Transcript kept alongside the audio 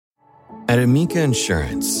At Amica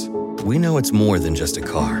Insurance, we know it's more than just a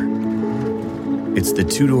car. It's the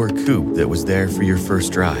two-door coupe that was there for your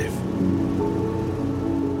first drive,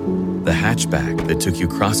 the hatchback that took you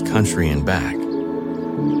cross-country and back,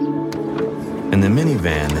 and the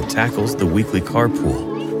minivan that tackles the weekly carpool.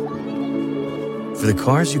 For the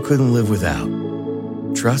cars you couldn't live without,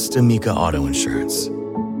 trust Amica Auto Insurance.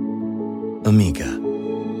 Amica.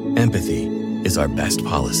 Empathy is our best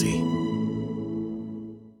policy.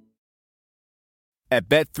 At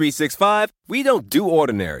Bet365, we don't do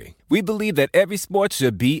ordinary. We believe that every sport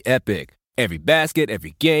should be epic. Every basket,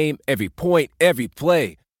 every game, every point, every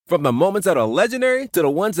play. From the moments that are legendary to the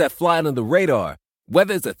ones that fly under the radar.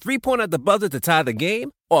 Whether it's a three-pointer at the buzzer to tie the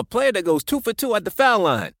game or a player that goes 2 for 2 at the foul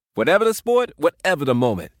line. Whatever the sport, whatever the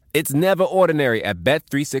moment. It's never ordinary at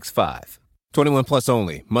Bet365. 21 plus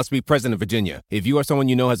only. Must be present in Virginia. If you or someone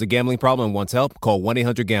you know has a gambling problem and wants help, call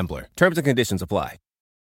 1-800-GAMBLER. Terms and conditions apply.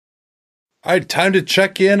 All right, time to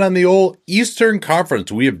check in on the old Eastern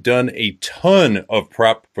Conference. We have done a ton of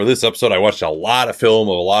prep for this episode. I watched a lot of film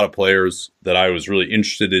of a lot of players that I was really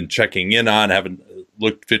interested in checking in on. Haven't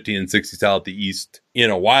looked 50 and 60 style at the East in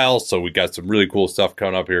a while, so we got some really cool stuff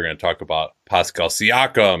coming up here. We're going to talk about Pascal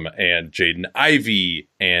Siakam and Jaden Ivey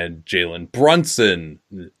and Jalen Brunson.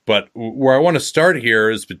 But where I want to start here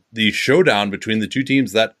is the showdown between the two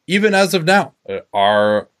teams that, even as of now,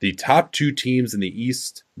 are the top two teams in the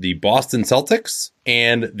East, the Boston Celtics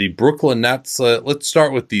and the Brooklyn Nets. Let's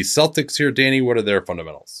start with the Celtics here. Danny, what are their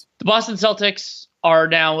fundamentals? The Boston Celtics are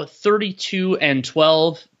now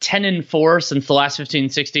 32-12, 10-4 since the last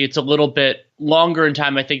 15-60. It's a little bit longer in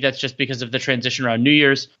time. I think that's just because of the transition around New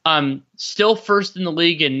Year's. Still first in the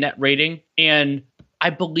league in net rating, and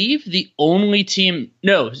I believe the only team,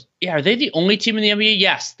 are they the only team in the NBA?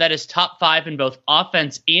 Yes, that is top 5 in both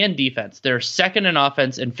offense and defense. They're second in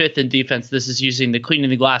offense and 5th in defense. This is using the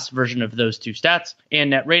cleaning the glass version of those two stats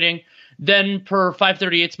and net rating. Then per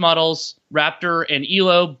 538's models, Raptor and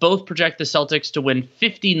Elo both project the Celtics to win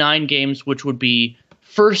 59 games, which would be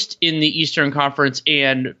first in the Eastern Conference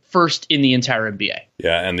and first in the entire NBA.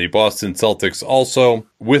 Yeah, and the Boston Celtics also,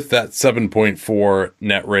 with that 7.4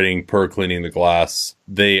 net rating per cleaning the glass,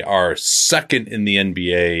 they are second in the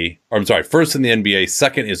NBA. First in the NBA.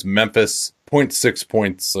 Second is Memphis, 0.6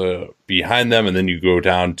 points behind them. And then you go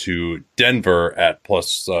down to Denver at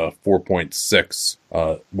plus 4.6,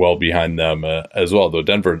 well behind them as well. Though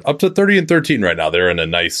Denver up to 30-13 right now. They're in a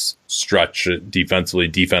nice stretch defensively.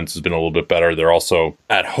 Defense has been a little bit better. They're also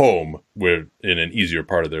at home. We're in an easier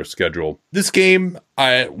part of their schedule. This game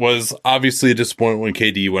was obviously a disappointment when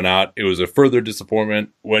KD went out. It was a further disappointment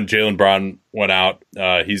when Jaylen Brown went out.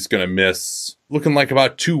 He's going to miss looking like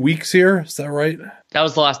about 2 weeks here. Is that right? That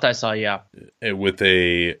was the last I saw, yeah.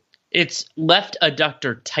 It's left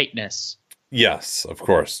adductor tightness. Yes, of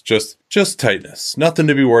course. Just tightness. Nothing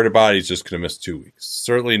to be worried about. He's just going to miss 2 weeks.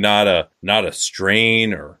 Certainly not a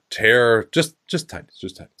strain or tear. Just tightness.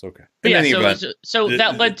 Just tightness. Okay. So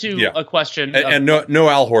that led to a question. And no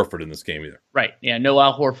Al Horford in this game either. Right. Yeah. No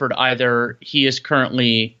Al Horford either. He is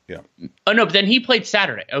currently. Yeah. Oh no, but then he played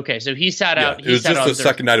Saturday. Okay, so he sat out. It was just the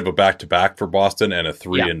second night of a back-to-back for Boston and a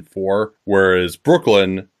 3-4. Whereas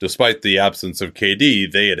Brooklyn, despite the absence of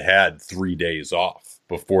KD, they had 3 days off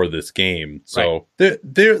before this game. So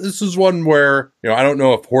this is one where, I don't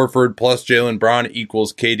know if Horford plus Jaylen Brown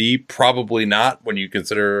equals KD. Probably not when you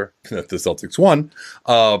consider that the Celtics won.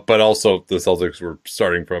 But also the Celtics were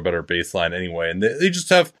starting from a better baseline anyway. And they just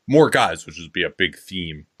have more guys, which would be a big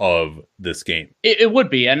theme of this game. It would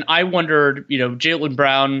be. And I wondered, Jaylen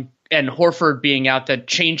Brown and Horford being out, that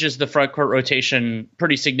changes the front court rotation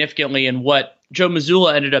pretty significantly. And what Joe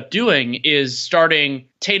Mazzulla ended up doing is starting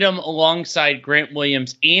Tatum alongside Grant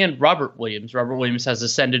Williams and Robert Williams. Robert Williams has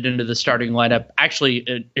ascended into the starting lineup.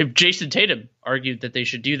 Actually, if Jason Tatum argued that they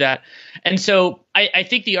should do that. And so I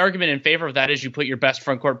think the argument in favor of that is you put your best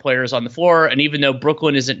front court players on the floor. And even though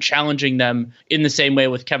Brooklyn isn't challenging them in the same way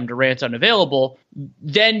with Kevin Durant unavailable,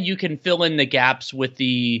 then you can fill in the gaps with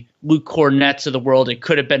the Luke Cornets of the world. It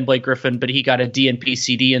could have been Blake Griffin, but he got a DNP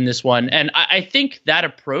CD in this one. And I think that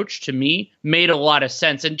approach to me made a lot of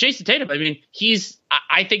sense. And Jason Tatum,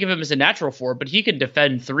 I think of him as a natural four, but he can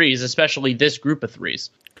defend threes, especially this group of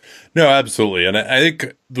threes. No, absolutely. And I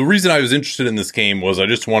think the reason I was interested in this game was I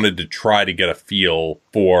just wanted to try to get a feel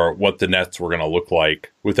for what the Nets were going to look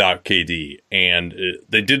like without KD. And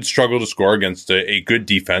they did struggle to score against a good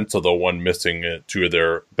defense, although one missing two of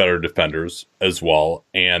their better defenders as well.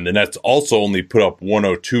 And the Nets also only put up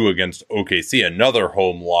 102 against OKC, another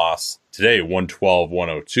home loss today,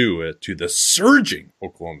 112-102 to the surging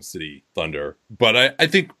Oklahoma City Thunder. But I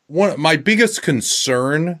think my biggest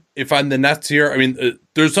concern, if I'm the Nets here,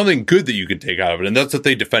 there's something good that you can take out of it, and that's that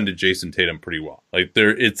they defended Jason Tatum pretty well. Like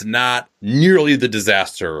it's not nearly the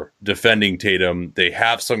disaster defending Tatum. They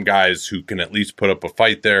have some guys who can at least put up a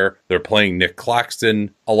fight there. They're playing Nick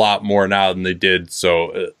Claxton a lot more now than they did,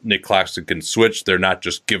 so Nick Claxton can switch. They're not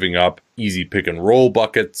just giving up easy pick and roll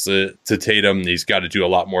buckets to Tatum. He's got to do a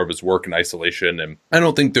lot more of his work in isolation, and I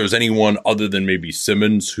don't think there's anyone other than maybe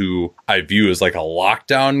Simmons who I view as like a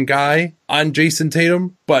lockdown guy on Jason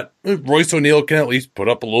Tatum, but Royce O'Neal can at least put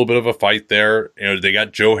up a little bit of a fight there. You know, they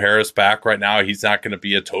got Joe Harris back right now. He's not going to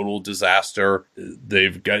be a total disaster.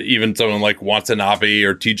 They've got even someone like Watanabe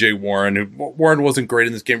or TJ Warren. Warren wasn't great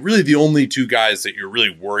in this game. Really, the only two guys that you're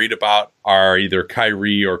really worried about are either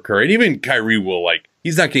Kyrie or Curry. And even Kyrie will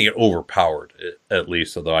he's not going to get overpowered, at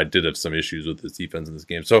least, although I did have some issues with his defense in this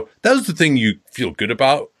game. So that was the thing you feel good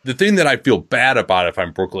about. The thing that I feel bad about if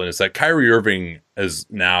I'm Brooklyn is that Kyrie Irving has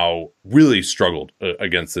now really struggled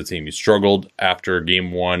against the team. He struggled after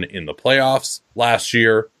game 1 in the playoffs last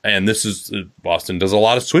year. And this is Boston does a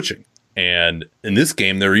lot of switching. And in this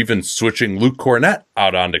game, they're even switching Luke Cornett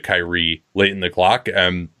out onto Kyrie late in the clock.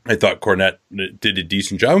 I thought Cornett did a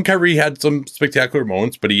decent job. And Kyrie had some spectacular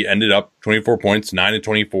moments, but he ended up 24 points, 9 of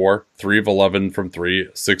 24, 3 of 11 from 3,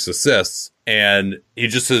 6 assists. And he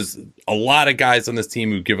just has a lot of guys on this team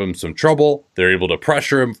who give him some trouble. They're able to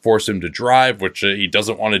pressure him, force him to drive, which he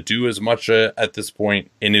doesn't want to do as much at this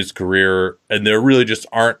point in his career. And there really just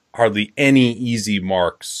aren't hardly any easy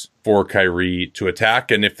marks for Kyrie to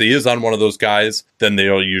attack. And if he is on one of those guys, then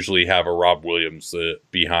they'll usually have a Rob Williams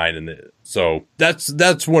behind. And so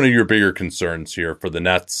that's one of your bigger concerns here for the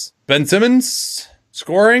Nets. Ben Simmons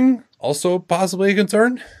scoring, also possibly a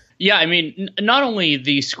concern. Yeah, I mean, not only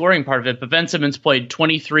the scoring part of it, but Ben Simmons played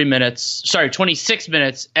 26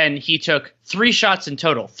 minutes, and he took 3 shots in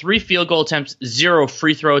total, 3 field goal attempts, 0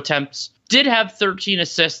 free throw attempts. Did have 13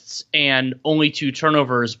 assists and only 2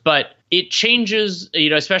 turnovers, but it changes,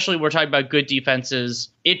 especially we're talking about good defenses.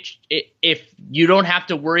 If you don't have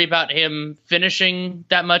to worry about him finishing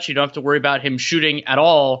that much, you don't have to worry about him shooting at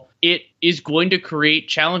all, it is going to create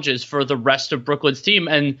challenges for the rest of Brooklyn's team.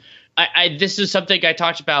 And this is something I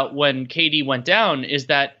talked about when KD went down, is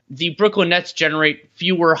that the Brooklyn Nets generate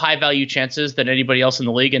fewer high-value chances than anybody else in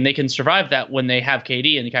the league, and they can survive that when they have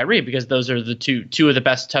KD and Kyrie, because those are the two of the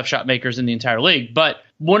best tough shot makers in the entire league. But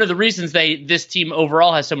one of the reasons this team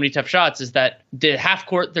overall has so many tough shots is that the half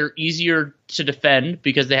court, they're easier to defend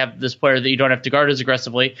because they have this player that you don't have to guard as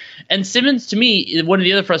aggressively. And Simmons, to me, one of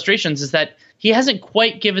the other frustrations is that he hasn't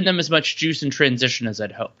quite given them as much juice in transition as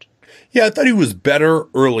I'd hoped. Yeah, I thought he was better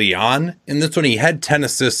early on in this one. He had 10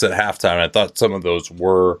 assists at halftime. I thought some of those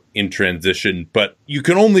were in transition, but you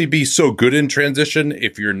can only be so good in transition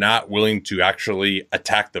if you're not willing to actually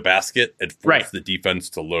attack the basket and force the defense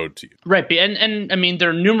to load to you. Right. And I mean, there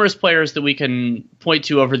are numerous players that we can point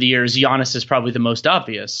to over the years. Giannis is probably the most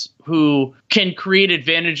obvious, who can create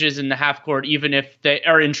advantages in the half court, even if they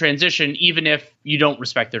are in transition, even if you don't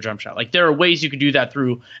respect their jump shot. Like, there are ways you can do that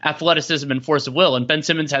through athleticism and force of will. And Ben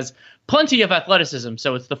Simmons has plenty of athleticism.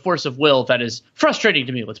 So it's the force of will that is frustrating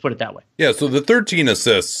to me. Let's put it that way. Yeah. So the 13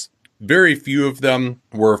 assists, very few of them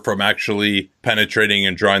were from actually penetrating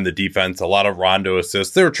and drawing the defense. A lot of Rondo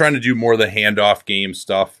assists. They were trying to do more of the handoff game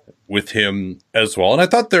stuff with him as well. And I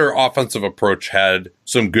thought their offensive approach had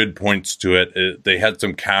some good points to it. They had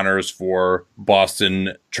some counters for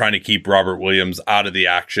Boston, trying to keep Robert Williams out of the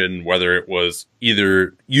action, whether it was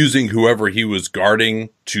either using whoever he was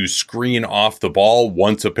guarding to screen off the ball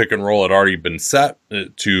once a pick and roll had already been set,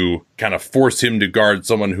 to kind of force him to guard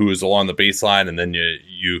someone who is along the baseline, and then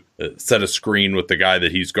you set a screen with the guy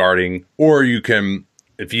that he's guarding. Or you can,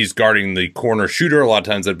 if he's guarding the corner shooter, a lot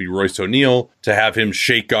of times that'd be Royce O'Neal, to have him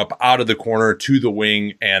shake up out of the corner to the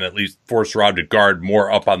wing and at least force Rob to guard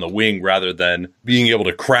more up on the wing rather than being able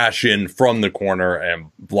to crash in from the corner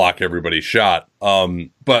and block everybody's shot.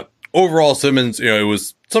 But overall, Simmons, it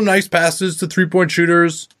was some nice passes to 3-point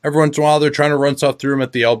shooters. Every once in a while, they're trying to run stuff through him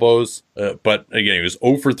at the elbows. But again, he was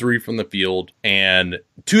 0 for 3 from the field. And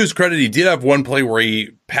to his credit, he did have one play where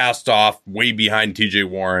he passed off way behind TJ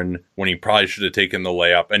Warren when he probably should have taken the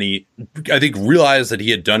layup. And he, I think, realized that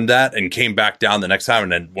he had done that and came back down the next time.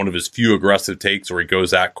 And then one of his few aggressive takes where he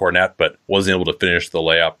goes at Cornett, but wasn't able to finish the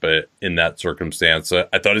layup in that circumstance.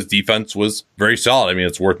 I thought his defense was very solid. I mean,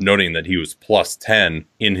 it's worth noting that he was plus 10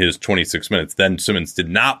 in his 26 minutes. Then Simmons did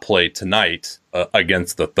not play tonight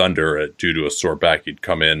against the Thunder due to a sore back. He'd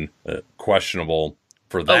come in questionable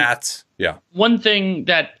for that. Yeah. One thing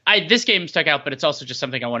that this game stuck out, but it's also just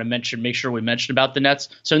something I want to make sure we mention about the Nets.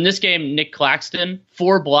 So in this game, Nick Claxton,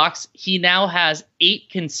 4 blocks. He now has 8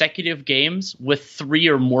 consecutive games with 3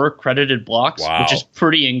 or more credited blocks, which is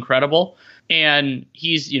pretty incredible. And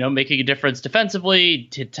he's, making a difference defensively.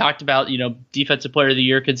 He talked about, defensive player of the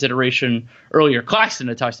year consideration earlier. Claxton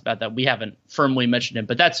had talked about that. We haven't firmly mentioned him,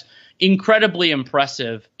 but that's incredibly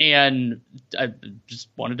impressive. And I just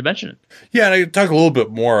wanted to mention it. Yeah, and I can talk a little bit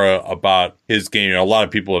more about his game. A lot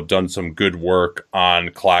of people have done some good work on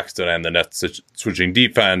Claxton and the net switching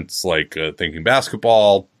defense, like Thinking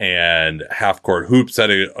Basketball and Half Court Hoops had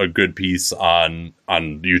a good piece on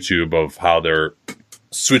YouTube of how they're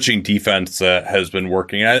switching defense has been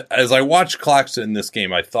working. As I watched Claxton in this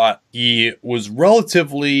game, I thought he was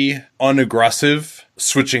relatively unaggressive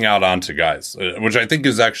switching out onto guys, which I think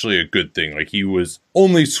is actually a good thing. Like, he was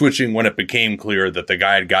only switching when it became clear that the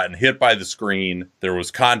guy had gotten hit by the screen, there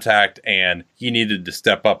was contact, and he needed to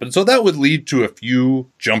step up. And so that would lead to a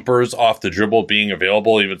few jumpers off the dribble being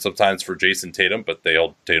available, even sometimes for Jason Tatum, but they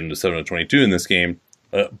held Tatum to 7 of 22 in this game.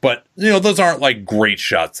 But, those aren't like great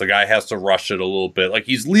shots. The guy has to rush it a little bit. Like,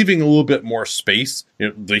 he's leaving a little bit more space.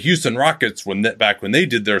 The Houston Rockets, back when they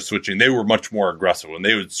did their switching, they were much more aggressive. When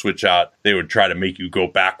they would switch out, they would try to make you go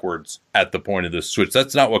backwards at the point of the switch.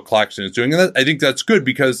 That's not what Claxton is doing. And I think that's good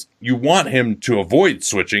because you want him to avoid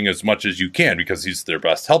switching as much as you can because he's their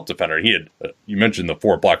best help defender. He had, you mentioned the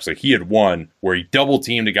 4 blocks. Like, he had one where he double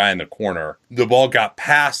teamed a guy in the corner. The ball got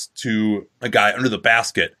passed to a guy under the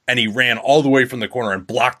basket, and he ran all the way from the corner and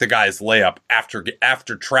blocked the guy's layup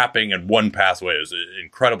after trapping and one pass away. It was an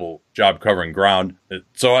incredible job covering ground.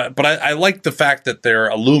 But I like the fact that they're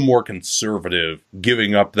a little more conservative,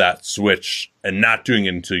 giving up that switch and not doing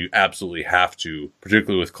it until you absolutely have to,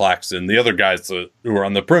 particularly with Claxton. The other guys who are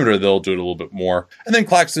on the perimeter, they'll do it a little bit more. And then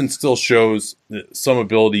Claxton still shows some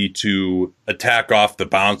ability to attack off the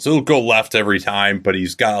bounce. It'll go left every time, but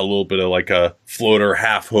he's got a little bit of like a floater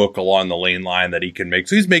half hook along the lane line that he can make.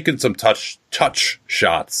 So he's making some touch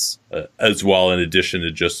shots as well, in addition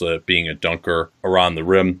to just being a dunker around the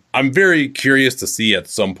rim. I'm very curious to see at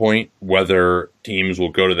some point whether teams will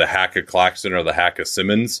go to the hack of Claxton or the hack of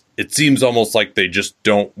Simmons. It seems almost like they just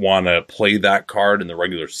don't want to play that card in the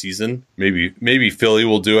regular season. Maybe Philly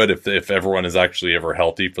will do it if everyone is actually ever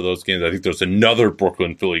healthy for those games. I think there's another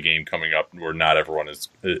Brooklyn Philly game coming up where none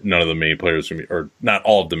of the main players not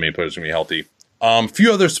all of the main players are going to be healthy. A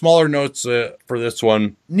few other smaller notes for this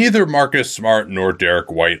one. Neither Marcus Smart nor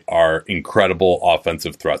Derek White are incredible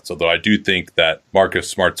offensive threats, although I do think that Marcus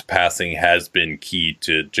Smart's passing has been key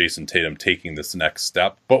to Jason Tatum taking this next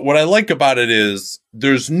step. But what I like about it is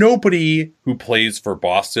there's nobody who plays for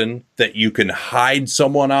Boston that you can hide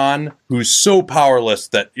someone on who's so powerless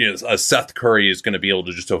that a Seth Curry is going to be able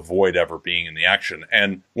to just avoid ever being in the action.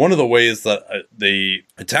 And one of the ways that they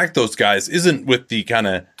attack those guys isn't with the kind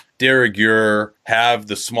of de rigueur, have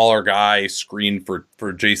the smaller guy screen for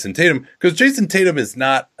Jason Tatum, because Jason Tatum is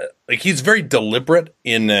not he's very deliberate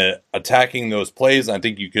in attacking those plays. I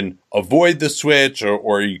think you can avoid the switch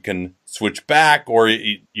or you can switch back, or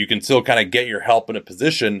you can still kind of get your help in a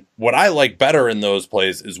position. What I like better in those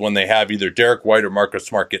plays is when they have either Derek White or Marcus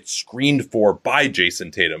Smart get screened for by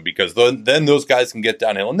Jason Tatum, because then those guys can get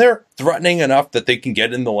downhill and they're threatening enough that they can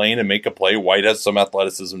get in the lane and make a play. White has some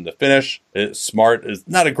athleticism to finish. Smart is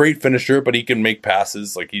not a great finisher, but he can make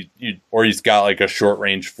passes. Like he's got like a short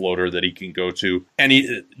range floater that he can go to. And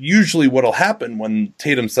usually what'll happen when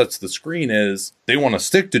Tatum sets the screen is they want to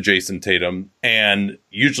stick to Jason Tatum, and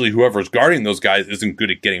usually whoever's guarding those guys isn't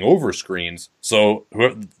good at getting over screens. So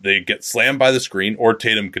they get slammed by the screen, or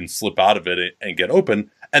Tatum can slip out of it and get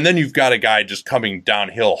open. And then you've got a guy just coming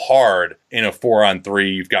downhill hard in a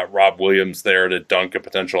 4-on-3. You've got Rob Williams there to dunk a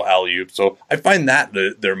potential alley-oop. So I find that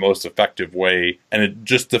their most effective way. And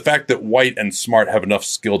just the fact that White and Smart have enough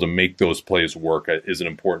skill to make those plays work is an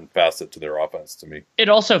important facet to their offense to me. It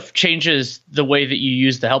also changes the way that you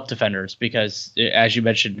use the help defenders, because as you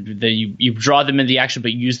mentioned, you draw them in the action,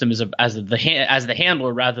 but you use them as the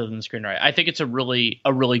handler rather than the screener. I think it's a really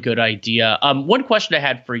good idea. One question I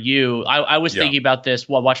had for you, I was thinking about this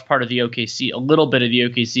while watched a little bit of the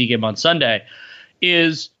OKC game on Sunday,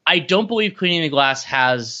 is I don't believe Cleaning the Glass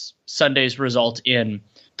has Sunday's result in.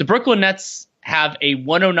 The Brooklyn Nets have a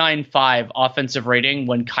 109.5 offensive rating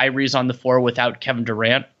when Kyrie's on the floor without Kevin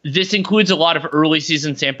Durant. This includes a lot of early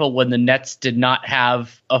season sample when the Nets did not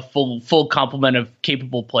have a full complement of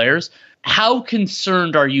capable players. How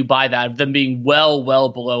concerned are you by that, them being well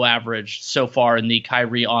below average so far in the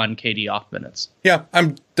Kyrie on, KD off minutes? Yeah,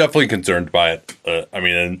 I'm definitely concerned by it.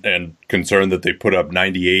 And concerned that they put up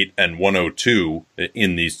 98 and 102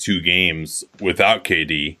 in these two games without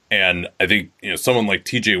KD. And I think someone like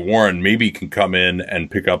TJ Warren maybe can come in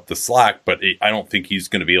and pick up the slack, but I don't think he's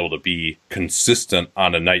going to be able to be consistent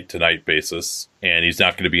on a night-to-night basis, and he's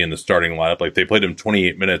not going to be in the starting lineup. Like, they played him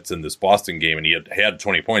 28 minutes in this Boston game, and he had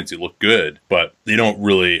 20 points. He looked good, but they don't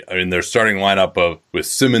really, I mean, their starting lineup with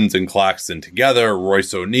Simmons and Claxton together,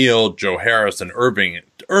 Royce O'Neal, Joe Harris, and Irving.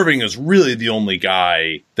 Irving is really the only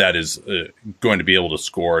guy that is going to be able to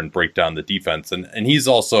score and break down the defense. And he's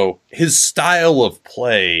also, his style of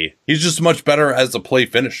play, he's just much better as a play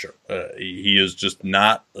finisher. He is just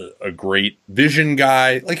not a great vision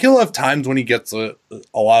guy. Like, he'll have times when he gets a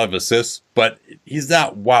lot of assists, but he's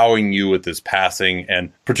not wowing you with his passing.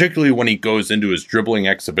 And particularly when he goes into his dribbling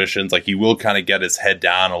exhibitions, like, he will kind of get his head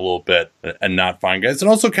down a little bit and not find guys. And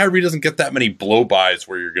also, Kyrie doesn't get that many blow-bys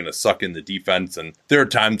where you're going to suck in the defense. And there are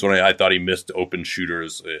times when I thought he missed open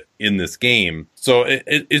shooters in this game. So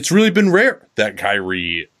it's really been rare that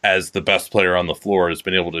Kyrie, as the best player on the floor, has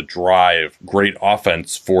been able to drive great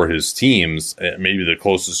offense for his teams. Maybe the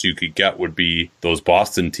closest you could get would be those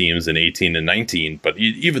Boston teams in 18 and 19. But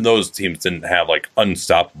even those teams didn't have like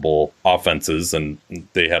unstoppable offenses, and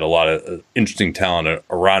they had a lot of interesting talent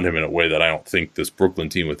around him in a way that I don't think this Brooklyn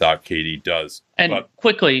team without KD does. And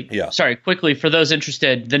quickly, for those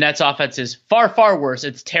interested, the Nets offense is far, far worse.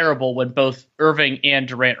 It's terrible when both Irving and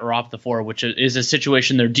Durant are off the floor, which is a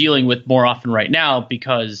situation they're dealing with more often right now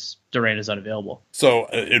because Durant is unavailable. So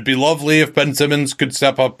it'd be lovely if Ben Simmons could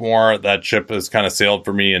step up more. That ship has kind of sailed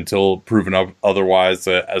for me until proven up otherwise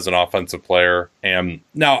as an offensive player. And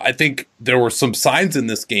now I think there were some signs in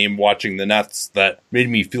this game watching the Nets that made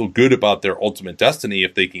me feel good about their ultimate destiny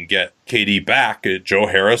if they can get KD back. Joe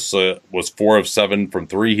Harris was 4 of 7 from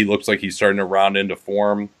 3. He looks like he's starting to round into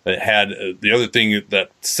form. It had the other thing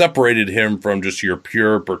that separated him from just your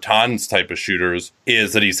pure Bertans type of shooters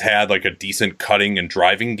is that he's had like a decent cutting and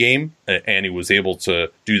driving game, and he was able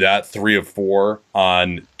to do that 3 of 4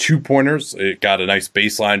 on 2-pointers. It got a nice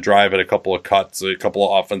baseline drive, had a couple of cuts, a couple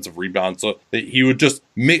of offensive rebounds. So he would just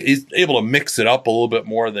he's able to mix it up a little bit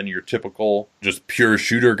more than your typical just pure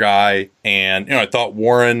shooter guy. And I thought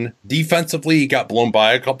Warren defensively, he got blown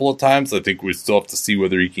by a couple of times. I think we still have to see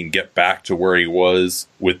whether he can get back to where he was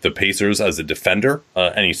with the Pacers as a defender.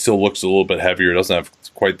 And he still looks a little bit heavier. Doesn't have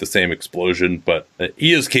quite the same explosion, but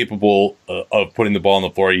he is capable of putting the ball on the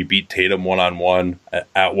floor. He beat Tatum one-on-one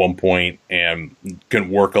at one point and can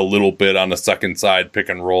work a little bit on the second side, pick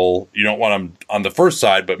and roll. You don't want him on the first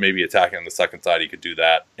side, but maybe attacking on the second side, he could do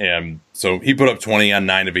that. And so he put up 20 on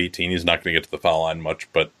 9 of 18. He's not going to get to the foul line much,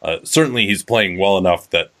 but certainly he's playing well enough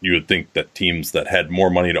that you would think that teams that had more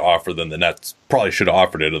money to offer than the Nets probably should have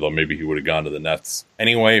offered it, although maybe he would have gone to the Nets.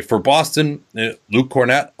 Anyway, for Boston, Luke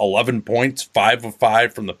Cornett, 11 points, 5 of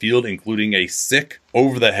 5 from the field, including a sick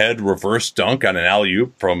over-the-head reverse dunk on an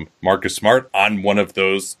alley-oop from Marcus Smart on one of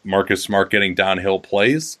those Marcus Smart getting downhill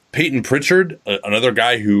plays. Peyton Pritchard, another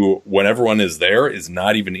guy who, when everyone is there, is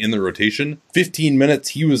not even in the rotation. 15 minutes,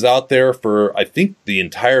 he was out there for, I think, the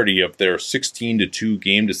entirety of their 16-2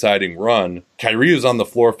 game-deciding run. Kyrie was on the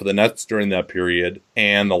floor for the Nets during that period,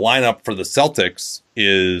 and the lineup for the Celtics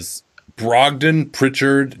is Brogdon,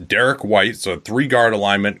 Pritchard, Derek White, so a 3-guard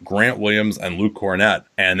alignment, Grant Williams, and Luke Cornett.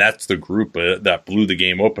 And that's the group that blew the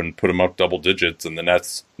game open, put them up double digits, and the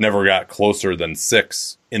Nets never got closer than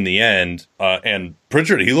 6 in the end. And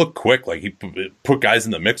Pritchard, he looked quick. Like, he put guys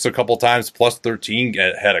in the mix a couple times, plus 13,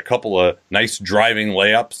 had a couple of nice driving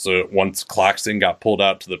layups once Claxton got pulled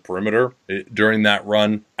out to the perimeter during that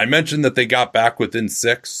run. I mentioned that they got back within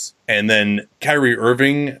 6, and then Kyrie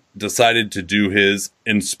Irving decided to do his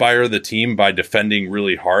inspire the team by defending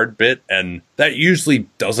really hard bit, and that usually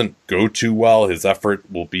doesn't go too well. His effort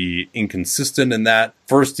will be inconsistent in that.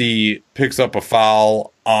 First, he picks up a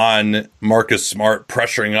foul on Marcus Smart,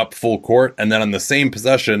 pressuring up full court, and then on the same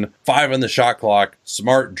possession, 5 on the shot clock,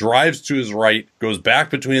 Smart drives to his right, goes back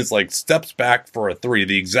between his legs, steps back for a 3,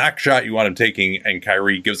 the exact shot you want him taking, and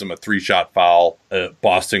Kyrie gives him a 3-shot foul.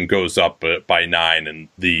 Boston goes up by 9, and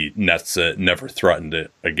the Nets never threatened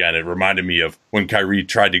it again. It reminded me of when Kyrie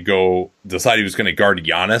tried to decide he was going to guard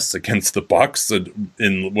Giannis against the Bucks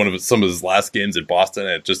in some of his last games in Boston.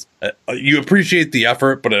 And it just, you appreciate the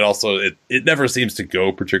effort, but it never seems to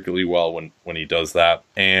go particularly well when he does that.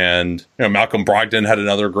 And Malcolm Brogdon had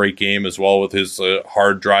another great game as well with his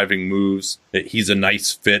hard driving moves. He's a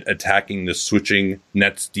nice fit attacking the switching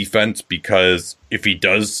Nets defense, because if he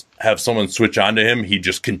does have someone switch onto him, he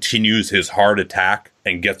just continues his hard attack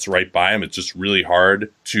and gets right by him. It's just really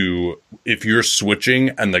hard if you're switching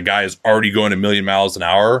and the guy is already going a million miles an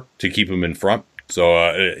hour, to keep him in front.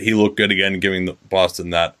 So he looked good again, giving the Boston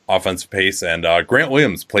that offensive pace. And Grant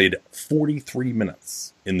Williams played 43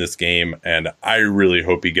 minutes in this game, and I really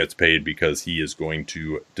hope he gets paid because he is going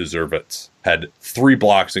to deserve it. Had 3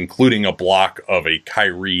 blocks, including a block of a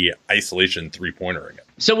Kyrie isolation three-pointer again.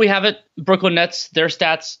 So we have it. Brooklyn Nets, their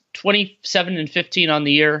stats, 27-15 on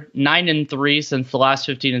the year, 9-3 since the last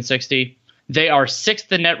 15 and 60. They are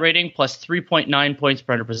 6th in net rating, plus 3.9 points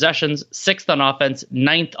per 100 possessions, 6th on offense,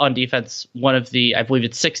 9th on defense. One of the, I believe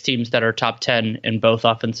it's 6 teams that are top 10 in both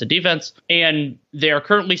offense and defense. And they are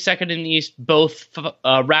currently 2nd in the East. Both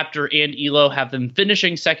Raptor and Elo have them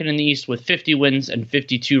finishing 2nd in the East with 50 wins and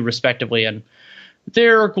 52 respectively. And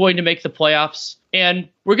they're going to make the playoffs. And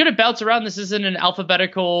we're going to bounce around. This isn't an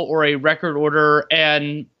alphabetical or a record order.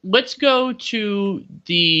 And let's go to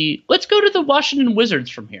the Washington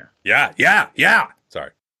Wizards from here. Yeah.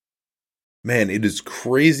 Sorry. Man, it is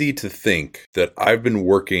crazy to think that I've been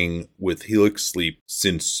working with Helix Sleep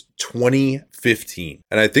since 2015.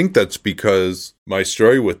 And I think that's because my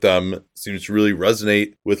story with them seems to really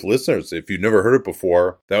resonate with listeners. If you've never heard it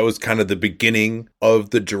before, that was kind of the beginning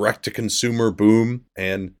of the direct-to-consumer boom.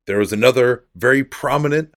 And there was another very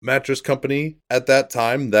prominent mattress company at that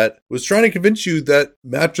time that was trying to convince you that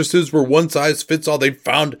mattresses were one size fits all. They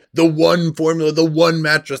found the one formula, the one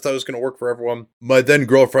mattress that was going to work for everyone. My then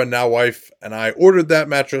girlfriend, now wife, and I ordered that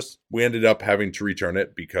mattress. We ended up having to return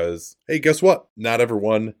it because, hey, guess what? Not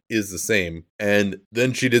everyone is the same. And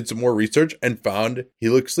then she did some more research and found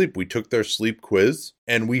Helix Sleep. We took their sleep quiz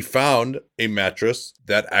and we found a mattress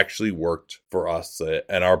that actually worked for us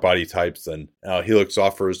and our body types. And Helix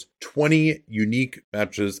offers 20 unique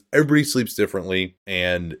mattresses. Everybody sleeps differently.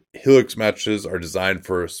 And Helix mattresses are designed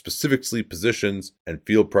for specific sleep positions and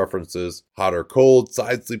field preferences, hot or cold,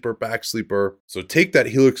 side sleeper, back sleeper. So take that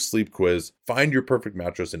Helix Sleep quiz, find your perfect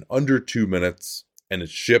mattress in under 2 minutes, and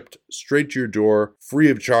it's shipped straight to your door, free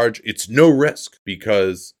of charge. It's no risk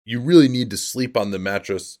because you really need to sleep on the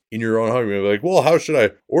mattress in your own home. You're like, well, how should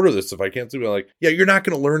I order this if I can't sleep? I'm like, yeah, you're not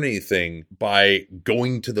going to learn anything by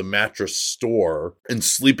going to the mattress store and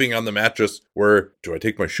sleeping on the mattress where, do I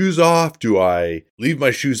take my shoes off? Do I leave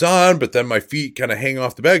my shoes on, but then my feet kind of hang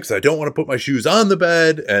off the bed because I don't want to put my shoes on the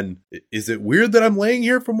bed? And is it weird that I'm laying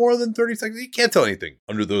here for more than 30 seconds? You can't tell anything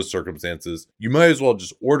under those circumstances. You might as well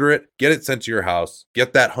just order it, get it sent to your house,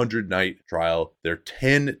 get that 100-night trial, their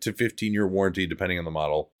 10 to 15-year warranty, depending on the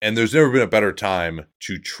model. And there's never been a better time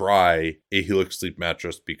to try a Helix Sleep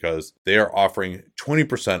mattress because they are offering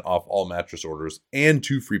 20% off all mattress orders and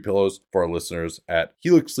 2 free pillows for our listeners at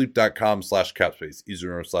helixsleep.com/capspace. Easy to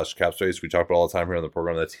remember /capspace. We talk about all the time here on the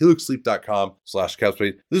program. That's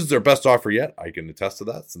helixsleep.com/capspace. This is their best offer yet. I can attest to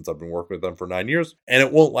that since I've been working with them for 9 years. And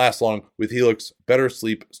it won't last long with Helix. Better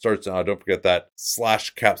sleep starts now. Don't forget that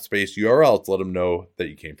 /capspace URL to let them know that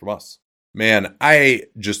you came from us. Man, I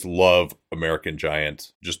just love American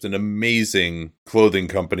Giant. Just an amazing clothing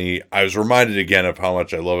company. I was reminded again of how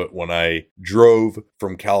much I love it when I drove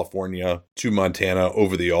from California to Montana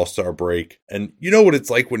over the All-Star break. And you know what it's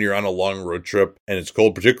like when you're on a long road trip and it's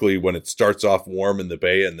cold, particularly when it starts off warm in the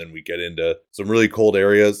Bay and then we get into some really cold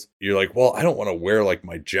areas. You're like, well, I don't want to wear like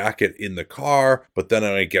my jacket in the car, but then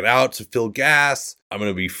when I get out to fill gas, I'm going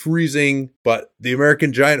to be freezing. But the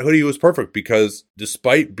American Giant hoodie was perfect because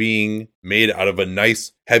despite being made out of a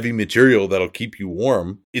nice heavy material that'll keep you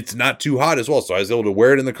warm, it's not too hot as well. So I was able to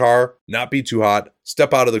wear it in the car, not be too hot,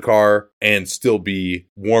 step out of the car, and still be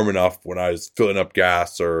warm enough when I was filling up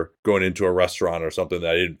gas or going into a restaurant or something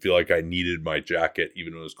that I didn't feel like I needed my jacket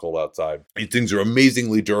even when it was cold outside. These things are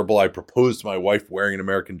amazingly durable. I proposed to my wife wearing an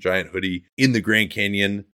American Giant hoodie in the Grand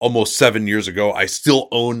Canyon almost 7 years ago. I still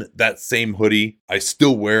own that same hoodie. I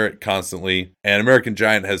still wear it constantly. And American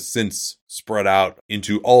Giant has since spread out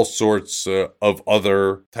into all sorts of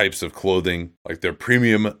other types of clothing, like their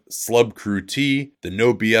premium Slub Crew tee, the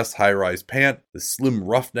No BS high-rise pant, the slim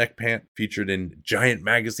roughneck pant featured in Giant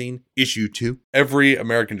Magazine issue 2. Every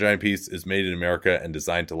American Giant piece is made in America and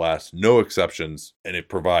designed to last, no exceptions, and it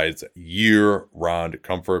provides year-round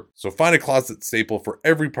comfort. So find a closet staple for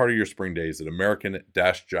every part of your spring days at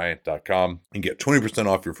American-Giant.com and get 20%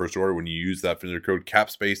 off your first order when you use that vendor code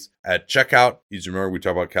CAPSPACE at checkout. Easy to remember, we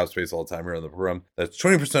talk about CAPSPACE all the time here on the program. That's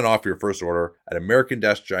 20% off your first order at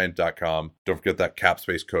American-Giant.com. Don't forget that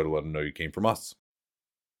CAPSPACE code to let them know you came from us.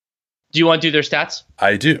 Do you want to do their stats?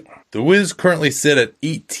 I do. The Wiz currently sit at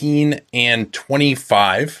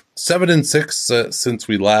 18-25, 7-6 since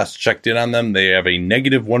we last checked in on them. They have a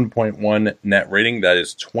negative 1.1 net rating. That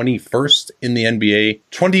is 21st in the NBA,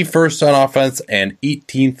 21st on offense, and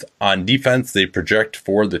 18th on defense. They project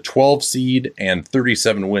for the 12 seed and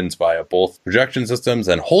 37 wins via both projection systems,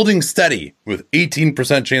 and holding steady with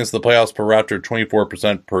 18% chance of the playoffs per Raptor,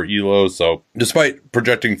 24% per ELO. So despite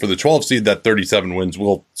projecting for the 12 seed, that 37 wins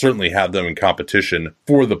will certainly have them in competition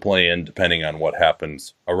for the play-in, depending on what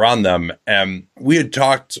happens around them. And we had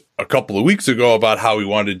talked a couple of weeks ago about how we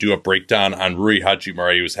wanted to do a breakdown on Rui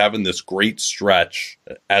Hachimura. He was having this great stretch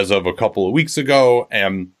as of a couple of weeks ago,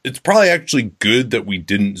 and it's probably actually good that we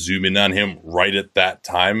didn't zoom in on him right at that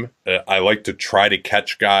time. I like to try to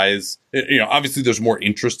catch guys. Obviously there's more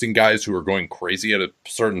interesting guys who are going crazy at a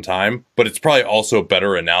certain time, but it's probably also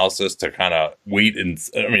better analysis to kind of wait and,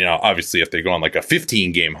 obviously if they go on like a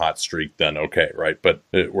 15-game hot streak, then okay, right? But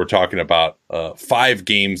we're talking about 5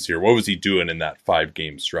 games here. What was he doing in that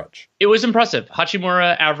 5-game stretch? It was impressive.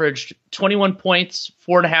 Hachimura averaged 21 points,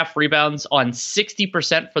 4.5 rebounds on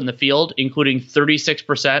 60% from the field, including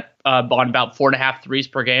 36% on about 4.5 threes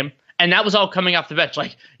per game. And that was all coming off the bench.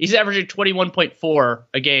 Like, he's averaging 21.4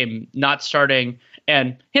 a game, not starting.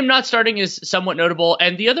 And him not starting is somewhat notable.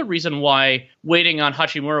 And the other reason why waiting on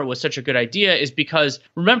Hachimura was such a good idea is because,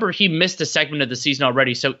 remember, he missed a segment of the season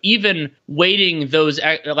already. So even waiting those,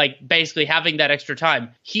 like basically having that extra time,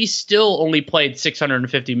 he still only played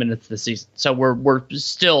 650 minutes this season. So we're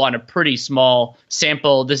still on a pretty small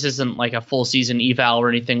sample. This isn't like a full season eval or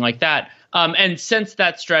anything like that. And since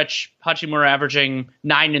that stretch, Hachimura averaging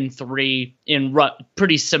 9 and 3 in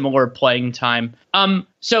pretty similar playing time.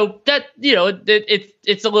 So that,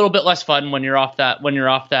 it's a little bit less fun when you're off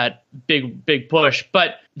that big push.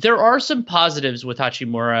 But there are some positives with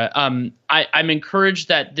Hachimura. I'm encouraged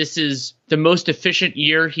that this is the most efficient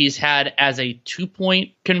year he's had as a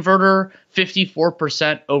 2-point converter,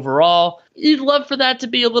 54% overall. You'd love for that to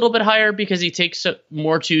be a little bit higher because he takes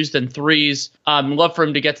more 2s than 3s. Love for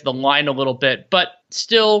him to get to the line a little bit, but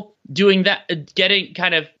still doing that,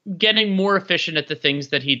 getting more efficient at the things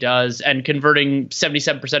that he does and converting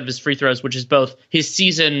 77% of his free throws, which is both his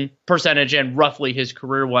season percentage and roughly his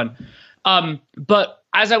career one. But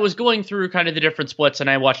as I was going through kind of the different splits, and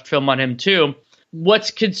I watched film on him too,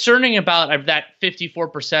 what's concerning about that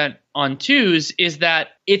 54% on 2s is that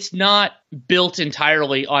it's not built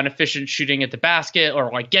entirely on efficient shooting at the basket or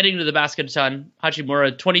like getting to the basket a ton.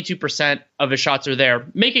 Hachimura, 22% of his shots are there,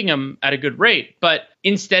 making them at a good rate. But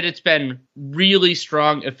instead, it's been really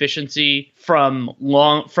strong efficiency from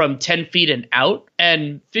 10 feet and out,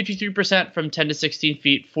 and 53% from 10 to 16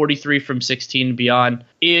 feet, 43 from 16 and beyond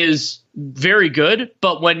is very good.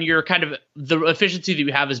 But when you're kind of the efficiency that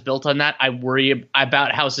you have is built on that, I worry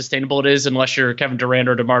about how sustainable it is unless you're Kevin Durant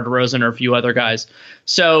or DeMar DeRozan or a few other guys.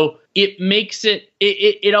 So it makes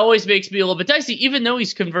it always makes me a little bit dicey, even though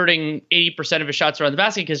he's converting 80% of his shots around the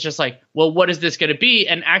basket, because it's just like, well, what is this going to be?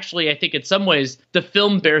 And actually, I think in some ways the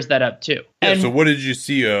film bears that up too. Yeah, so what did you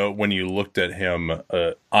see when you looked at him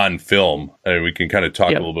on film? We can kind of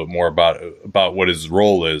talk a little bit more about what his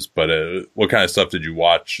role is, but what kind of stuff did you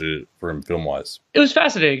watch for him film-wise? It was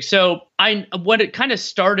fascinating. So when it kind of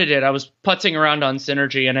started I was putzing around on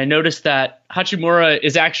Synergy, and I noticed that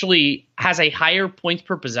Hachimura has a higher points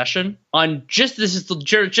per possession on just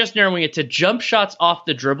narrowing it to jump shots off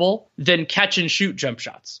the dribble than catch and shoot jump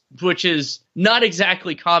shots, which is not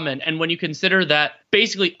exactly common. And when you consider that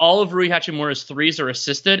basically all of Rui Hachimura's threes are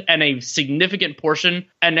assisted and a significant portion,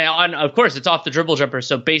 and of course it's off the dribble jumper.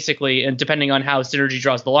 So basically, and depending on how Synergy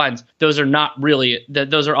draws the lines, those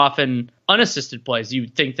are often unassisted plays.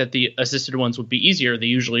 You'd think that the assisted ones would be easier. They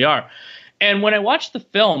usually are. And when I watched the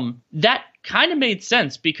film, that kind of made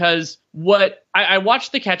sense because I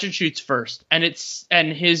watched the catch and shoots first,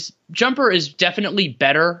 and his jumper is definitely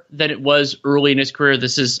better than it was early in his career.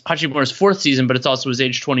 This is Hachimura's 4th season, but it's also his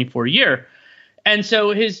age 24 year. And so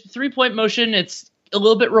his 3-point motion, it's a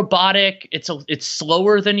little bit robotic. It's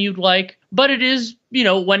slower than you'd like, but it is,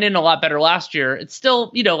 went in a lot better last year. It's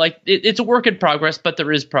still, it's a work in progress, but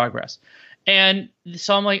there is progress. And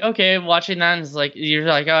so I'm like, okay, watching that, and it's like, you're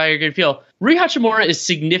like, oh, you're going to feel. Rui Hachimura is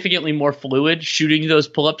significantly more fluid shooting those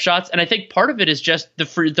pull-up shots. And I think part of it is just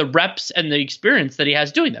the reps and the experience that he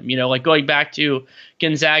has doing them. Like going back to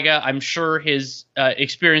Gonzaga, I'm sure his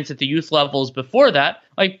experience at the youth levels before that,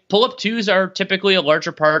 like pull-up 2s are typically a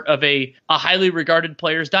larger part of a highly regarded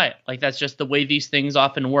player's diet. Like that's just the way these things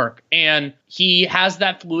often work. And he has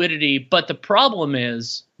that fluidity. But the problem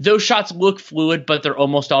is those shots look fluid, but they're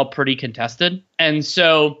almost all pretty contested. And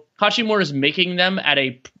so Hachimura is making them at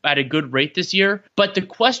a good rate this year. But the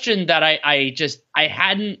question that I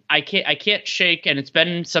can't shake, and it's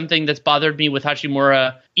been something that's bothered me with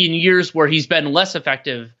Hachimura in years where he's been less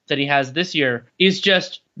effective than he has this year, is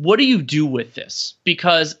just, what do you do with this?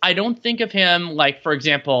 Because I don't think of him like, for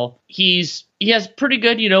example, he has pretty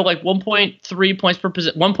good, like 1.3 points per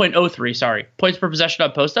 1.03, sorry, points per possession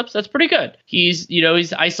on post-ups. That's pretty good. He's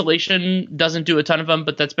isolation doesn't do a ton of them,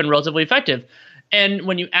 but that's been relatively effective. And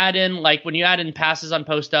when you add in passes on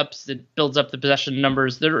post-ups, it builds up the possession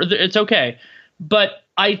numbers. It's okay. But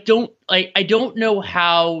I don't know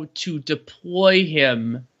how to deploy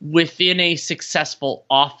him within a successful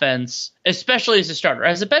offense, especially as a starter.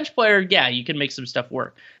 As a bench player, yeah, you can make some stuff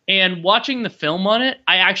work. And watching the film on it,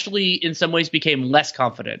 I actually, in some ways, became less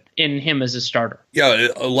confident in him as a starter. Yeah,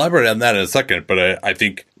 elaborate on that in a second. But I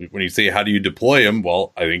think when you say how do you deploy him,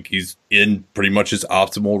 well, I think he's in pretty much his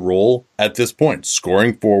optimal role at this point,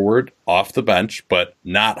 scoring forward off the bench, but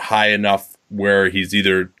not high enough where he's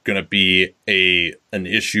either going to be an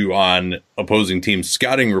issue on opposing teams'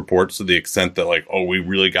 scouting reports to the extent that, like, oh, we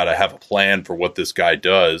really got to have a plan for what this guy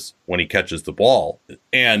does when he catches the ball,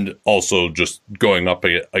 and also just going up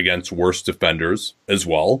against worse defenders as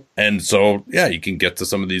well. And so, yeah, you can get to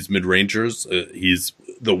some of these mid-rangers.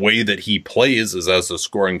 The way that he plays is as a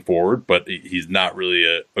scoring forward, but he's not really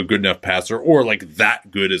a good enough passer or like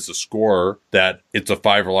that good as a scorer that it's a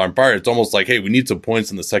 5-alarm fire. It's almost like, hey, we need some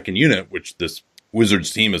points in the second unit, which this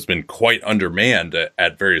Wizards team has been quite undermanned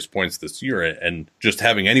at various points this year. And just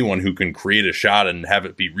having anyone who can create a shot and have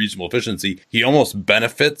it be reasonable efficiency, he almost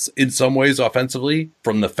benefits in some ways offensively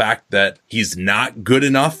from the fact that he's not good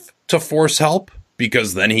enough to force help,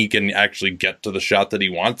 because then he can actually get to the shot that he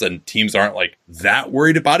wants and teams aren't like that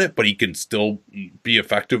worried about it, but he can still be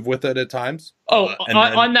effective with it at times.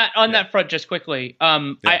 On that front, just quickly,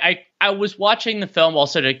 yeah. I was watching the film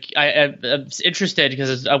also I was interested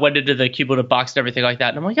because I went into the cumulative box and everything like that,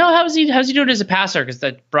 and I'm like, oh, how's he doing as a passer? Because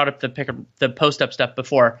I brought up the post up stuff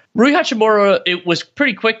before. Rui Hachimura, it was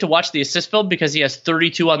pretty quick to watch the assist film because he has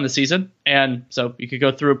 32 on the season, and so you could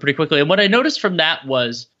go through it pretty quickly. And what I noticed from that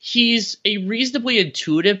was he's a reasonably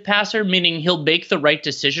intuitive passer, meaning he'll make the right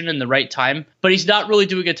decision in the right time, but he's not really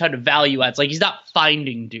doing a ton of value adds. Like, he's not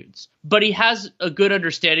finding dudes, but he has a good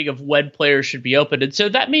understanding of when players should be open. And so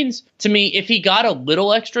that means, to me, if he got a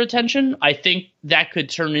little extra attention, I think that could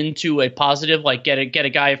turn into a positive, like get a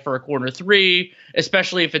guy for a corner three,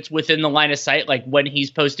 especially if it's within the line of sight, like when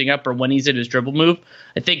he's posting up or when he's in his dribble move.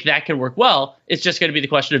 I think that can work well. It's just going to be the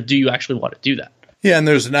question of, do you actually want to do that? Yeah, and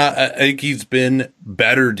I think he's been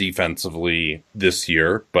better defensively this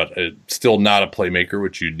year, but still not a playmaker,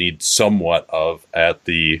 which you need somewhat of at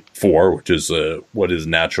the 4, which is what his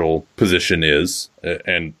natural position is.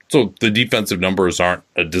 And so the defensive numbers aren't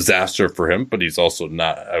a disaster for him, but he's also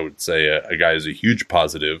not, I would say, a guy who's a huge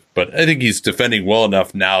positive. But I think he's defending well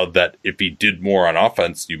enough now that if he did more on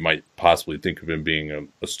offense, you might possibly think of him being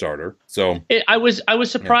a starter. So I was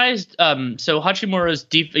surprised. Yeah. So Hachimura's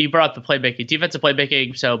you brought up the playmaking, defensive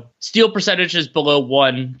playmaking. So steal percentage is below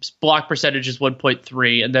 1, block percentage is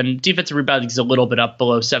 1.3, and then defensive rebounding is a little bit up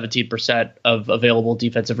below 17% of available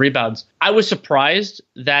defensive rebounds. I was surprised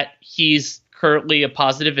that he's currently a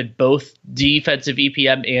positive in both defensive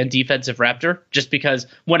EPM and defensive Raptor, just because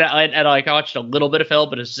when I watched a little bit of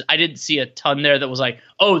film, but I didn't see a ton there that was like,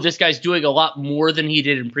 oh, this guy's doing a lot more than he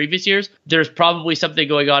did in previous years. There's probably something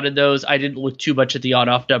going on in those. I didn't look too much at the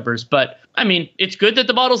on-off numbers, but I mean, it's good that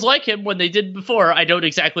the models like him when they did before. I don't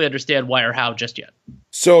exactly understand why or how just yet.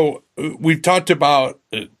 So we've talked about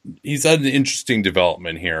he's had an interesting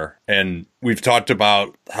development here, and we've talked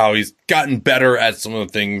about how he's gotten better at some of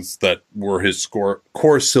the things that were his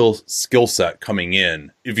core skill set coming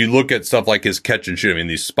in. If you look at stuff like his catch and shoot, I mean,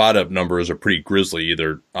 these spot up numbers are pretty grisly,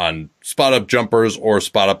 either on spot up jumpers or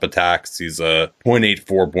spot up attacks. He's a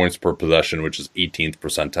 0.84 points per possession, which is 18th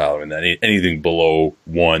percentile. And anything below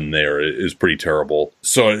 1 there is pretty terrible.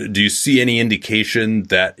 So do you see any indication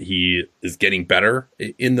that he is getting better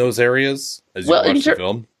in those areas as you watch the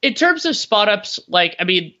film? In terms of spot ups, like, I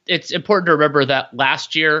mean, it's important to remember that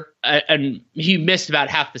last year, and he missed about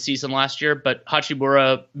half the season last year, but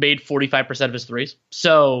Hachimura made 45% of his threes.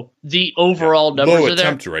 So the overall numbers low are there.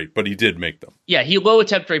 Attempt rate, but he did make them. Yeah, he low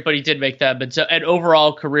attempt rate, but he did make them. And so, and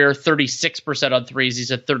overall career 36% on threes.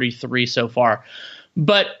 He's at 33 so far.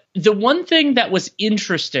 But the one thing that was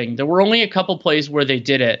interesting, there were only a couple plays where they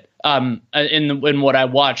did it in what I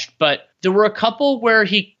watched, but there were a couple where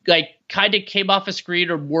he kind of came off a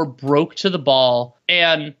screen or more broke to the ball.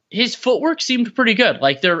 And his footwork seemed pretty good.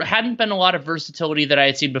 Like, there hadn't been a lot of versatility that I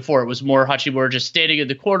had seen before. It was more Hachimura just standing in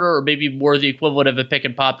the corner, or maybe more the equivalent of a pick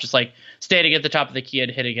and pop, just like standing at the top of the key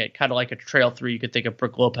and hitting it, kind of like a trail three you could think of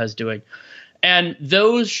Brook Lopez doing. And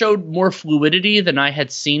those showed more fluidity than I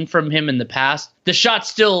had seen from him in the past. The shot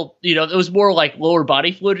still, it was more like lower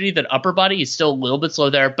body fluidity than upper body. He's still a little bit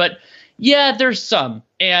slow there, but yeah, there's some.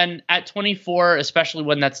 And at 24, especially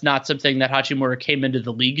when that's not something that Hachimura came into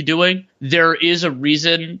the league doing, there is a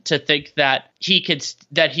reason to think that he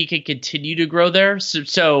could continue to grow there.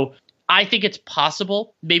 So I think it's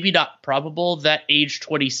possible, maybe not probable, that age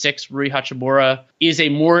 26 Rui Hachimura is a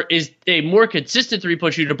more consistent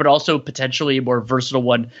three-point shooter, but also potentially a more versatile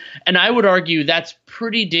one. And I would argue that's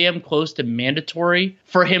pretty damn close to mandatory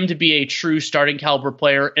for him to be a true starting caliber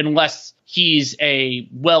player, unless he's a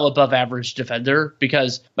well above average defender,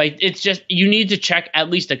 because it's just, you need to check at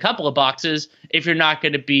least a couple of boxes if you're not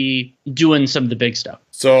going to be doing some of the big stuff.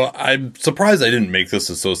 So I'm surprised I didn't make this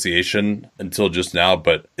association until just now,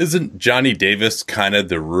 but isn't Johnny Davis kind of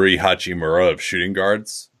the Rui Hachimura of shooting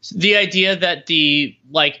guards? The idea that the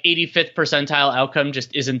 85th percentile outcome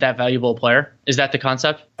just isn't that valuable a player? Is that the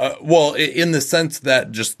concept? Well, in the sense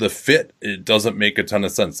that just the fit, it doesn't make a ton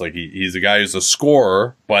of sense. Like he's a guy who's a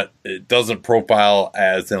scorer, but it doesn't profile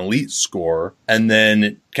as an elite scorer, and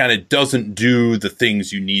then kind of doesn't do the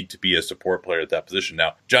things you need to be a support player at that position.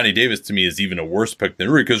 Now, Johnny Davis to me is even a worse pick than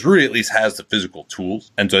Rui, because Rui at least has the physical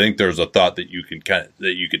tools, and so I think there's a thought that you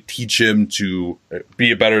could teach him to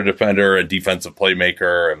be a better defender, a defensive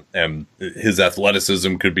playmaker, and his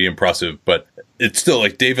athleticism could be impressive, but it's still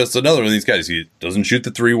like Davis, another one of these guys. He doesn't shoot the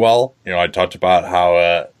three well. I talked about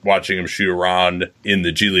how watching him shoot around in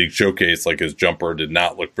the G League showcase, like his jumper did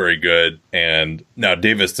not look very good. And now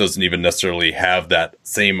Davis doesn't even necessarily have that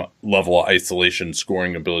same level of isolation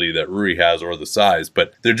scoring ability that Rui has, or the size,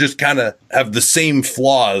 but they're just kind of have the same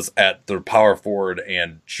flaws at their power forward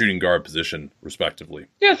and shooting guard position, respectively.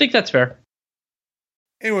 Yeah, I think that's fair.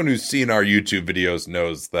 Anyone who's seen our YouTube videos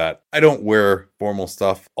knows that I don't wear formal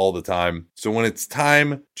stuff all the time. So when it's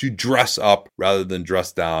time to dress up rather than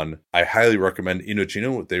dress down, I highly recommend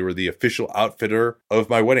Indochino. They were the official outfitter of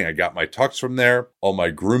my wedding. I got my tux from there. All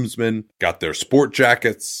my groomsmen got their sport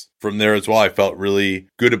jackets from there as well. I felt really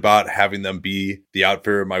good about having them be the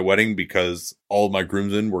outfitter of my wedding, because all of my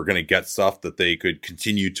groomsmen were going to get stuff that they could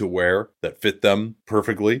continue to wear that fit them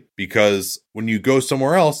perfectly. Because when you go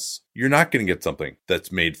somewhere else, you're not going to get something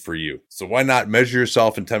that's made for you. So why not measure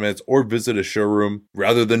yourself in 10 minutes or visit a showroom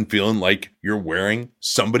rather than feeling like you're wearing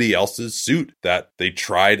somebody else's suit that they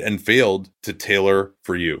tried and failed to tailor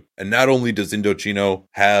for you. And not only does Indochino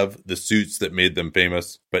have the suits that made them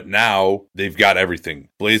famous, but now they've got everything.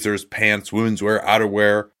 Blazers, pants, women's wear,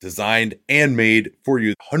 outerwear, designed and made for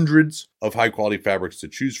you. Hundreds of high quality fabrics to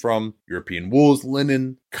choose from. European wools,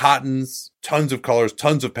 linen, cottons, tons of colors,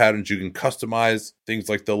 tons of patterns. You can customize things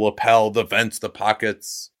like the lapel, the vents, the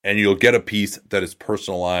pockets, and you'll get a piece that is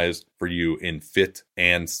personalized for you in fit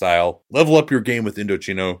and style. Level up your game with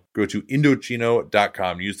Indochino. Go to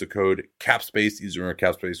Indochino.com. Use the code CAPSPACE. Easy to remember,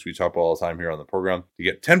 CAPSPACE. We talk about all the time here on the program to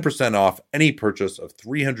get 10% off any purchase of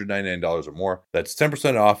 $399 or more. That's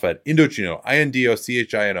 10% off at Indochino,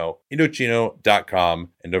 Indochino, Indochino.com.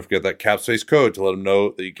 And don't forget that CAPSPACE code to let them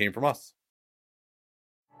know that you came from us.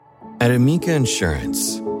 At Amica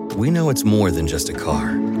Insurance, we know it's more than just a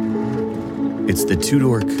car. It's the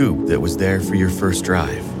two-door coupe that was there for your first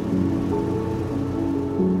drive,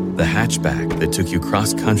 the hatchback that took you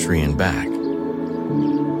cross-country and back,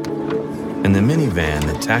 and the minivan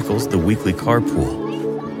that tackles the weekly carpool.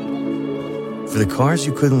 For the cars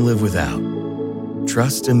you couldn't live without,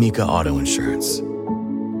 trust Amica Auto Insurance.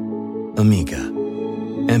 Amica.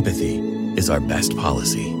 Empathy is our best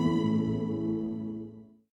policy.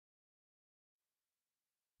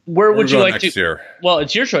 Where would you like to? Year? Well,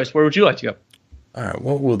 it's your choice. Where would you like to go? All right,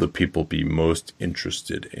 what will the people be most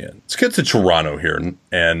interested in? Let's get to Toronto here.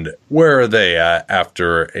 And where are they at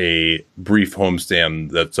after a brief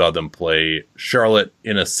homestand that saw them play Charlotte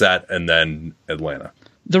in a set and then Atlanta?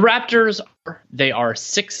 The Raptors, they are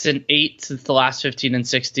 6-8 since the last 15 and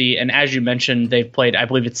 60. And as you mentioned, they've played, I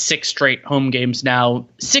believe it's 6 straight home games now.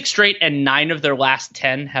 6 straight, and 9 of their last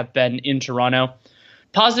 10 have been in Toronto.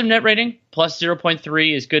 Positive net rating, plus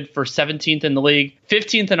 0.3 is good for 17th in the league,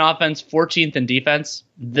 15th in offense, 14th in defense.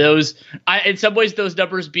 In some ways, those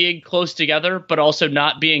numbers being close together, but also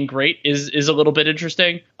not being great is a little bit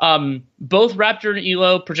interesting. Both Raptor and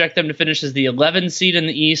Elo project them to finish as the 11 seed in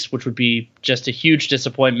the East, which would be just a huge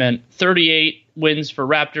disappointment. 38 wins for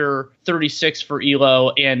Raptor, 36 for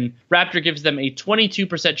Elo, and Raptor gives them a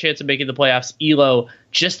 22% chance of making the playoffs. Elo,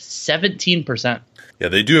 just 17%. Yeah,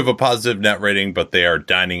 they do have a positive net rating, but they are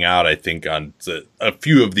dining out, I think, on a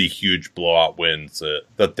few of the huge blowout wins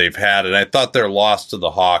that they've had. And I thought their loss to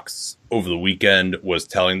the Hawks over the weekend was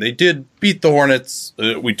telling. They did beat the Hornets.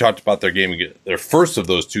 We talked about their first of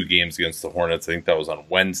those two games against the Hornets. I think that was on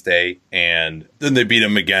Wednesday. And then they beat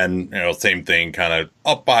them again. Same thing, kind of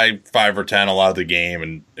up by 5 or 10 a lot of the game.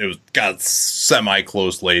 And it got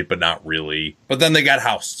semi-close late, but not really. But then they got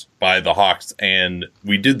housed by the Hawks. And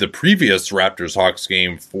we did the previous Raptors-Hawks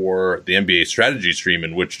game for the NBA strategy stream,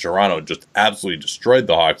 in which Toronto just absolutely destroyed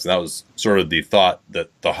the Hawks. And that was sort of the thought that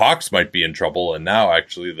the Hawks might be in trouble. And now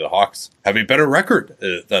actually the Hawks have a better record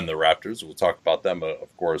than the Raptors. We'll talk about them,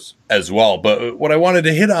 of course, as well. But what I wanted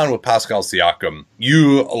to hit on with Pascal Siakam,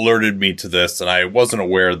 you alerted me to this, and I wasn't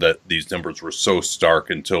aware that these numbers were so stark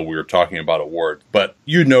until we were talking about awards. But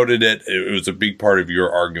you noted it. It was a big part of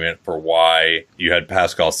your argument for why you had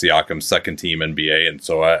Pascal Siakam second team NBA. And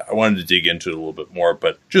so I wanted to dig into it a little bit more.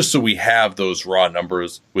 But just so we have those raw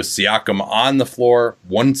numbers, with Siakam on the floor,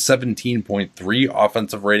 117.3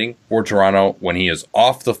 offensive rating for Toronto. When he is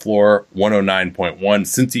off the floor, 109.1.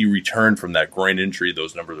 Since he returned from that groin injury,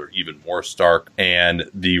 those numbers are even more stark. And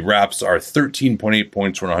the Raps are 13.8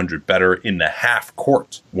 points per 100 better in the half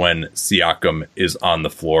court when Siakam is on the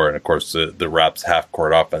floor. And of course, the Raps half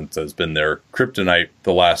court offense has been their kryptonite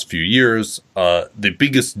the last few years. The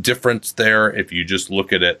biggest difference there, if you just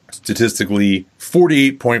look at it statistically,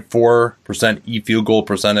 48.4% field goal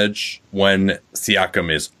percentage when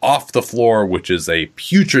Siakam is off the floor, which is a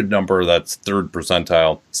putrid number. That's third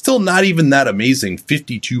percentile. Still not even that amazing.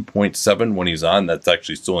 52.7 when he's on. That's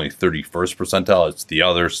actually still only 31st percentile. It's the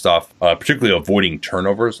other stuff, particularly avoiding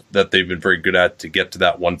turnovers, that they've been very good at to get to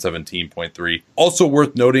that 117.3. Also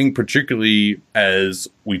worth noting, particularly as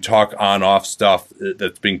we talk on-off stuff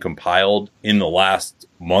that's been compiled in the last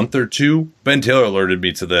month or two. Ben Taylor alerted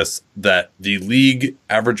me to this, that the league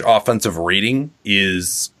average offensive rating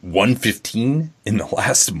is 115 in the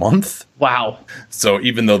last month. Wow. So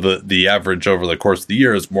even though the average over the course of the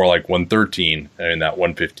year is more like 113, and that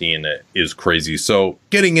 115 is crazy. So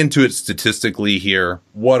getting into it statistically here,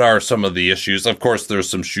 what are some of the issues? Of course, there's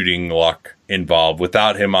some shooting luck involved.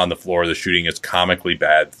 Without him on the floor, the shooting is comically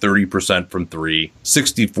bad. 30% from three,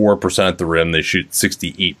 64% at the rim. They shoot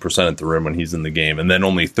 68% at the rim when he's in the game, and then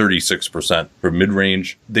only 36% for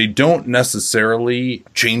mid-range. They don't necessarily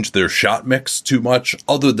change their shot mix too much,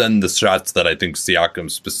 other than the shots that I think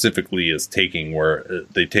Siakam specifically is taking, where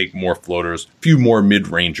they take more floaters, a few more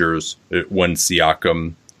mid-rangers when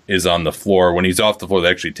Siakam is on the floor. When he's off the floor, they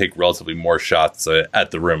actually take relatively more shots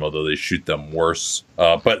at the rim, although they shoot them worse.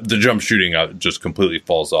 But the jump shooting just completely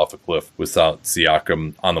falls off a cliff without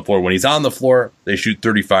Siakam on the floor. When he's on the floor, they shoot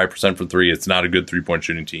 35% from three. It's not a good three-point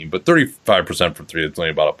shooting team, but 35% from three, it's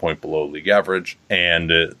only about a point below league average.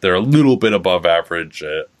 And they're a little bit above average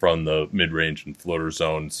from the mid-range and floater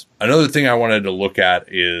zones. Another thing I wanted to look at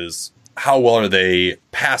is how well are they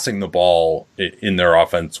passing the ball in their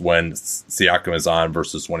offense when Siakam is on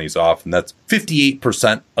versus when he's off? And that's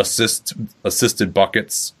 58% assisted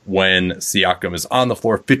buckets when Siakam is on the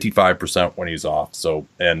floor, 55% when he's off. So,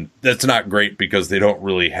 and that's not great because they don't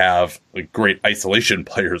really have great isolation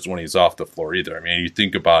players when he's off the floor either. I mean, you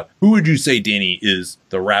think about, who would you say, Danny, is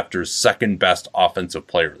the Raptors' second best offensive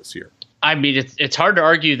player this year? I mean, it's hard to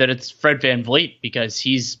argue that it's Fred VanVleet, because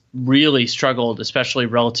he's really struggled, especially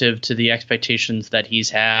relative to the expectations that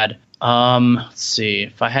he's had. Let's see,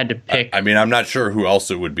 if I had to pick. I mean, I'm not sure who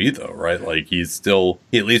else it would be, though, right? Like, he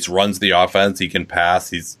at least runs the offense. He can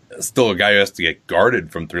pass. He's still a guy who has to get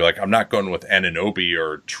guarded from three. Like, I'm not going with Anunoby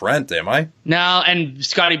or Trent, am I? No, and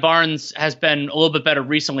Scotty Barnes has been a little bit better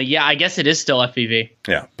recently. Yeah, I guess it is still FVV.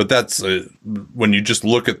 Yeah, but that's when you just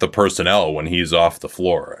look at the personnel when he's off the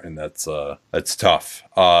floor, and that's tough.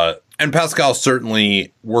 And Pascal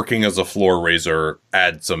certainly working as a floor raiser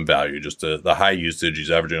adds some value. Just the high usage. He's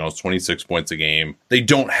averaging almost 26 points a game. They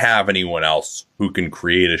don't have anyone else who can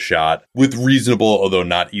create a shot with reasonable, although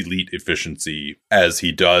not elite efficiency as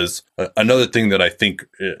he does. Another thing that I think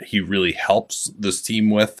he really helps this team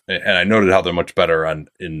with, and I noted how they're much better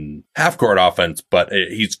in half-court offense, but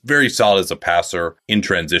he's very solid as a passer in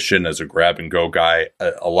transition, as a grab-and-go guy.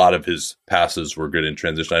 A lot of his passes were good in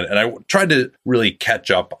transition, and I tried to really catch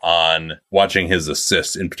up on watching his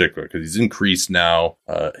assists in particular, because he's increased now.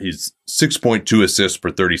 He's 6.2 assists per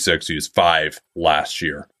 36. He was 5 last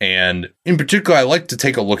year. And in particular, I like to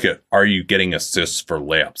take a look at, are you getting assists for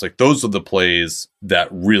layups? Like, those are the plays that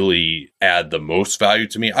really add the most value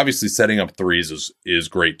to me. Obviously, setting up threes is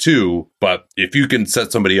great too, but if you can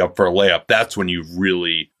set somebody up for a layup, that's when you've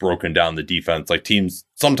really broken down the defense. Like, teams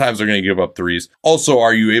sometimes are going to give up threes. Also,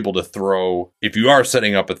 are you able to throw, if you are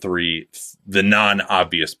setting up a three, the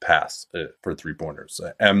non-obvious pass for three-pointers?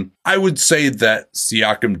 I would say that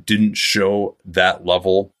Siakam didn't show that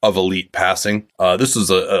level of elite passing. This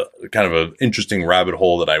is a kind of an interesting rabbit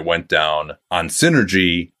hole that I went down on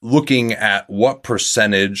Synergy, looking at what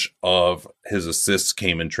percentage of his assists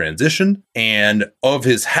came in transition, and of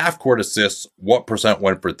his half-court assists, what percent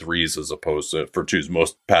went for threes as opposed to for twos.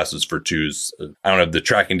 Most passes for twos. I don't have the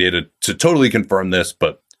tracking data to totally confirm this,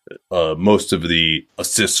 but most of the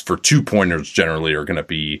assists for 2-pointers generally are going to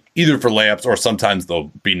be either for layups, or sometimes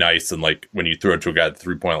they'll be nice, and like when you throw it to a guy at the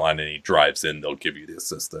 3-point line and he drives in, they'll give you the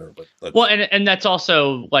assist there. But well, and that's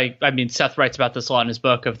also, like, I mean, Seth writes about this a lot in his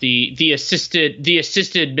book, of the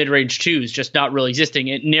assisted mid-range twos just not really existing.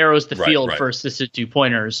 It narrows the field for assisted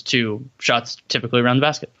 2-pointers to shots typically around the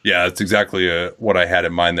basket. Yeah, that's exactly what I had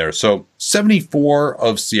in mind there. So 74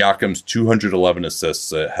 of Siakam's 211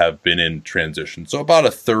 assists have been in transition, so about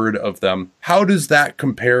a third of them. How does that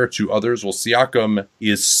compare to others? Well, Siakam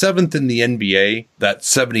is 7th in the NBA. That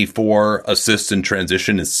 74 assists in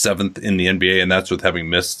transition is 7th in the NBA, and that's with having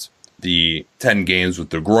missed the 10 games with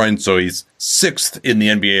the groin. So he's 6th in the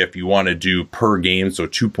NBA if you want to do per game, so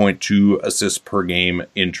 2.2 assists per game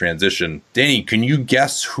in transition. Danny, can you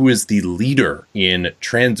guess who is the leader in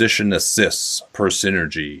transition assists per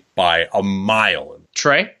Synergy by a mile?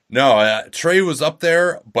 Trey? No, Trey was up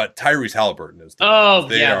there, but Tyrese Halliburton is.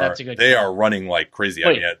 That's a good They call. are running like crazy.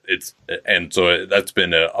 Wait. I mean, and so that's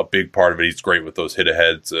been a big part of it. He's great with those hit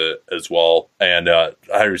aheads as well, and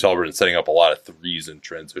Tyrese Halliburton setting up a lot of threes in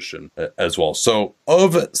transition as well. So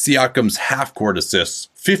of Siakam's half-court assists,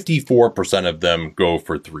 54% of them go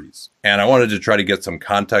for threes. And I wanted to try to get some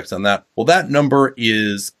context on that. Well, that number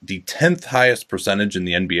is the 10th highest percentage in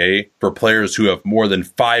the NBA for players who have more than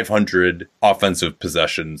 500 offensive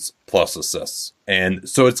possessions plus assists. And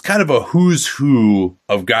so it's kind of a who's who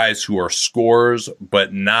of guys who are scorers,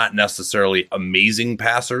 but not necessarily amazing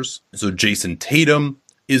passers. So Jason Tatum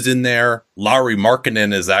is in there. Lauri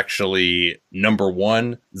Markkanen is actually number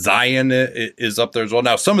 1. Zion is up there as well.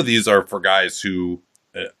 Now, some of these are for guys who,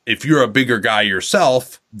 if you're a bigger guy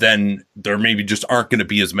yourself, then there maybe just aren't going to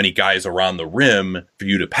be as many guys around the rim for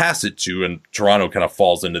you to pass it to. And Toronto kind of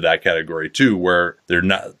falls into that category too, where they're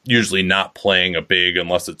usually not playing a big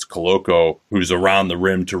unless it's Koloko, who's around the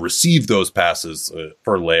rim to receive those passes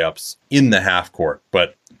for layups in the half court.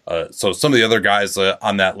 But so some of the other guys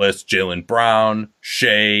on that list, Jaylen Brown,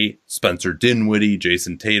 Shea, Spencer Dinwiddie,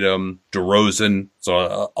 Jason Tatum, DeRozan.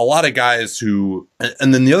 So a lot of guys who,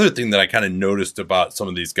 and then the other thing that I kind of noticed about some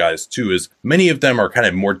of these guys too is many of them are kind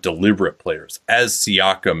of more deliberate players, as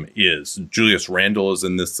Siakam is. Julius Randle is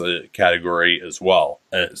in this category as well.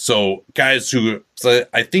 So guys who, so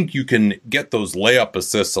I think you can get those layup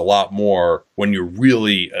assists a lot more when you're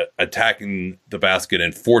really attacking the basket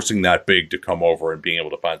and forcing that big to come over and being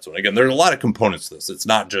able to find someone. Again, there's a lot of components to this. It's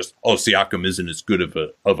not just, Siakam isn't as good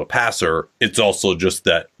of a passer. It's also just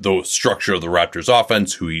that the structure of the Raptors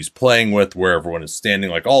offense, who he's playing with, where everyone is standing,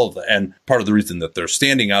 like all of the, and part of the reason that they're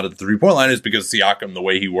standing out of the 3-point line is because Siakam, the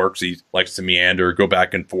way he works, he likes to meander, go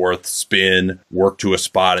back and forth, spin, work to a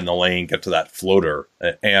spot in the lane, get to that floater.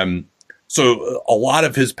 And so a lot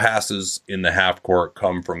of his passes in the half court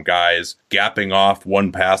come from guys gapping off one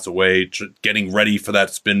pass away, getting ready for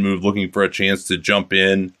that spin move, looking for a chance to jump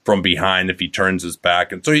in from behind if he turns his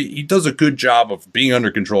back. And so he does a good job of being under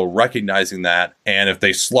control, recognizing that. And if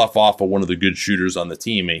they slough off of one of the good shooters on the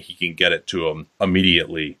team, he can get it to him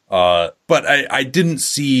immediately. But I didn't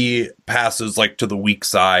see passes like to the weak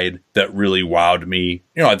side that really wowed me.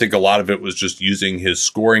 You know, I think a lot of it was just using his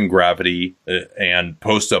scoring gravity and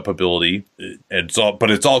post-up ability.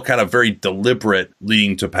 But it's all kind of very deliberate,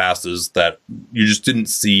 leading to passes that you just didn't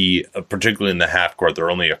see, particularly in the half court. There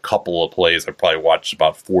are only a couple of plays. I probably watched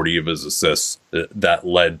about 40 of his assists that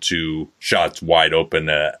led to shots wide open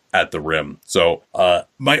at the rim. So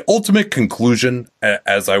my ultimate conclusion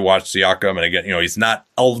as I watch Siakam, and again, he's not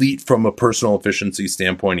elite from a personal efficiency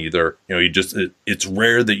standpoint either. It's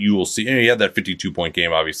rare that you will see, he had that 52-point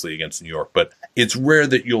game obviously against New York, but it's rare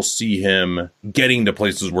that you'll see him getting to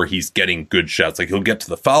places where he's getting good shots. Like he'll get to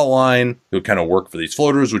the foul line, he'll kind of work for these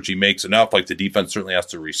floaters, which he makes enough. Like the defense certainly has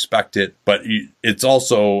to respect it, but it's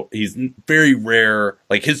also, he's very rare.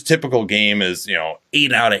 Like his typical game is,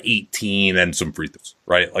 8 out of 18 and some free throws,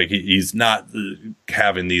 right? Like he's not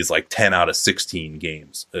having these like 10 out of 16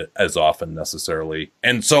 games as often necessarily.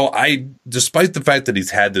 And so despite the fact that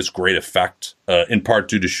he's had this great effect, in part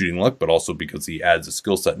due to shooting luck, but also because he adds a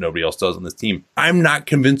skill set nobody else does on this team, I'm not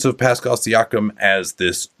convinced of Pascal Siakam as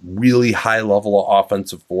this really high level of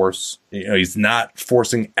offensive force. He's not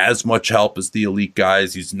forcing as much help as the elite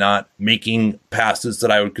guys. He's not making passes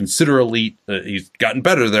that I would consider elite. He's gotten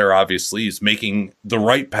better there, obviously. He's making the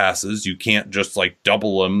right passes. You can't just like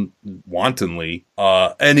double him wantonly.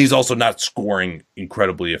 And he's also not scoring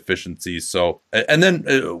incredibly efficiency. So, and then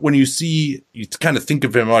when you kind of think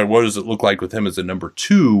of him, like, what does it look like with him as a number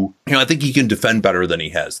 2? I think he can defend better than he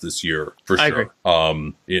has this year for sure.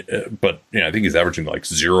 Agree. But I think he's averaging like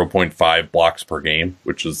 0.5 blocks per game,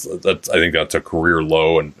 which is I think that's a career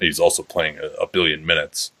low, and he's also playing a billion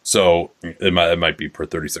minutes. So it might be per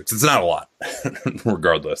 36. It's not a lot,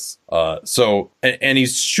 regardless. And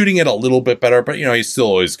he's shooting it a little bit better, but he's still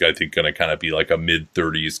always, I think, going to kind of be like a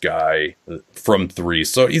mid-30s guy from 3.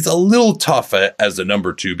 So he's a little tough as a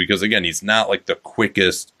number 2 because, again, he's not like the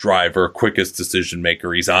quickest driver, quickest decision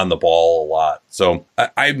maker. He's on the ball a lot. So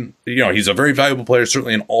I'm he's a very valuable player,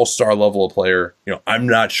 certainly an all-star level of player. I'm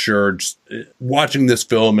not sure, just watching this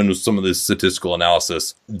film and with some of this statistical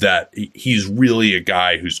analysis, that he's really a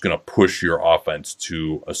guy who's going to push your offense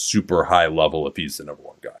to a super high level if he's the number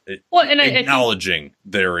 1 guy. Acknowledging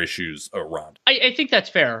their issues around. I think that's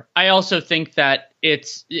fair. I also think that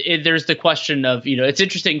there's the question of, it's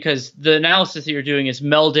interesting because the analysis that you're doing is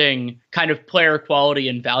melding kind of player quality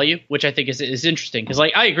and value, which I think is interesting because,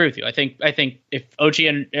 like, I agree with you. I think if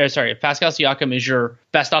if Pascal Siakam is your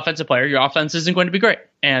best offensive player, your offense isn't going to be great.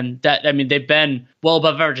 And they've been well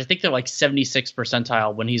above average. I think they're like 76th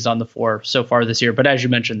percentile when he's on the floor so far this year. But as you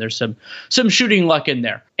mentioned, there's some shooting luck in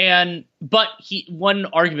there. But one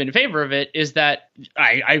argument in favor of it is that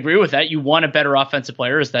I agree with that. You want a better offensive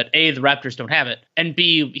player, is that A, the Raptors don't have it, and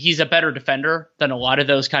B, he's a better defender than a lot of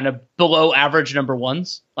those kind of below average number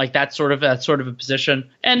 1s. Like that's sort of a position.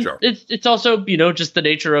 And sure. It's also, just the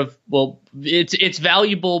nature of, well, it's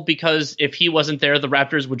valuable because if he wasn't there, the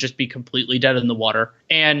Raptors would just be completely dead in the water.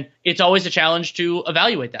 And it's always a challenge to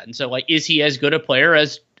evaluate that. And so, like, is he as good a player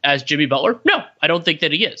as Jimmy Butler? No, I don't think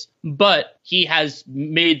that he is. But he has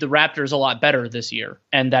made the Raptors a lot better this year.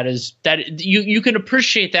 And that you can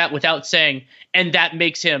appreciate that without saying, and that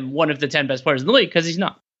makes him one of the 10 best players in the league, because he's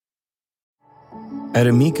not. At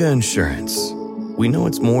Amica Insurance, we know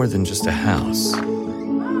it's more than just a house.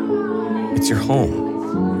 It's your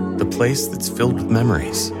home, the place that's filled with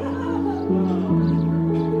memories.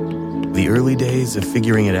 The early days of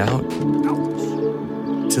figuring it out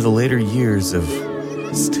to the later years of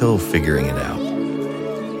still figuring it out.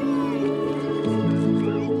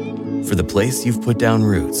 For the place you've put down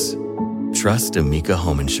roots, trust Amica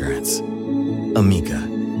Home Insurance. Amica,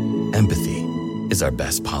 empathy is our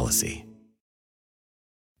best policy.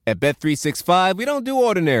 At Bet365, we don't do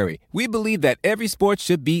ordinary. We believe that every sport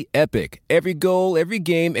should be epic. Every goal, every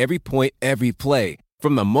game, every point, every play.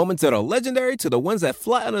 From the moments that are legendary to the ones that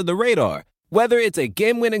fly under the radar. Whether it's a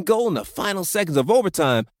game-winning goal in the final seconds of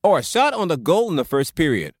overtime or a shot on the goal in the first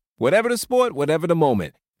period. Whatever the sport, whatever the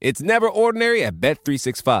moment. It's never ordinary at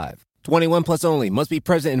Bet365. 21 plus only. Must be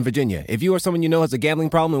present in Virginia. If you or someone you know has a gambling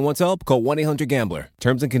problem and wants help, call 1-800-GAMBLER.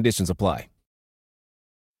 Terms and conditions apply.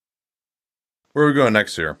 Where are we going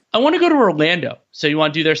next here? I want to go to Orlando. So you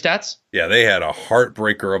want to do their stats? Yeah, they had a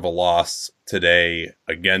heartbreaker of a loss today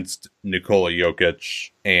against Nikola Jokic,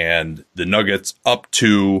 and the Nuggets up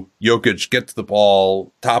 2. Jokic gets the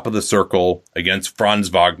ball top of the circle against Franz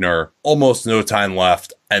Wagner, almost no time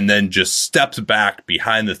left, and then just steps back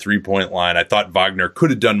behind the 3-point line. I thought Wagner could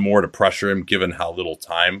have done more to pressure him given how little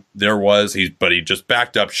time there was. But he just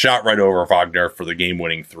backed up, shot right over Wagner for the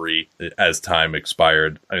game-winning 3 as time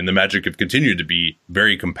expired. I mean, the Magic have continued to be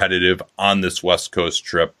very competitive on this West Coast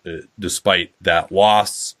trip despite that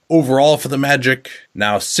loss. Overall for the Magic,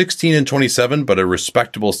 now 16-27, but a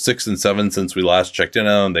respectable 6-7 since we last checked in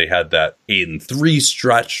on them. They had that 8-3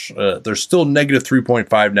 stretch. They're still negative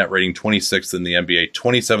 3.5 net rating, 26th in the NBA,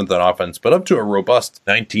 27th on offense, but up to a robust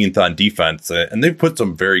 19th on defense. And they've put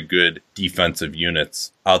some very good defensive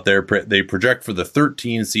units out there. They project for the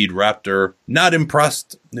 13 seed Raptor. Not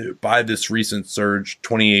impressed by this recent surge,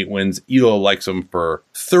 28 wins. Elo likes them for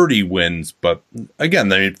 30 wins. But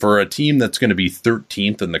again, I mean, for a team that's going to be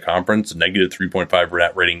 13th in the conference, negative 3.5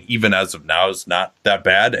 net rating, even as of now, is not that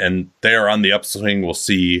bad. And they are on the upswing. We'll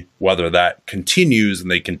see whether that continues and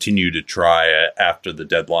they continue to try after the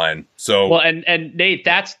deadline. So, well, and Nate,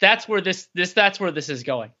 that's where this is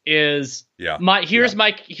going. Is here's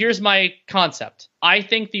my concept. I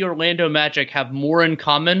think the Orlando Magic have more in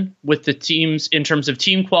common with the teams in terms of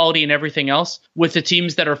team quality and everything else with the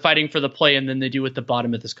teams that are fighting for the play-in than they do with the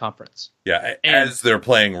bottom of this conference. Yeah, as they're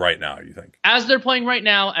playing right now, you think? As they're playing right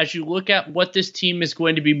now, as you look at what this team is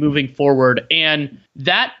going to be moving forward, and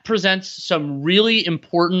that presents some really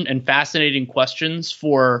important and fascinating questions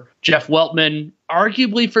for Jeff Weltman,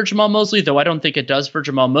 arguably for Jamal Mosley, though I don't think it does for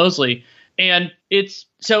Jamal Mosley. And it's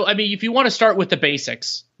so, I mean, if you want to start with the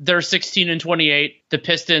basics, they're 16 and 28, the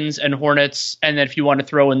Pistons and Hornets. And then if you want to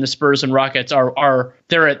throw in the Spurs and Rockets are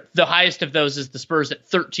they're at the highest of those is the Spurs at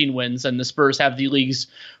 13 wins. And the Spurs have the league's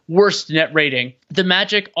worst net rating. The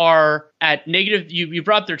Magic are at negative. You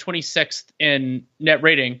brought up their 26th in net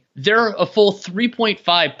rating. They're a full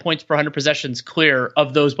 3.5 points per 100 possessions clear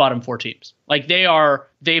of those bottom four teams. Like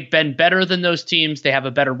they've been better than those teams. They have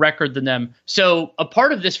a better record than them. So a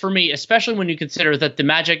part of this for me, especially when you consider that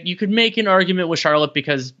the Magic, you could make an argument with Charlotte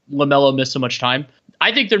because LaMelo missed so much time.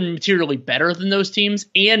 I think they're materially better than those teams,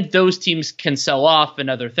 and those teams can sell off and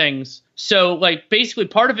other things. So, like, basically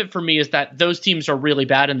part of it for me is that those teams are really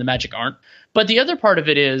bad and the Magic aren't. But the other part of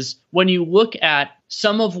it is when you look at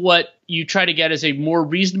some of what you try to get as a more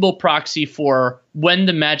reasonable proxy for when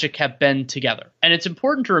the Magic have been together. And it's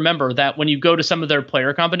important to remember that when you go to some of their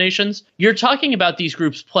player combinations, you're talking about these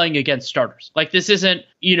groups playing against starters. Like, this isn't,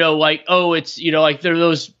 like, oh, it's, like there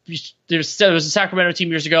was a Sacramento team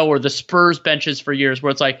years ago or the Spurs benches for years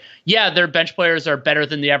where it's like, yeah, their bench players are better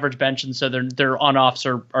than the average bench. And so their on-offs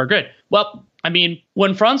are good. Well, I mean,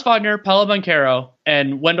 when Franz Wagner, Paolo Banchero,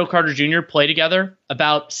 and Wendell Carter Jr. play together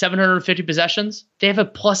about 750 possessions, they have a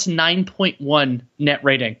plus 9.1 net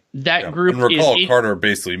rating. That group and recall Carter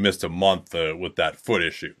basically missed a month with that foot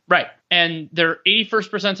issue. Right. And they're 81st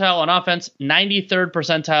percentile on offense, 93rd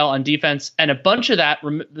percentile on defense. And a bunch of that,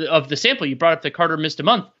 of the sample you brought up that Carter missed a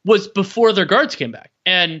month, was before their guards came back.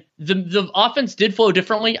 And the offense did flow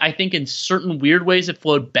differently. I think in certain weird ways it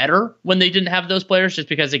flowed better when they didn't have those players, just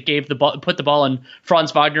because it put the ball in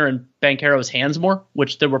Franz Wagner and Banchero's hands more,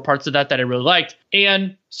 which there were parts of that I really liked.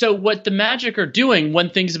 And so what the Magic are doing when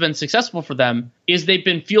things have been successful for them is they've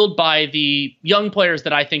been fueled by the young players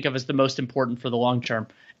that I think of as the most important for the long term.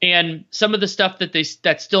 And some of the stuff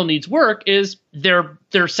that still needs work is their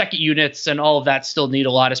second units and all of that still need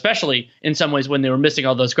a lot, especially in some ways when they were missing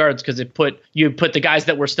all those guards, because you put the guys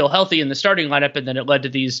that were still healthy in the starting lineup, and then it led to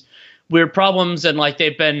these weird problems. And like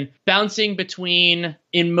they've been bouncing between,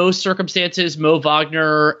 in most circumstances, Mo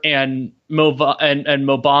Wagner and Mo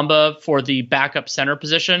Bamba for the backup center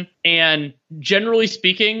position. And generally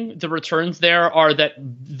speaking, the returns there are that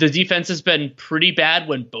the defense has been pretty bad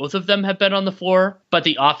when both of them have been on the floor, but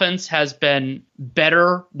the offense has been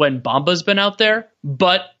better when Bamba's been out there.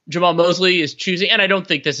 But Jamal Mosley is choosing, and I don't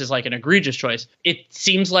think this is like an egregious choice. It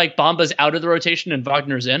seems like Bamba's out of the rotation and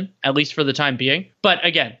Wagner's in, at least for the time being. But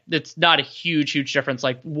again, it's not a huge difference.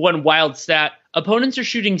 Like, one wild stat, opponents are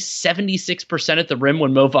shooting 76% at the rim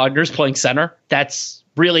when Mo Wagner's playing center. That's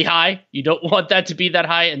really high. You don't want that to be that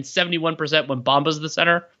high. And 71% when Bamba's the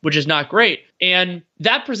center, which is not great. And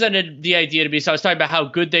that presented the idea to be, so I was talking about how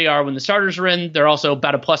good they are when the starters are in. They're also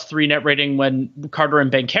about a +3 net rating when Carter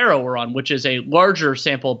and Banchero were on, which is a larger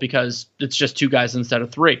sample because it's just 2 guys instead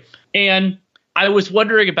of 3. And I was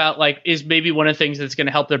wondering about, like, is maybe one of the things that's going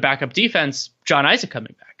to help their backup defense, John Isaac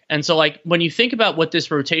coming back. And so, like, when you think about what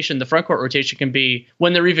this rotation, the front court rotation can be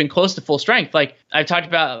when they're even close to full strength, like I've talked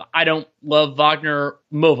about, I don't love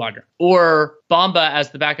Mo Wagner, or Bamba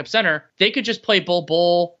as the backup center. They could just play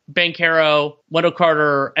Bol, Banchero, Wendell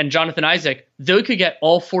Carter, and Jonathan Isaac. They could get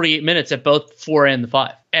all 48 minutes at both 4 and the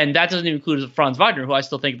 5. And that doesn't even include Franz Wagner, who I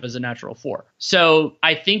still think of as a natural 4. So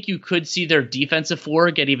I think you could see their defensive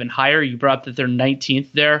floor get even higher. You brought up that they're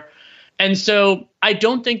 19th there. And so I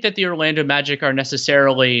don't think that the Orlando Magic are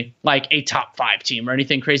necessarily like a top 5 team or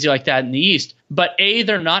anything crazy like that in the East. But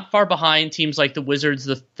they're not far behind teams like the Wizards,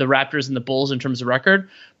 the Raptors, and the Bulls in terms of record.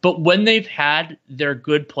 But when they've had their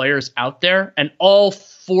good players out there, and all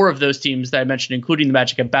 4 of those teams that I mentioned, including the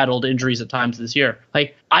Magic, have battled injuries at times this year,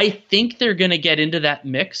 like, I think they're going to get into that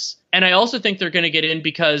mix. And I also think they're going to get in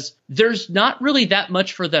because there's not really that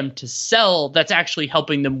much for them to sell that's actually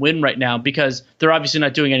helping them win right now, because they're obviously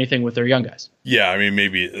not doing anything with their young guys. Yeah, I mean,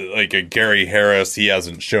 maybe like a Gary Harris, he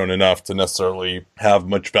hasn't shown enough to necessarily have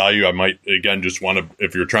much value. I might, again, just want to,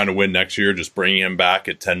 if you're trying to win next year, just bringing him back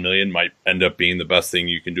at 10 million might end up being the best thing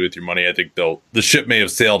you can do with your money. I think the ship may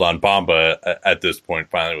have sailed on Bamba at this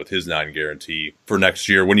point, finally, with his non-guarantee for next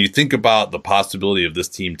year. When you think about the possibility of this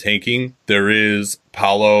team tanking, there is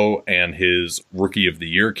Paolo and his rookie of the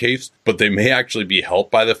year case, but they may actually be helped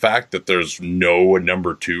by the fact that there's no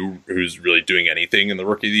number 2 who's really doing anything in the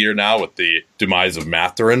rookie of the year now with the demise of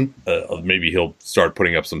Mathurin. Maybe he'll start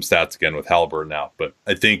putting up some stats again with Halliburton now, but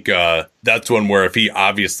I think that's one where if he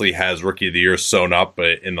obviously has rookie of the year sewn up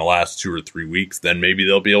in the last 2 or 3 weeks, then maybe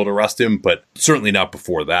they'll be able to rest him, but certainly not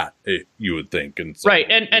before that, you would think. And so right,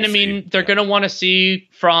 and I mean, they're going to want to see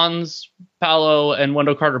Franz, Paolo, and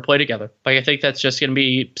Wendell Carter play together. Like, I think that's just going to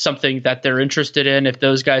be something that they're interested in if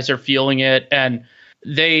those guys are feeling it. And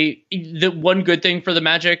the one good thing for the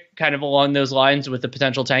Magic, kind of along those lines with the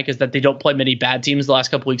potential tank, is that they don't play many bad teams the last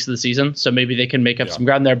couple weeks of the season. So maybe they can make up some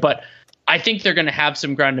ground there. But I think they're going to have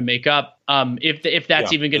some ground to make up if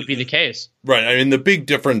that's even going to be the case. Right. I mean, the big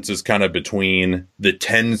difference is kind of between the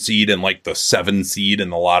 10 seed and like the 7 seed in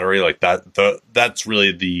the lottery. Like that's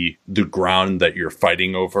really the ground that you're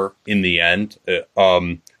fighting over in the end.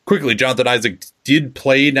 Quickly, Jonathan Isaac did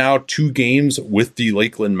play now 2 games with the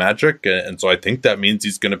Lakeland Magic, and so I think that means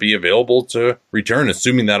he's going to be available to return,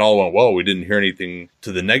 assuming that all went well. We didn't hear anything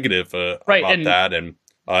to the negative about that, and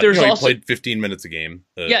he played 15 minutes a game.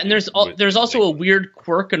 And there's also a weird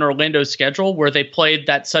quirk in Orlando's schedule where they played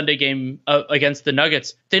that Sunday game against the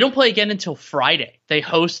Nuggets. They don't play again until Friday. They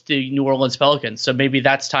host the New Orleans Pelicans, so maybe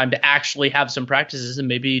that's time to actually have some practices, and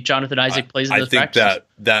maybe Jonathan Isaac plays in those practices. I think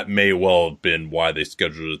that may well have been why they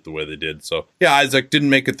scheduled it the way they did. So, yeah, Isaac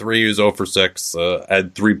didn't make a 3. He was 0 for 6,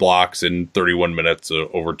 had 3 blocks in 31 minutes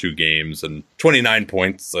over 2 games, and 29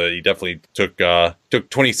 points. He definitely took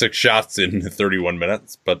 26 shots in 31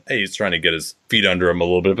 minutes, but hey, he's trying to get his feet under him a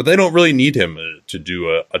little bit, but they don't really need him to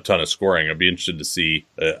do a ton of scoring. I'd be interested to see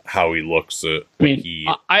how he looks when he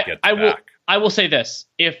gets back. I will say this: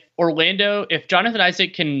 if Jonathan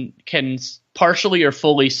Isaac can partially or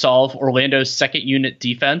fully solve Orlando's second unit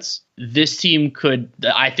defense, this team could.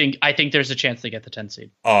 I think there's a chance they get the 10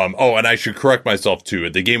 seed. And I should correct myself too.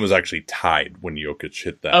 The game was actually tied when Jokic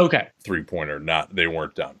hit that 3-pointer. They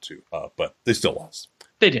weren't down 2, but they still lost.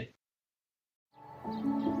 They did.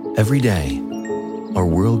 Every day, our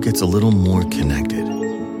world gets a little more connected,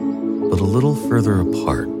 but a little further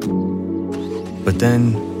apart. But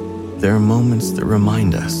then there are moments that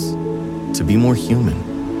remind us to be more human.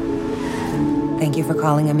 Thank you for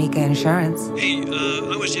calling Amica Insurance. Hey,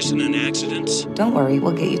 I was just in an accident. Don't worry,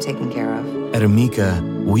 we'll get you taken care of. At Amica,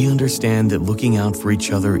 we understand that looking out for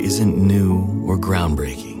each other isn't new or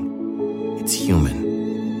groundbreaking. It's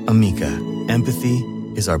human. Amica, empathy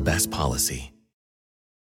is our best policy.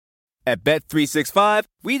 At Bet365,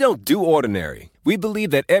 we don't do ordinary. We believe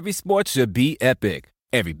that every sport should be epic.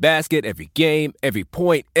 Every basket, every game, every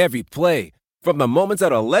point, every play. From the moments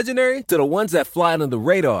that are legendary to the ones that fly under the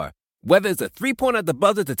radar. Whether it's a 3-pointer at the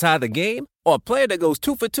buzzer to tie the game or a player that goes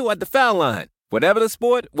 2 for 2 at the foul line. Whatever the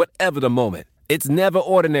sport, whatever the moment. It's never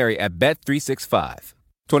ordinary at Bet365.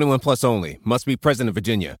 21 plus only. Must be present in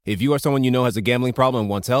Virginia. If you or someone you know has a gambling problem and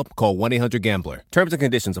wants help, call 1-800-GAMBLER. Terms and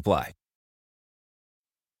conditions apply.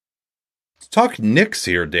 Let's talk Knicks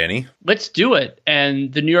here, Danny. Let's do it.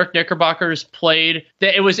 And the New York Knickerbockers played.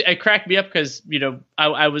 It cracked me up because,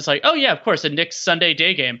 I was like, oh yeah, of course, a Knicks Sunday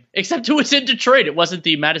day game. Except it was in Detroit. It wasn't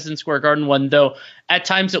the Madison Square Garden one, though. At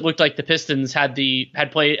times it looked like the Pistons had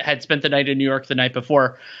spent the night in New York the night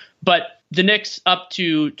before. But the Knicks up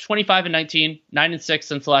to 25-19, 9-6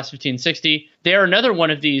 since the last 15-60. They're another one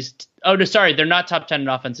of these. Oh no, sorry, they're not top 10 in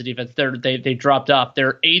offensive defense. They dropped off.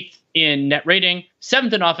 They're 8th in net rating,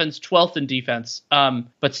 7th in offense, 12th in defense.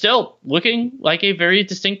 But still looking like a very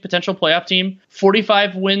distinct potential playoff team.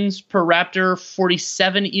 45 wins per Raptor,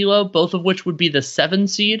 47 ELO, both of which would be the 7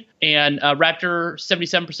 seed. And Raptor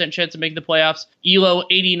 77% chance of making the playoffs. ELO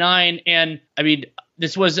 89, and I mean.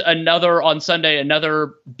 This was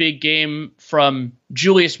another big game from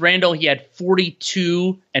Julius Randle. He had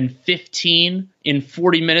 42 and 15 in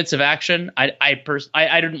 40 minutes of action. I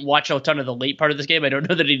didn't watch a ton of the late part of this game. I don't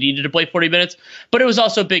know that he needed to play 40 minutes, but it was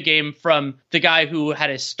also a big game from the guy who had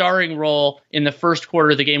a starring role in the first quarter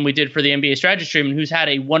of the game we did for the NBA Strategy Stream and who's had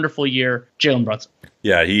a wonderful year, Jalen Brunson.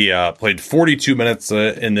 Yeah, he played 42 minutes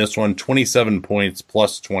in this one, 27 points,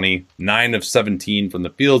 plus 20, 9 of 17 from the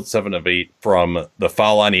field, 7 of 8 from the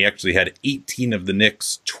foul line. He actually had 18 of the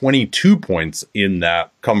Knicks' 22 points in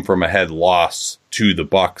that come from ahead loss to the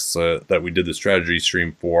Bucks that we did the strategy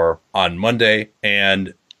stream for on Monday.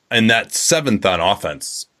 And that 7th on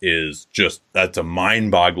offense is just, that's a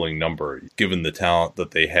mind-boggling number given the talent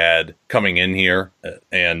that they had coming in here.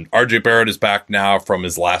 And RJ Barrett is back now from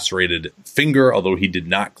his lacerated finger, although he did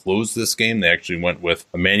not close this game. They actually went with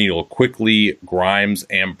Emmanuel Quickley, Grimes,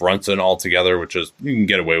 and Brunson all together, which is, you can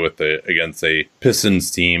get away with it against a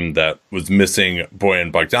Pistons team that was missing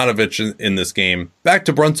Bojan Bogdanovic in this game. Back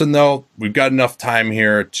to Brunson, though, we've got enough time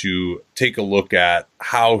here to take a look at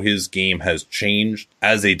how his game has changed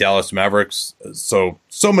as a Dallas Mavericks. So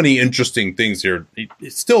many interesting things here.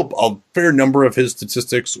 It's still a fair number of his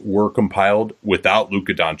statistics were compiled without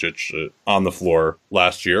Luka Doncic on the floor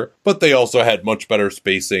last year, but they also had much better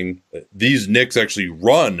spacing. These Knicks actually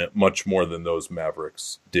run much more than those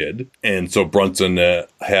Mavericks did. And so Brunson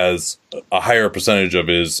has a higher percentage of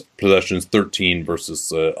his possessions, 13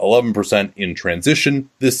 versus 11% in transition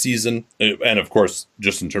this season. And of course,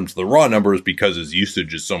 just in terms of the raw numbers, because his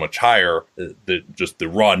usage is so much higher, just the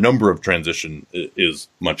raw number of transition is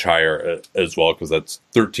much higher as well, because that's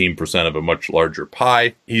 13% of a much larger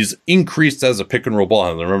pie. He's increased as a pick and roll ball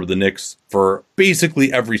handler. Remember, the Knicks, for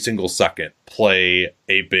basically every single second, play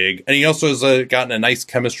a big, and he also has gotten a nice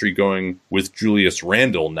chemistry going with Julius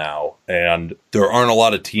Randle now, and there aren't a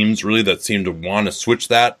lot of teams really that seem to want to switch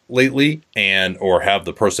that lately, and or have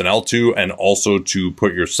the personnel to, and also to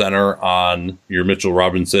put your center on your Mitchell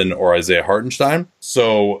Robinson or Isaiah Hartenstein.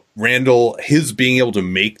 So Randle, his being able to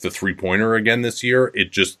make the three-pointer again this year,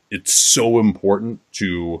 it's so important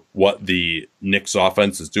to what the Knicks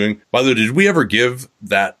offense is doing. By the way, did we ever give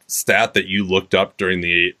that stat that you looked up during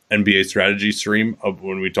the NBA strategy stream of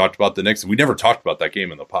when we talked about the Knicks? We never talked about that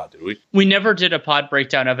game in the pod, did we? We never did a pod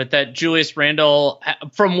breakdown of it. That Julius Randle,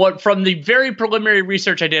 from the very preliminary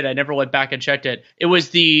research I did, I never went back and checked it. It was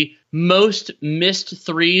the most missed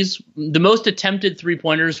threes, the most attempted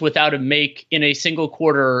 3-pointers without a make in a single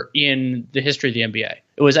quarter in the history of the NBA.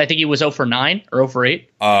 It was, I think he was 0 for 9 or 0 for 8.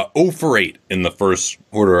 0 for 8 in the first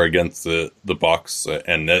quarter against the Bucks,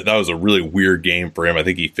 and that was a really weird game for him. I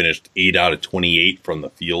think he finished 8 out of 28 from the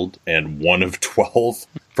field and 1 of 12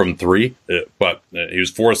 from 3, but he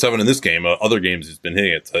was 4 of 7 in this game. Other games he's been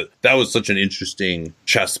hitting it. So that was such an interesting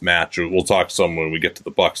chess match. We'll talk some when we get to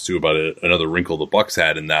the Bucks too about another wrinkle the Bucks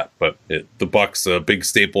had in that. But the Bucks, a big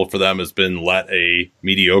staple for them has been let a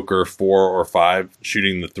mediocre 4 or 5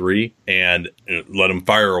 shooting the 3 and let him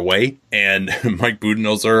fire away. And Mike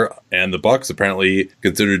Budenholzer and the Bucks apparently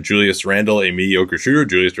considered Julius Randle a mediocre shooter.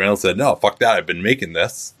 Julius Randle said, "No, fuck that. I've been making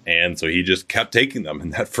this." And so he just kept taking them in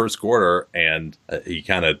that first quarter, and he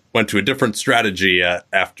kind of went to a different strategy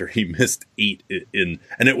after he missed 8 in.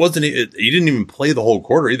 And it wasn't, he didn't even play the whole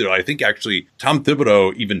quarter either. I think actually Tom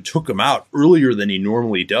Thibodeau even took him out earlier than he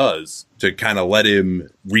normally does to kind of let him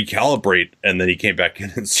recalibrate, and then he came back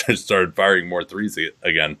in and started firing more threes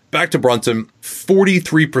again. Back to Brunson,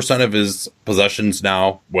 43% of his possessions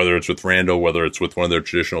now, whether it's with Randle, whether it's with one of their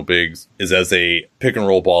traditional bigs, is as a pick and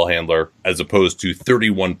roll ball handler, as opposed to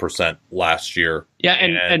 31% last year. Yeah,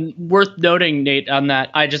 and worth noting, Nate, on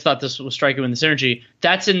that, I just thought this was striking with the synergy.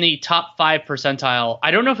 That's in the top 5 percentile.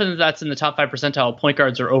 I don't know if that's in the top 5 percentile of point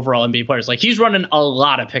guards or overall NBA players. Like, he's running a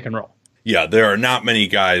lot of pick and roll. Yeah, there are not many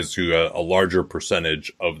guys who have a larger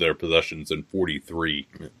percentage of their possessions than 43.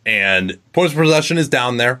 And points per possession is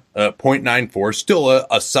down there, 0.94, still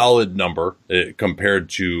a solid number compared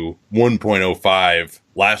to 1.05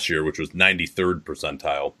 last year, which was 93rd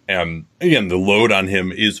percentile. And again, the load on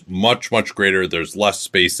him is much, much greater. There's less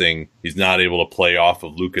spacing. He's not able to play off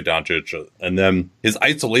of Luka Doncic. And then his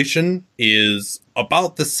isolation is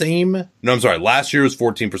about the same. No, I'm sorry. Last year was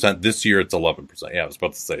 14%. This year it's 11%. Yeah, I was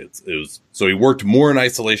about to say it was. So he worked more in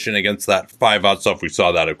isolation against that 5-out stuff. We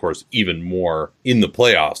saw that, of course, even more in the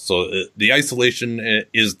playoffs. So the isolation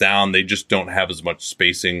is down. They just don't have as much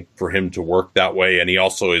spacing for him to work that way. And he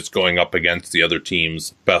also is going up against the other team's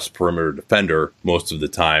best perimeter defender most of the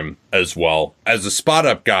time as well. As a spot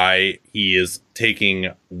up guy, he is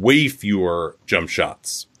taking way fewer jump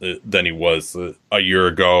shots than he was a year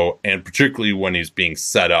ago, and particularly when he's being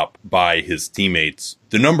set up by his teammates.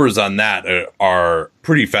 The numbers on that are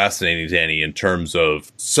pretty fascinating, Danny, in terms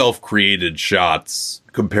of self-created shots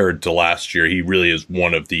compared to last year. He really is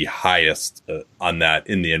one of the highest on that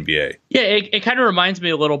in the NBA. Yeah, it kind of reminds me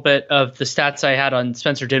a little bit of the stats I had on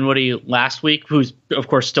Spencer Dinwiddie last week, who's, of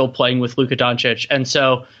course, still playing with Luka Doncic. And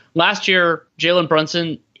so last year, Jalen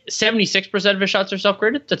Brunson, 76% of his shots are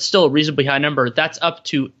self-created. That's still a reasonably high number. That's up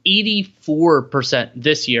to 84%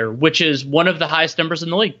 this year, which is one of the highest numbers in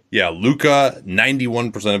the league. Yeah, Luka,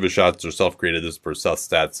 91% of his shots are self-created. This is per Seth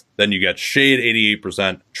Stats. Then you got Shea at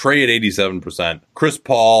 88%, Trey at 87%, Chris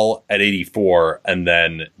Paul at 84%, and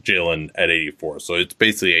then Jalen at 84%. So it's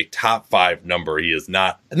basically a top 5 number. He is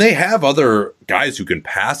not. And they have other guys who can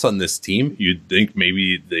pass on this team. You'd think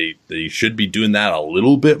maybe they should be doing that a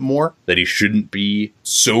little bit more, that he shouldn't be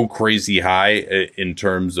so crazy high in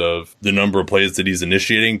terms of the number of plays that he's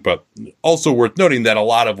initiating. But also worth noting that a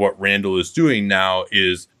lot of what Randall is doing now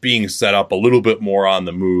is being set up a little bit more on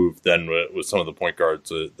the move than with some of the point guards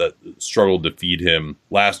that struggled to feed him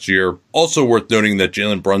last year. Also worth noting that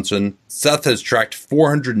Jalen Brunson, Seth has tracked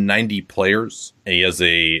 490 players, and he has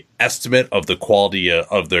a estimate of the quality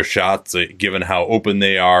of their shots, given how open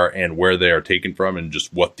they are and where they are taken from, and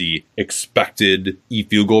just what the expected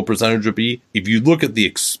field goal percentage would be. If you look at the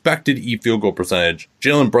expected field goal percentage,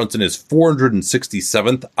 Jalen Brunson is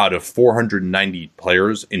 467th out of 490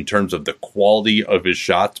 players in terms of the quality of his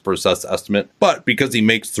shots per Seth's estimate. But because he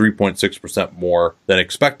makes 3.6% more than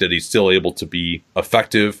expected, he's still able to be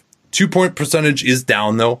effective. 2-point percentage is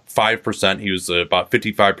down, though, 5%. He was about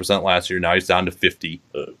 55% last year. Now he's down to 50%.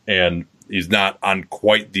 And he's not on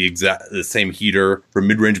quite the same heater for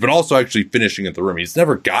mid-range, but also actually finishing at the rim. He's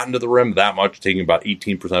never gotten to the rim that much, taking about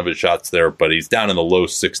 18% of his shots there, but he's down in the low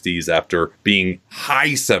 60s after being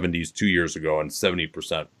high 70s 2 years ago and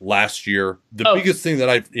 70% last year. The biggest thing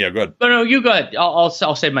that go ahead. No, you go ahead. I'll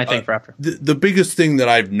save my thing for after. The biggest thing that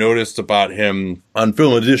I've noticed about him on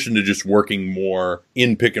film, in addition to just working more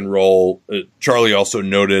in pick and roll, Charlie also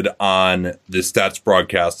noted on the stats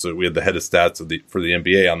broadcast, so we had the head of stats for the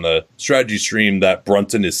NBA on the strategy stream, that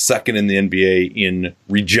Brunson is second in the NBA in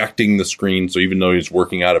rejecting the screen. So even though he's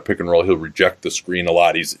working out a pick and roll, he'll reject the screen a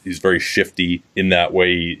lot. He's very shifty in that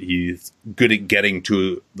way. He's good at getting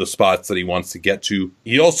to the spots that he wants to get to.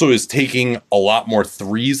 He also is taking a lot more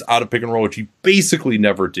threes out of pick and roll, which he basically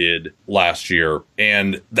never did last year.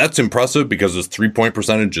 And that's impressive because his 3-point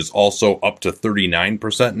percentage is also up to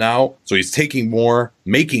 39% now. So he's taking more,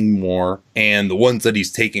 making more, and the ones that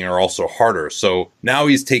he's taking are also harder. So now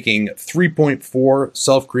he's taking 3.4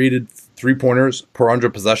 self-created three-pointers per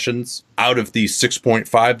 100 possessions out of the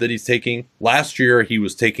 6.5 that he's taking. Last year, he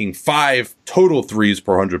was taking 5 total threes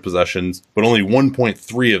per 100 possessions, but only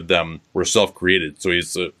 1.3 of them were self-created. So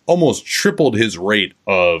he's almost tripled his rate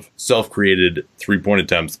of self-created three-point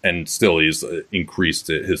attempts, and still he's increased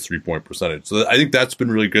his three-point percentage. So I think that's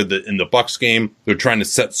been really good. That in the Bucks game, they're trying to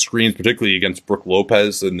set screens, particularly against Brook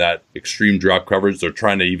Lopez in that extreme drop coverage. They're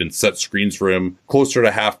trying to even set screens for him closer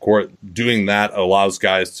to half court. Doing that allows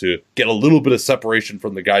guys to get a little bit of separation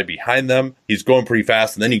from the guy behind them. He's going pretty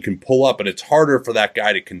fast, and then you can pull up, and it's harder for that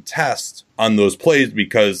guy to contest on those plays,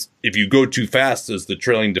 because if you go too fast as the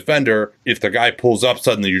trailing defender, if the guy pulls up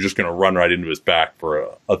suddenly, you're just going to run right into his back for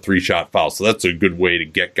a 3-shot foul. So that's a good way to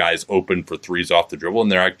get guys open for threes off the dribble,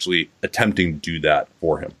 and they're actually attempting to do that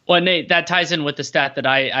for him. Well, Nate, that ties in with the stat that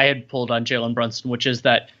I had pulled on Jalen Brunson, which is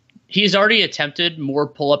that he's already attempted more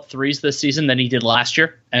pull-up threes this season than he did last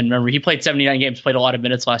year. And remember, he played 79 games, played a lot of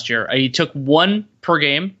minutes last year. He took 1 per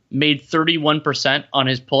game, made 31% on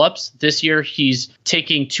his pull-ups. This year, he's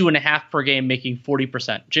taking 2.5 per game, making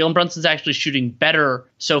 40%. Jalen Brunson's actually shooting better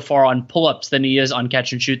so far on pull-ups than he is on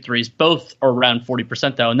catch-and-shoot threes. Both are around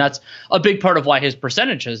 40%, though. And that's a big part of why his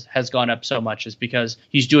percentage has gone up so much, is because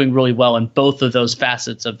he's doing really well in both of those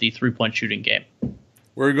facets of the three-point shooting game.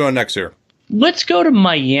 Where are we going next here? Let's go to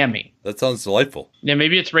Miami. That sounds delightful. Yeah,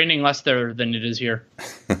 maybe it's raining less there than it is here.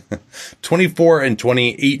 24-20,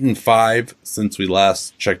 8-5 since we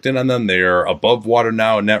last checked in on them. They are above water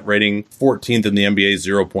now, net rating 14th in the NBA,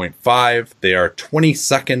 0.5. They are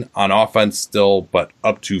 22nd on offense still, but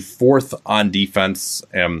up to 4th on defense.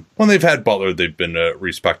 And when they've had Butler, they've been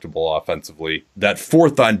respectable offensively. That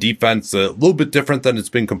 4th on defense, a little bit different than it's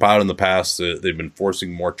been compiled in the past. They've been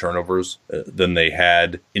forcing more turnovers than they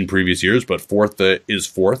had in previous years, but 4th is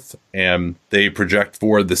 4th. And they project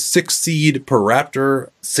for the 6th seed per Raptor.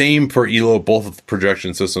 Same for ELO. Both of the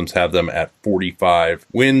projection systems have them at 45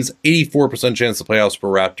 wins, 84% chance to playoffs per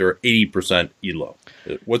Raptor, 80% ELO.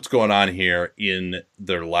 What's going on here in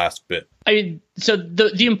their last bit? So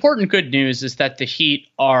the important good news is that the Heat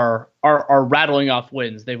are rattling off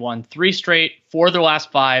wins. They've won 3 straight, 4 of their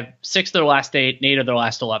last 5, 6 of their last 8, and 8 of their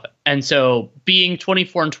last 11. And so being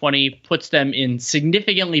 24-20 puts them in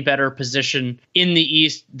significantly better position in the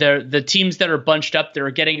East. The teams that are bunched up,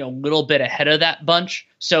 they're getting a little bit ahead of that bunch.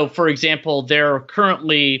 So, for example, they're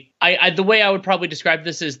currently, the way I would probably describe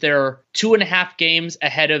this is they're 2.5 games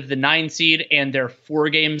ahead of the 9 seed and they're 4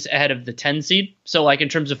 games ahead of the 10 seed. So, like in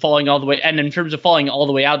terms of falling all the way, and in terms of falling all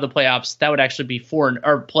the way out of the playoffs, that would actually be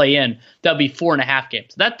play in. That would be 4.5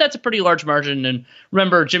 games. That's a pretty large margin. And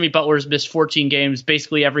remember, Jimmy Butler's missed 14 games.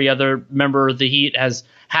 Basically, every other member of the Heat has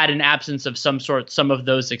had an absence of some sort. Some of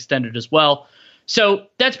those extended as well. So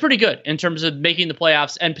that's pretty good in terms of making the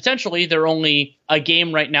playoffs, and potentially they're only a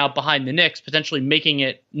game right now behind the Knicks, potentially making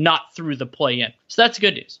it not through the play-in. So that's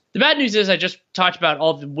good news. The bad news is I just talked about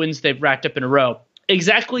all the wins they've racked up in a row.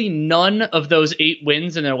 Exactly none of those 8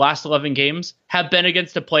 wins in their last 11 games have been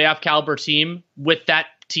against a playoff caliber team with that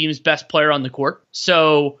team's best player on the court.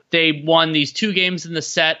 So they won these 2 games in the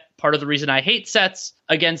set. Part of the reason I hate sets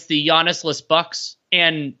against the Giannis-less Bucks,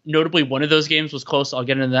 and notably one of those games was close. I'll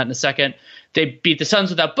get into that in a second. They beat the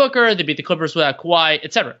Suns without Booker. They beat the Clippers without Kawhi,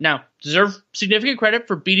 etc. Now, deserve significant credit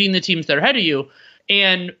for beating the teams that are ahead of you.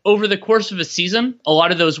 And over the course of a season, a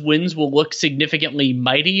lot of those wins will look significantly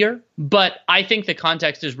mightier. But I think the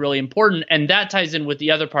context is really important. And that ties in with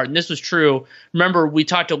the other part. And this was true. Remember, we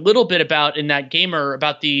talked a little bit about in that gamer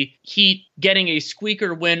about the Heat getting a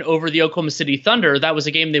squeaker win over the Oklahoma City Thunder. That was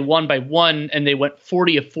a game they won by 1, and they went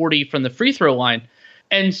 40 of 40 from the free throw line.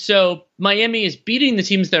 And so Miami is beating the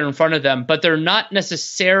teams that are in front of them, but they're not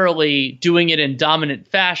necessarily doing it in dominant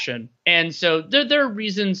fashion. And so there are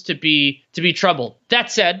reasons to be troubled.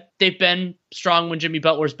 That said, they've been strong when Jimmy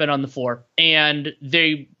Butler's been on the floor, and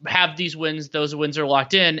they have these wins. Those wins are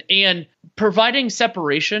locked in, and providing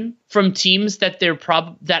separation from teams that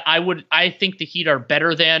I think the Heat are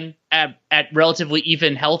better than at relatively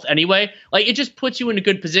even health anyway. Like, it just puts you in a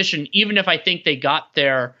good position, even if I think they got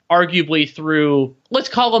there arguably through, let's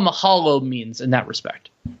call them a hollow means in that respect.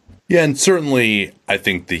 Yeah, and certainly I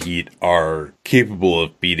think the Heat are capable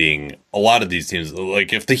of beating a lot of these teams.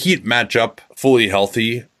 Like, if the Heat match up fully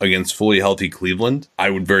healthy against fully healthy Cleveland, I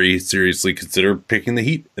would very seriously consider picking the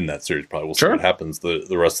Heat in that series. Probably we'll see what happens the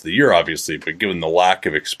rest of the year, obviously. But given the lack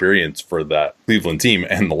of experience for that Cleveland team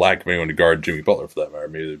and the lack of anyone to guard Jimmy Butler for that matter,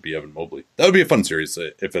 maybe it'd be Evan Mobley. That would be a fun series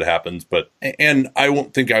if it happens. And I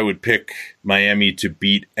won't think I would pick Miami to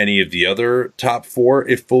beat any of the other top 4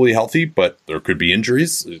 if fully healthy, but there could be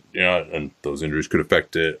injuries, and those injuries could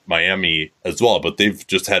affect Miami as well. But they've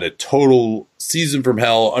just had a total season from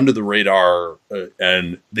hell, under the radar,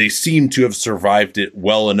 and they seem to have survived it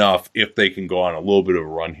well enough if they can go on a little bit of a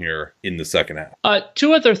run here in the second half.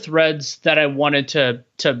 2 other threads that I wanted to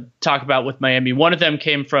talk about with Miami. One of them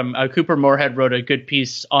came from Cooper Moorhead, wrote a good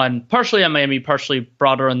piece partially on Miami, partially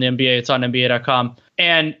broader on the NBA. It's on NBA.com.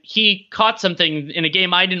 And he caught something in a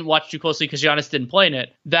game I didn't watch too closely because Giannis didn't play in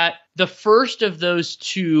it, that the first of those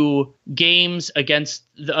 2 games against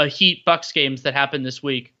the Heat Bucks games that happened this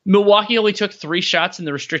week, Milwaukee only took 3 shots in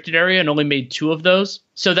the restricted area and only made 2 of those.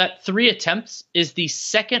 So that 3 attempts is the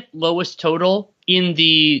second lowest total in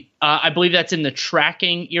the, I believe that's in the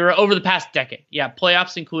tracking era over the past decade. Yeah,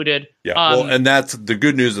 playoffs included. Yeah, well, and that's the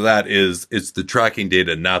good news of that is it's the tracking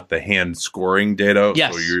data, not the hand scoring data.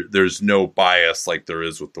 Yes. So there's no bias like there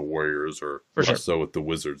is with the Warriors or sure. So with the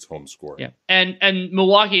Wizards home scoring. Yeah, and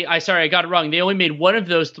Milwaukee, I got it wrong. They only made 1 of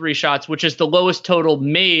those 3 shots, which is the lowest total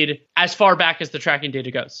made as far back as the tracking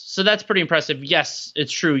data goes. So that's pretty impressive. Yes,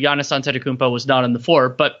 it's true. Giannis Antetokounmpo was not on the floor,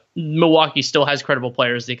 but Milwaukee still has credible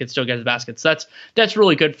players. They could still get to the basket. So that's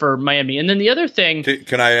really good for Miami. And then the other thing,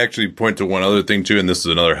 can I actually point to one other thing too? And this is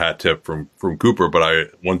another hat tip from Cooper.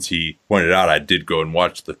 But once he pointed out, I did go and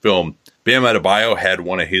watch the film. Bam Adebayo had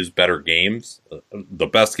one of his better games, the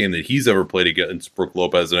best game that he's ever played against Brook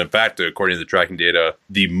Lopez. And in fact, according to the tracking data,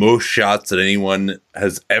 the most shots that anyone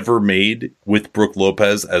has ever made with Brook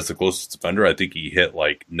Lopez as the closest defender. I think he hit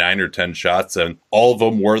like 9 or 10 shots, and all of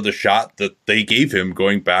them were the shot that they gave him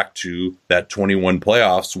going back to that 21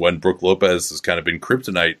 playoffs when Brook Lopez has kind of been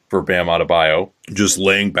kryptonite for Bam Adebayo, just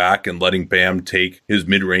laying back and letting Bam take his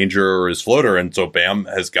mid-ranger or his floater. And so Bam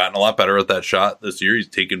has gotten a lot better at that shot this year. He's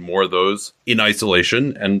taken more of those in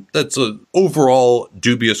isolation, and that's an overall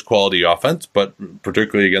dubious quality offense, but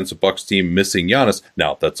particularly against a Bucks team missing Giannis.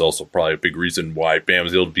 Now, that's also probably a big reason why Bam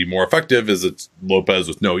is able to be more effective, is it's Lopez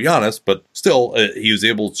with no Giannis, but still, he was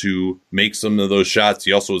able to make some of those shots.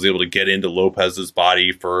 He also was able to get into Lopez's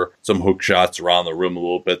body for some hook shots around the rim a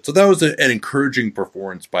little bit. So that was an encouraging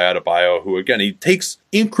performance by Adebayo, who, again, he takes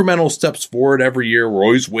incremental steps forward every year. We're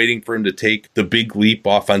always waiting for him to take the big leap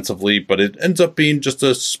offensively, but it ends up being just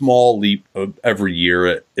a small leap every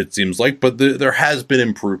year, it seems like. But there has been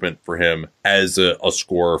improvement for him as a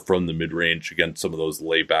scorer from the mid-range against some of those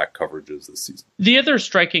layback coverages this season. The other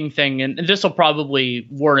striking thing, and this will probably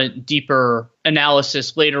warrant deeper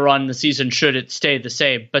analysis later on in the season should it stay the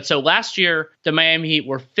same. But so last year, the Miami Heat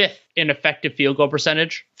were 5th in effective field goal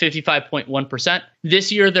percentage, 55.1%.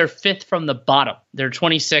 This year, they're 5th from the bottom. They're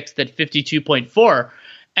 26th at 52.4%.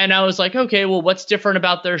 And I was like, okay, well, what's different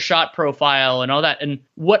about their shot profile and all that? And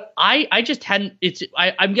what I just hadn't,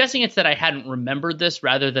 I'm guessing it's that I hadn't remembered this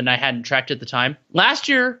rather than I hadn't tracked at the time. Last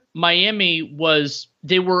year, Miami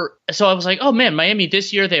so I was like, oh man, Miami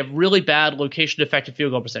this year, they have really bad location effective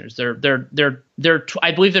field goal percentage. They're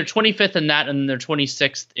I believe they're 25th in that, and they're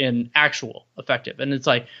 26th in actual effective. And it's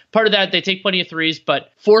like, part of that, they take plenty of threes,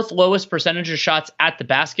 but 4th lowest percentage of shots at the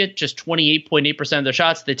basket, just 28.8% of their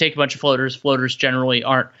shots. They take a bunch of floaters. Floaters generally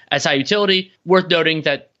aren't as high utility. Worth noting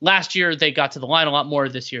that last year they got to the line a lot more.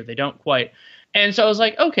 This year they don't quite. And so I was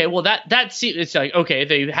like, okay, well, it's like, okay,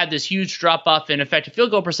 they had this huge drop off in effective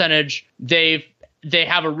field goal percentage. They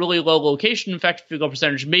have a really low location effective field goal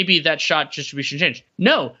percentage. Maybe that shot distribution changed.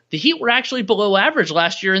 No, the Heat were actually below average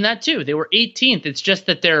last year in that too. They were 18th. It's just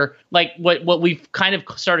that they're like what we've kind of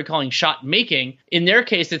started calling shot making. In their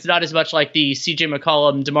case, it's not as much like the CJ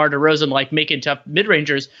McCollum, DeMar DeRozan, like making tough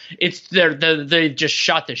mid-rangers. It's they just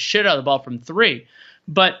shot the shit out of the ball from 3.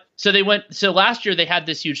 But so last year they had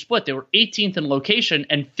this huge split. They were 18th in location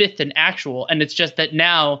and 5th in actual. And it's just that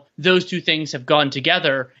now those two things have gone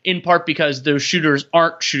together, in part because those shooters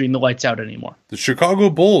aren't shooting the lights out anymore. The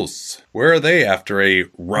Chicago Bulls, where are they after a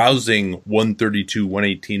rousing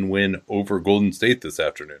 132-118 win over Golden State this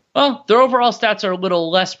afternoon? Well, their overall stats are a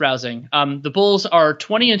little less rousing. The Bulls are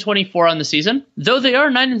 20-24 on the season, though they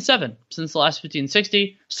are 9-7 since the last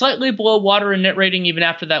 15-60. Slightly below water in net rating even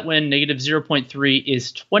after that win. Negative 0.3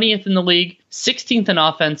 is 20th in the league, 16th in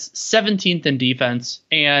offense, 17th in defense,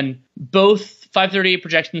 and both 538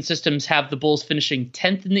 projection systems have the Bulls finishing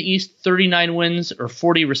 10th in the East, 39 wins or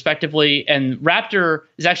 40 respectively. And Raptor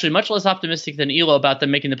is actually much less optimistic than Elo about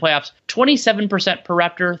them making the playoffs. 27% per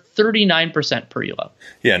Raptor, 39% per Elo.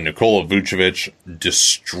 Yeah, Nikola Vucevic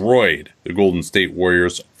destroyed the Golden State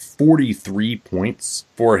Warriors. 43 points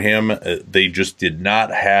for him. They just did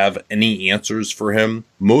not have any answers for him,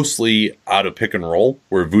 mostly out of pick and roll,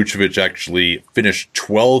 where Vucevic actually finished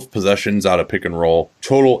 12 possessions out of pick and roll,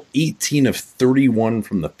 total 18 of 31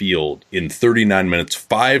 from the field in 39 minutes,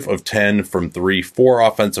 5 of 10 from 3, 4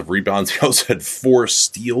 offensive rebounds. He also had 4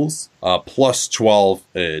 steals, plus 12,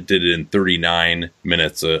 did it in 39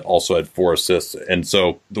 minutes, also had 4 assists. And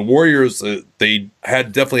so the Warriors, they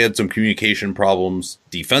definitely had some communication problems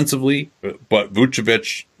defensively, but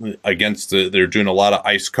Vucevic against they're doing a lot of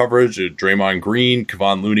ice coverage. Draymond Green,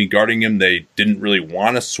 Kevon Looney guarding him. They didn't really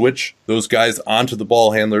want to switch those guys onto the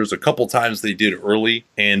ball handlers. A couple times they did early,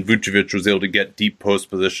 and Vucevic was able to get deep post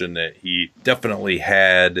position. He definitely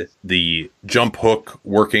had the jump hook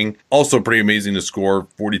working. Also pretty amazing to score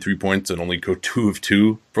 43 points and only go 2 of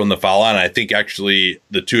 2 from the foul line. I think actually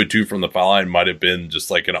the 2 of 2 from the foul line might have been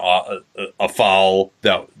just like a foul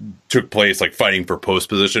that took place, like fighting for post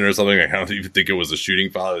position or something. I don't even think it was a shooting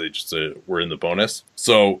foul. They just were in the bonus.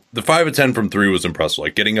 So the 5 of 10 from 3 was impressive,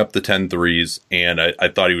 like getting up to 10 threes. And I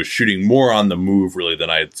thought he was shooting more on the move really than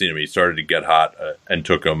I had seen him. He started to get hot and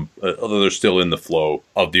took them, although they're still in the flow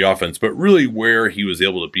of the offense. But really where he was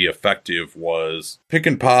able to be effective was pick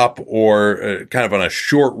and pop or kind of on a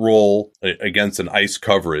short roll against an ice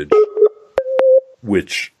coverage,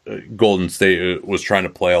 which Golden State was trying to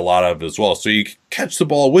play a lot of as well. So you catch the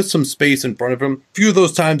ball with some space in front of him. A few of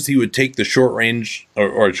those times he would take the short range,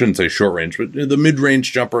 or I shouldn't say short range, but the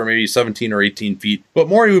mid-range jumper, maybe 17 or 18 feet. But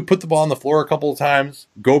more, he would put the ball on the floor a couple of times,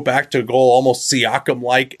 go back to goal almost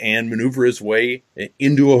Siakam-like, and maneuver his way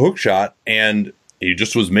into a hook shot. And he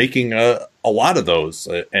just was making a lot of those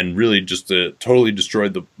and really just totally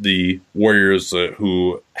destroyed the Warriors,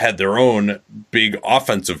 who had their own big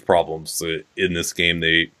offensive problems in this game.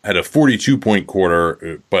 They had a 42-point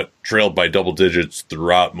quarter, but trailed by double digits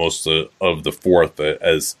throughout most of the fourth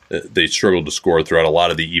as they struggled to score throughout a lot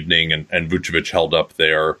of the evening, and Vucevic held up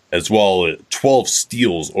there as well. 12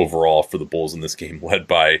 steals overall for the Bulls in this game, led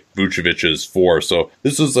by Vucevic's 4. So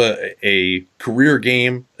this was a career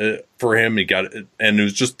game for him. He got it, and it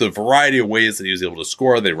was just the variety of ways that he was able to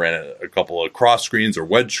score. They ran a couple of cross screens or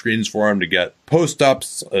wedge screens for him to get post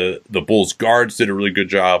ups. The Bulls guards did a really good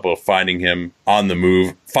job of finding him on the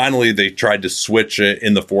move. Finally, they tried to switch it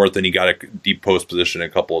in the fourth, and he got a deep post position a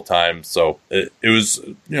couple of times. So it was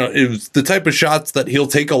the type of shots that he'll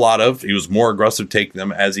take a lot of. He was more aggressive taking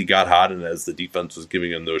them as he got hot and as the defense was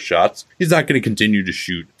giving him those shots. He's not going to continue to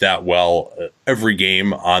shoot that well every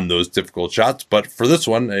game on those difficult shots, but for this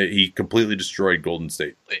one, he completely destroyed Golden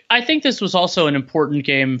State. I think this was also an important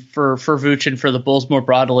game for Vooch and for the Bulls more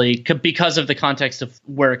broadly because of the context of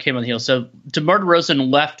where it came on the heels. So DeMar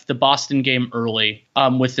DeRozan left the Boston game early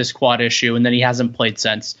with this quad issue, and then he hasn't played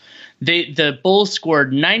since. The Bulls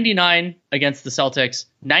scored 99 against the Celtics,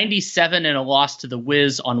 97 in a loss to the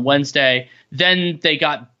Wiz on Wednesday. Then they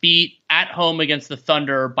got beat at home against the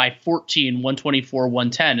Thunder by 14,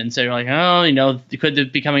 124-110. And so you're like, could they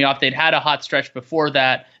be coming off? They'd had a hot stretch before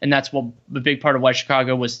that, and that's what the big part of why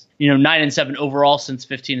Chicago was 9-7 overall since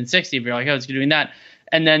 15-60. But you're like, it's doing that.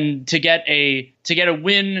 And then to get a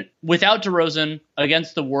win without DeRozan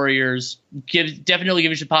against the Warriors definitely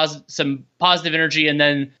gives you some positive energy. And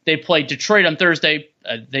then they play Detroit on Thursday.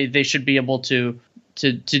 They should be able to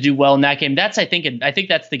do well in that game. I think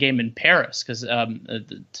that's the game in Paris because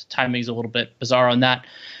the timing is a little bit bizarre on that.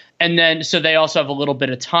 And then, so they also have a little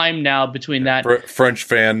bit of time now between that. French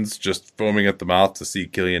fans just foaming at the mouth to see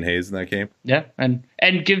Killian Hayes in that game. Yeah,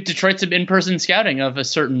 and give Detroit some in-person scouting of a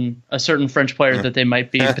certain French player that they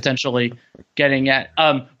might be potentially getting at.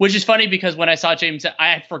 Which is funny because when I saw James,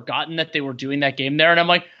 I had forgotten that they were doing that game there, and I'm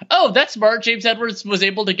like, oh, that's smart. James Edwards was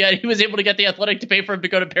able to get the Athletic to pay for him to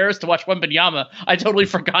go to Paris to watch Wembanyama. I totally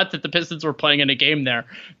forgot that the Pistons were playing in a game there,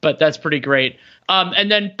 but that's pretty great.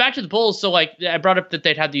 And then back to the Bulls. So I brought up that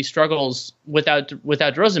they'd had these struggles without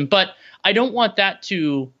DeRozan, but I don't want that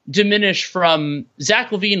to diminish from Zach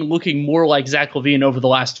LaVine looking more like Zach LaVine over the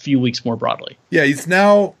last few weeks more broadly. Yeah, he's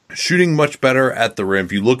now shooting much better at the rim.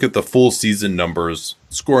 If you look at the full season numbers,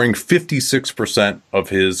 scoring 56% of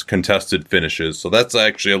his contested finishes. So that's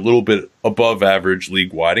actually a little bit above average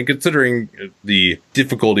league-wide. And considering the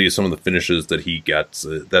difficulty of some of the finishes that he gets,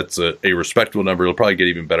 that's a respectable number. He'll probably get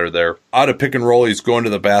even better there. Out of pick and roll, he's going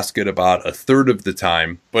to the basket about a third of the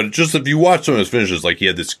time. But just if you watch some of his finishes, like he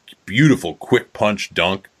had this beautiful quick punch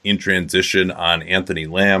dunk in transition on Anthony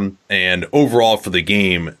Lamb. And overall for the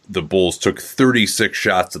game, the Bulls took 36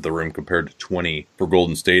 shots at the rim compared to 20 for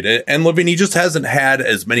Golden State. And LaVine, he just hasn't had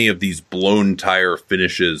as many of these blown tire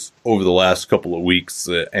finishes over the last couple of weeks.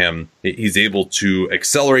 And he's able to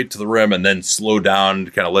accelerate to the rim and then slow down,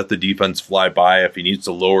 kind of let the defense fly by. If he needs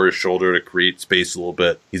to lower his shoulder to create space a little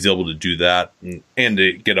bit, he's able to do that and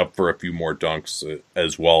to get up for a few more dunks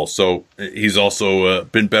as well. So he's also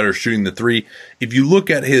been better shooting the three. If you look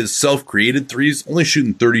at his self-created threes, only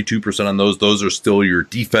shooting 32% on those. Those are still your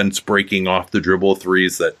defense breaking off the dribble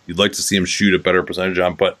threes that you'd like to see him shoot a better percentage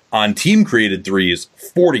on. But on team-created threes,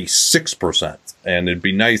 46%. And it'd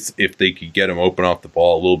be nice if they could get him open off the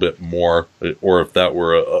ball a little bit more, or if that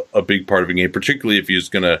were a big part of the game, particularly if he was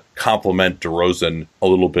going to complement DeRozan a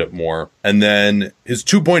little bit more. And then his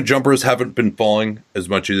two-point jumpers haven't been falling as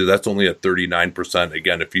much either. That's only at 39%.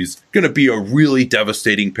 Again, if he's going to be a really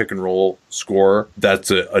devastating pick-and-roll scorer, that's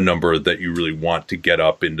a number that you really want to get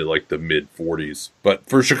up into like the mid-40s. But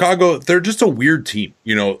for Chicago, they're just a weird team,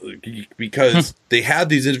 because they had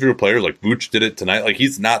these individual players, like Vooch did it tonight. Like,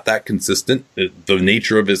 he's not that consistent. The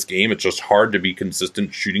nature of his game, it's just hard to be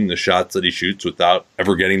consistent shooting the shots that he shoots without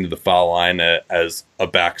ever getting to the foul line as a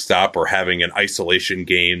backstop or having an isolation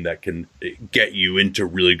game that can get you into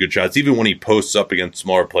really good shots. Even when he posts up against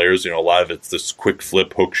smaller players, a lot of it's this quick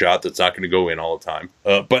flip hook shot that's not going to go in all the time.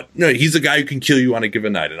 But he's a guy who can kill you on a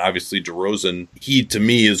given night. And obviously DeRozan, he to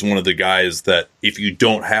me is one of the guys that if you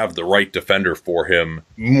don't have the right defender for him,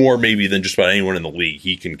 more maybe than just about anyone in the league,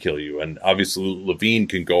 he can kill you. And obviously LaVine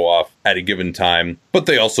can go off at a given time, but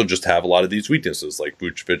they also just have a lot of these weaknesses, like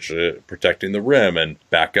Vucevic protecting the rim, and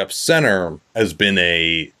backup center has been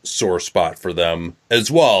a sore spot for them as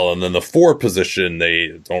well. And then the 4 position,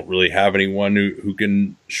 they don't really have anyone who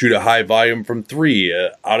can shoot a high volume from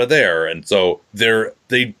 3 out of there. And so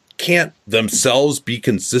they can't themselves be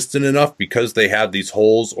consistent enough because they have these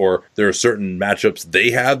holes, or there are certain matchups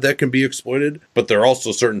they have that can be exploited. But there are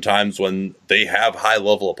also certain times when they have high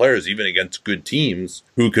level of players, even against good teams,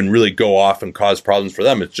 who can really go off and cause problems for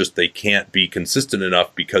them. It's just they can't be consistent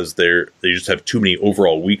enough because they just have too many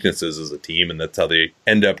overall weaknesses as a team, and that's how they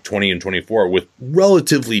end up 20-24 with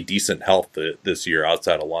relatively decent health this year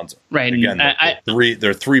outside of Lonzo. Right. Again,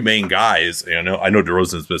 their 3 main guys. I know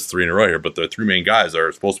DeRozan's missed 3 in a row here, but their 3 main guys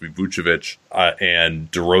are supposed to be Vucevic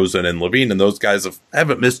and DeRozan and LaVine, and those guys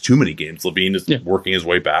haven't missed too many games. LaVine is working his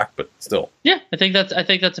way back, but still. Yeah, I think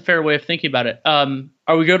that's a fair way of thinking about it.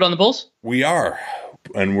 Are we good on the Bulls? We are.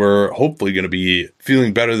 and we're hopefully going to be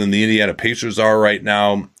feeling better than the Indiana Pacers are right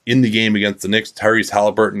now. In the game against the Knicks, Tyrese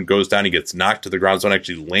Halliburton goes down. He gets knocked to the ground. Someone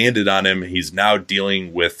actually landed on him. He's now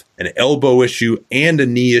dealing with an elbow issue and a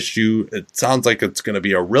knee issue. It sounds like it's going to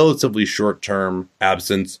be a relatively short-term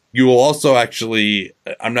absence. You will also actually,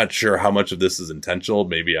 I'm not sure how much of this is intentional.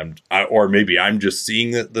 Maybe I'm just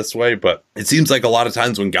seeing it this way, but it seems like a lot of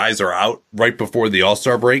times when guys are out right before the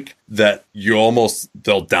All-Star break, that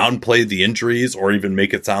they'll downplay the injuries or even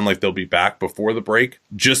make it sound like they'll be back before the break,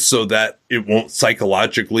 just so that it won't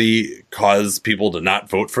psychologically cause people to not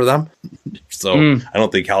vote for them. So I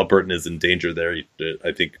don't think Halliburton is in danger there.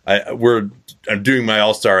 I think I'm doing my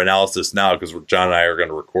All-Star analysis now because John and I are going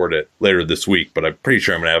to record it later this week, but I'm pretty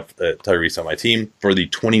sure I'm going to have Tyrese on my team for the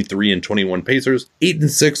 23-21 Pacers.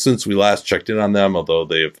 8-6 since we last checked in on them, although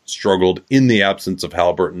they have struggled in the absence of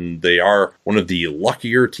Halliburton. They are one of the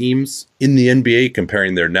luckier teams in the NBA,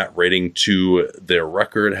 comparing their net rating to their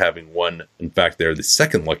record, having won. In fact, they're the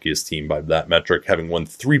second luckiest team by that metric, having won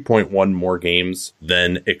 3.1 more games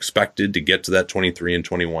than expected to get to that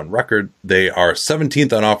 23-21 record. They are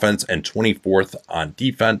 17th on offense and 24th on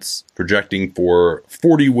defense, projecting for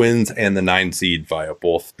 40 wins and the 9 seed via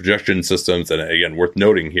both projection systems. And again, worth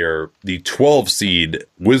noting here, the 12 seed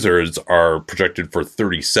Wizards are projected for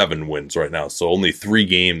 37 wins right now. So only 3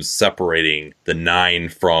 games separating the 9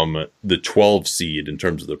 from the 12 seed in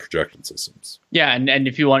terms of the projection systems. Yeah, and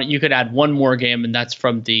if you want, you could add one more game, and that's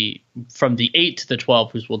from the 8 to the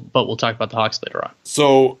 12. But we'll talk about the Hawks later on.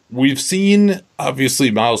 So we've seen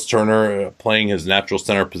obviously Miles Turner playing his natural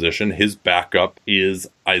center position. His backup is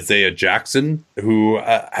Isaiah Jackson, who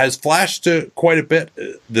has flashed quite a bit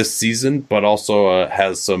this season, but also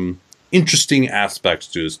has some interesting aspects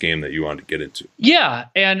to his game that you wanted to get into. Yeah,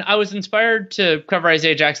 and I was inspired to cover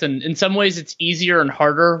Isaiah Jackson. In some ways, it's easier and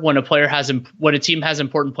harder when a team has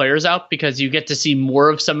important players out, because you get to see more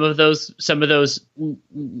of some of those.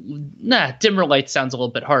 Dimmer lights sounds a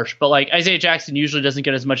little bit harsh, but like Isaiah Jackson usually doesn't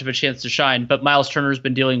get as much of a chance to shine. But Miles Turner's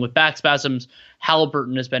been dealing with back spasms.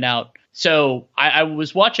 Halliburton has been out. So I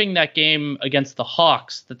was watching that game against the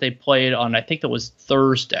Hawks that they played on, I think that was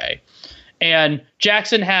Thursday. And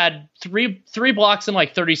Jackson had three blocks in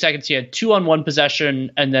like 30 seconds. He had 2 on one possession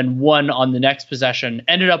and then 1 on the next possession.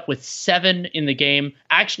 Ended up with 7 in the game.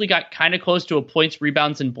 Actually got kind of close to a points,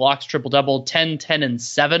 rebounds, and blocks triple-double, 10, 10, and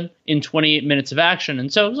 7 in 28 minutes of action.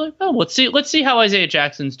 And so I was like, oh, let's see how Isaiah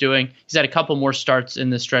Jackson's doing. He's had a couple more starts in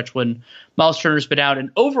this stretch when Miles Turner's been out. And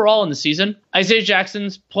overall in the season, Isaiah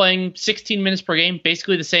Jackson's playing 16 minutes per game,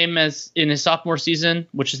 basically the same as in his sophomore season,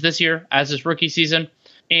 which is this year, as his rookie season.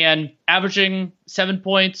 And averaging 7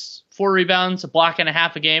 points, 4 rebounds, a block and a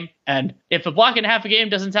half a game. And if a block and a half a game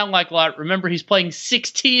doesn't sound like a lot, remember he's playing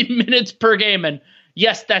 16 minutes per game. And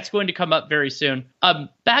yes, that's going to come up very soon.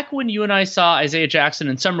 Back when you and I saw Isaiah Jackson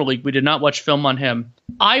in Summer League, we did not watch film on him.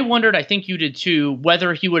 I wondered, I think you did too,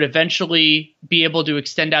 whether he would eventually be able to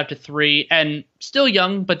extend out to 3. And still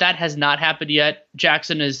young, but that has not happened yet.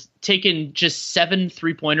 Jackson has taken just 7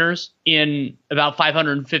 3-pointers in about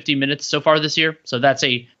 550 minutes so far this year. So that's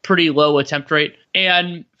a pretty low attempt rate.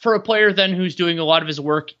 And for a player then who's doing a lot of his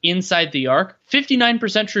work inside the arc,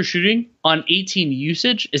 59% true shooting on 18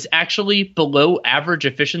 usage is actually below average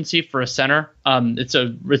efficiency for a center.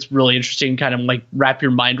 It's really interesting, kind of like wrap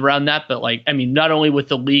your mind around that. But like, I mean, not only with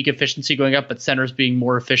the league efficiency going up, but centers being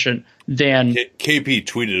more efficient than KP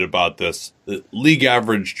tweeted about this. The league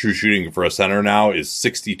average true shooting for a center now is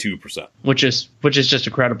 62%, which is just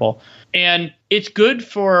incredible. And it's good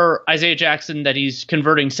for Isaiah Jackson that he's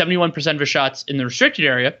converting 71% of his shots in the restricted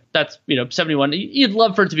area. That's, 71. You'd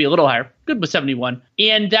love for it to be a little higher. Good with 71.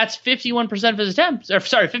 And that's 51% of his attempts.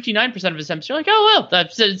 59% of his attempts. You're like, oh, well,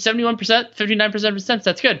 that's 71%, 59% of his attempts.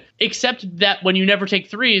 That's good. Except that when you never take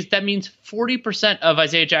threes, that means 40% of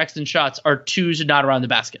Isaiah Jackson's shots are 2s not around the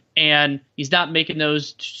basket. And he's not making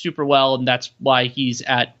those super well, and that's why he's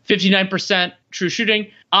at 59% true shooting.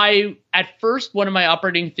 At first, one of my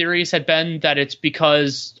operating theories had been that it's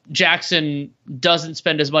because Jackson doesn't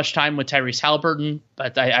spend as much time with Tyrese Halliburton,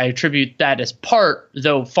 but I attribute that as part,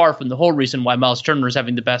 though far from the whole reason why Miles Turner is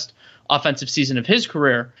having the best offensive season of his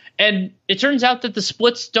career. And it turns out that the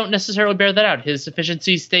splits don't necessarily bear that out.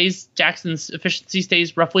 Jackson's efficiency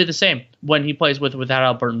stays roughly the same when he plays without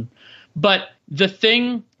Halliburton. But the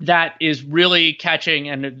thing that is really catching,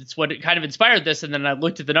 and it's what it kind of inspired this, and then I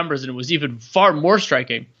looked at the numbers and it was even far more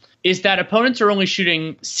striking, is that opponents are only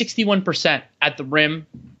shooting 61% at the rim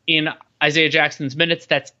in Isaiah Jackson's minutes.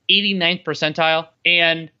 That's 89th percentile.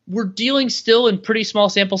 And we're dealing still in pretty small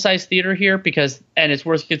sample size theater here and it's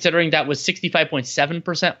worth considering that was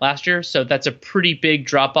 65.7% last year. So that's a pretty big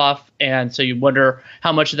drop off. And so you wonder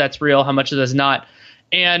how much of that's real, how much of that's not.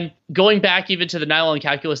 And going back even to the nylon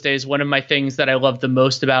calculus days, one of my things that I loved the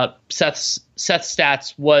most about Seth's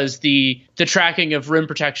stats was the tracking of rim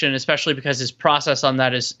protection, especially because his process on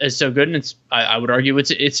that is so good. And I would argue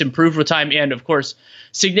it's improved with time, and of course,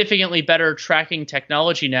 significantly better tracking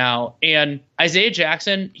technology now. And Isaiah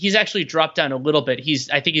Jackson, he's actually dropped down a little bit.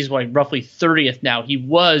 I think he's like roughly 30th now. He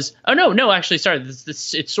was,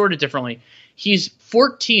 it's sorted differently. He's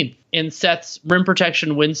 14th in Seth's rim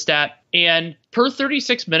protection win stat. And per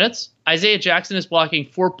 36 minutes, Isaiah Jackson is blocking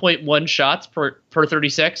 4.1 shots per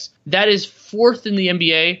 36. That is 4th in the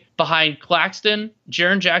NBA behind Claxton,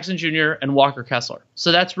 Jaren Jackson Jr., and Walker Kessler.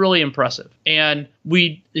 So that's really impressive. And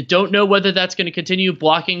we don't know whether that's going to continue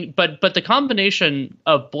blocking, but the combination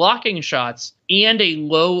of blocking shots and a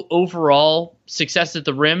low overall success at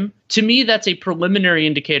the rim, to me, that's a preliminary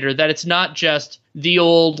indicator that it's not just the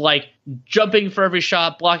old like jumping for every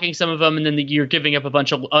shot, blocking some of them, and then you're giving up a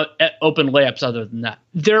bunch of open layups other than that.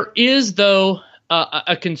 There is, though,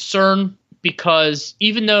 a concern because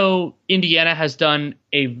even though Indiana has done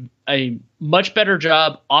a much better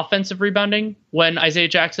job offensive rebounding when Isaiah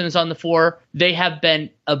Jackson is on the floor, they have been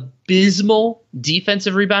abysmal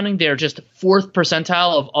defensive rebounding. They are just 4th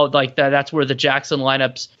percentile of like that. That's where the Jackson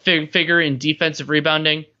lineups figure in defensive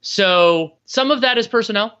rebounding. So some of that is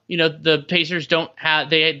personnel. The Pacers don't have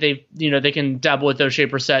they can dabble with O'Shea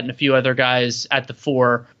Brissett and a few other guys at the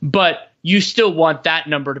 4, but you still want that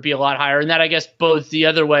number to be a lot higher. And that, I guess, both the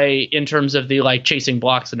other way in terms of the like chasing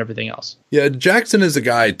blocks and everything else. Yeah, Jackson is a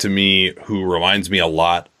guy to me who reminds me a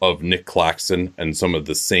lot of Nick Claxton and some of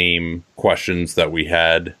the same questions that we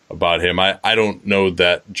had about him. I don't know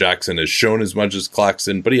that Jackson has shown as much as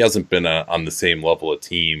Claxton, but he hasn't been on the same level of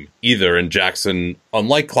team either. And Jackson,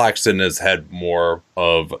 unlike Claxton, has had more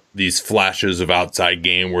of these flashes of outside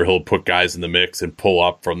game where he'll put guys in the mix and pull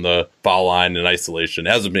up from the foul line in isolation.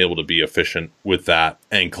 Hasn't been able to be efficient with that.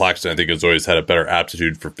 And Claxton, I think, has always had a better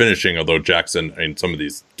aptitude for finishing, although Jackson, some of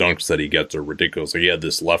these dunks that he gets are ridiculous. Like he had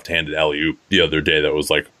this left-handed alley-oop the other day that was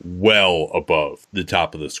like well above the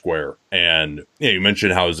top of the square. And you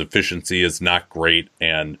mentioned how his efficiency is not great.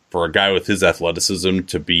 And for a guy with his athleticism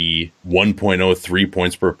to be 1.03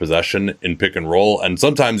 points per possession in pick and roll, and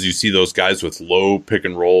sometimes you see those guys with low pick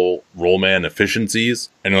and roll man efficiencies,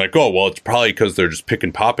 and you're like, oh, well, it's probably because they're just pick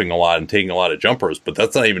and popping a lot and taking a lot of jumpers. But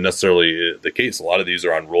that's not even necessarily the case. A lot of these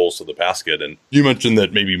are on rolls to the basket. And you mentioned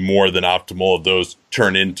that maybe more than optimal of those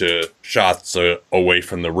turn into shots away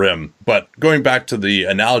from the rim. But going back to the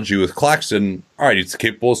analogy with Claxton, all right, he's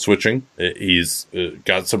capable of switching. He's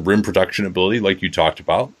got some rim production ability, like you talked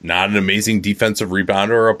about. Not an amazing defensive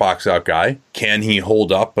rebounder or a box out guy. Can he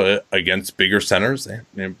hold up against bigger centers?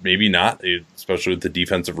 Maybe not, especially with the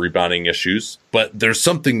defensive rebounding issues. But there's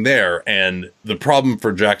something there. And the problem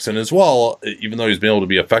for Jackson as well, even though he's been able to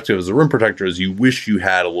be effective as a rim protector, is you wish you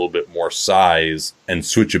had a little bit more size and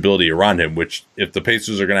switchability around him, which if the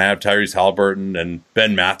Pacers are going to have Tyrese Halliburton and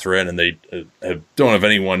Ben Mathurin, and they don't have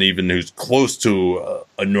anyone even who's close to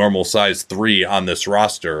a normal size 3 on this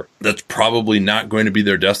roster, that's probably not going to be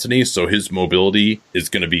their destiny. So his mobility is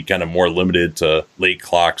going to be kind of more limited to late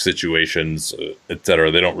clock situations,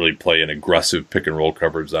 etc. They don't really play an aggressive pick and roll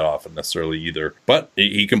coverage that often necessarily either, but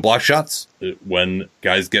he can block shots when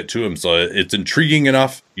guys get to him. So it's intriguing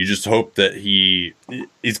enough. You just hope that he's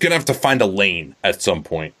going to have to find a lane at some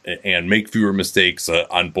point and make fewer mistakes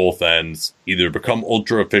on both ends, either become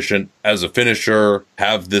ultra efficient as a finisher,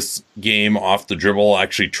 have this game off the dribble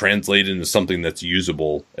actually translate into something that's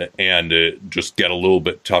usable, and just get a little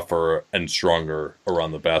bit tougher and stronger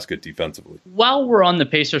around the basket defensively. While we're on the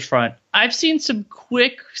Pacers front, I've seen some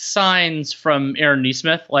quick signs from Aaron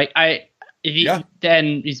Nesmith.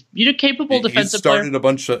 Then he's capable defensive player. He started a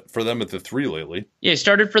bunch for them at the 3 lately. Yeah, he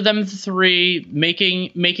started for them at the 3,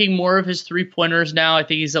 making more of his 3-pointers now. I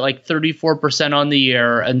think he's at like 34% on the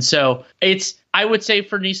year. And so I would say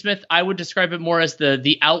for Nesmith, I would describe it more as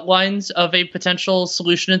the outlines of a potential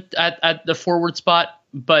solution at the forward spot,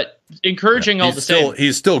 but encouraging all the same.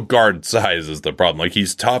 He's still guard size is the problem. Like,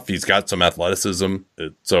 he's tough. He's got some athleticism.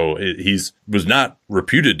 So he's was not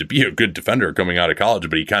reputed to be a good defender coming out of college,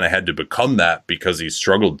 but he kind of had to become that because he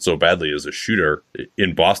struggled so badly as a shooter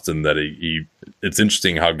in Boston that it's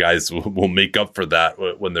interesting how guys will make up for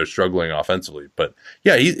that when they're struggling offensively. But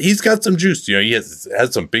yeah, he's got some juice. He has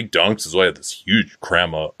some big dunks as well. He had this huge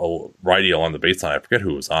cram radial on the baseline. I forget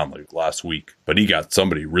who was on like last week, but he got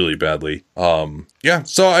somebody really badly. Yeah.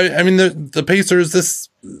 So I mean the Pacers,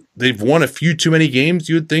 they've won a few too many games,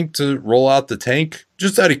 you would think, to roll out the tank.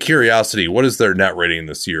 Just out of curiosity, what is their net rating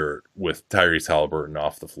this year with Tyrese Halliburton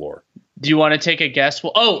off the floor? Do you want to take a guess?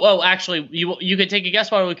 Well, actually, you could take a guess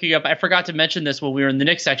while we looking up. I forgot to mention this when we were in the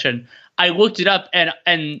Knicks section. I looked it up,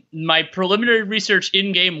 and my preliminary research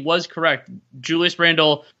in game was correct. Julius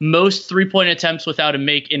Randle, most 3-point attempts without a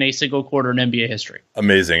make in a single quarter in NBA history.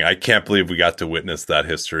 Amazing. I can't believe we got to witness that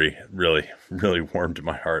history. Really, really warmed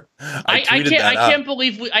my heart. I can't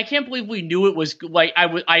believe we knew it was like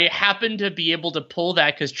I happened to be able to pull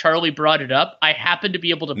that because Charlie brought it up. I happened to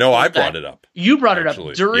be able to. No, I brought it up. You brought it up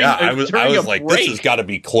during. Yeah, I was like, break. This has got to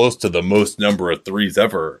be close to the most number of threes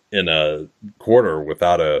ever in a quarter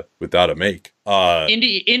without a make.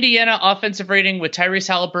 Indiana offensive rating with Tyrese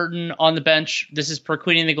Halliburton on the bench. This is per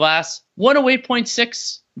Cleaning the Glass.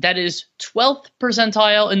 108.6. That is 12th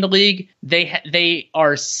percentile in the league. They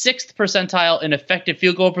are 6th percentile in effective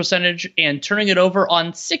field goal percentage and turning it over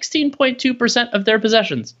on 16.2% of their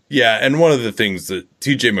possessions. Yeah, and one of the things that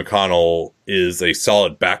TJ McConnell is a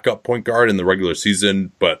solid backup point guard in the regular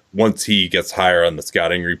season, but once he gets higher on the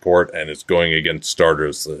scouting report and is going against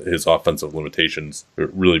starters, his offensive limitations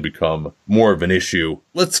really become more of an issue.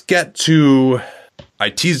 Let's get to... I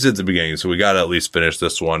teased it at the beginning, so we got to at least finish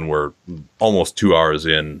this one. We're almost 2 hours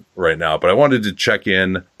in right now, but I wanted to check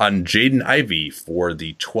in on Jaden Ivey for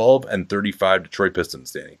the 12-35 Detroit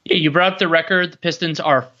Pistons, Danny. Yeah, you brought up the record. The Pistons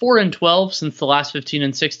are 4-12 since the last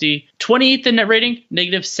 15-60. 28th in net rating,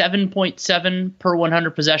 negative 7.7 per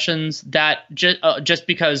 100 possessions. That just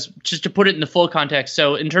to put it in the full context.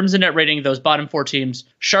 So in terms of net rating, those bottom four teams: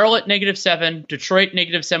 Charlotte negative 7, Detroit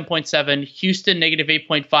negative 7.7, Houston negative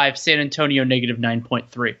 8.5, San Antonio negative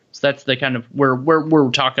 9.3. So that's the kind of where we're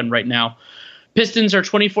talking right now. Pistons are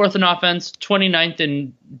 24th in offense, 29th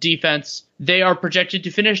in defense. They are projected to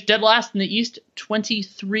finish dead last in the East,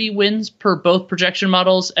 23 wins per both projection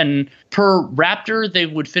models. And per Raptor, they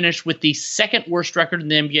would finish with the second worst record in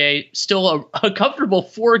the NBA, still a comfortable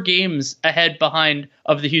 4 games ahead behind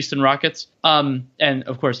of the Houston Rockets. And,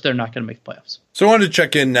 of course, they're not going to make the playoffs. So I wanted to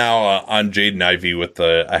check in now on Jaden Ivey with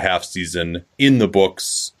a half season in the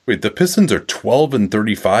books. Wait, the Pistons are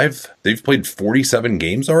 12-35? They've played 47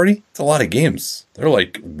 games already? It's a lot of games. They're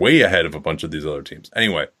like way ahead of a bunch of these other teams.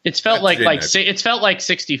 Anyway, it's felt like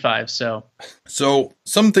 65. So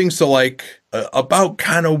some things to like about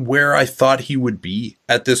kind of where I thought he would be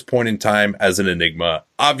at this point in time as an enigma.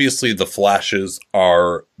 Obviously, the flashes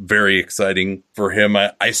are very exciting for him.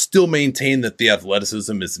 I still maintain that the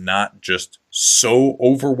athleticism is not just so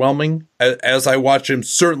overwhelming as I watch him.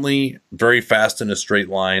 Certainly very fast in a straight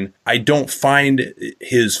line. I don't find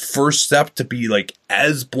his first step to be like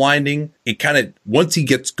as blinding. It kind of, once he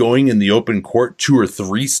gets going in the open court, 2 or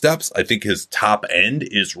 3 steps, I think his top end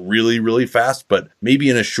is really, really fast, but maybe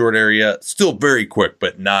in a short area, still very quick,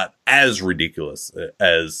 but not as ridiculous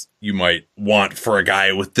as you might want for a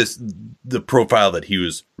guy with the profile that he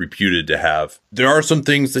was reputed to have. There are some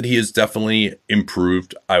things that he has definitely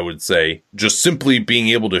improved, I would say. Just simply being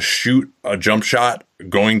able to shoot a jump shot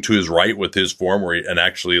going to his right with his form and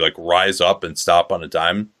actually like rise up and stop on a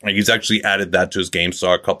dime. Like he's actually added that to his game.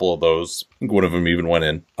 Saw a couple of those. I think one of them even went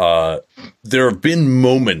in. There have been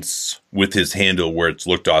moments with his handle where it's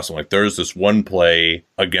looked awesome. Like there's this one play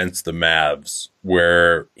against the Mavs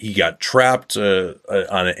where he got trapped on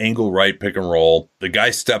an angle right pick and roll. The guy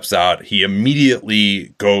steps out. He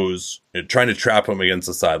immediately goes trying to trap him against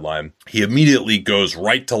the sideline. He immediately goes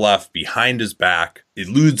right to left behind his back,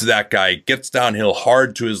 eludes that guy, gets downhill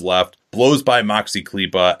hard to his left, blows by Maxi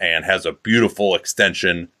Kleber, and has a beautiful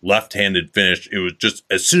extension, left-handed finish. It was just,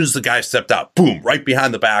 as soon as the guy stepped out, boom, right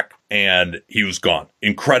behind the back, and he was gone.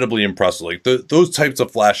 Incredibly impressive. Like those types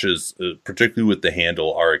of flashes, particularly with the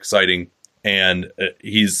handle, are exciting. And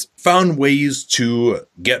he's found ways to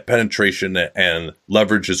get penetration and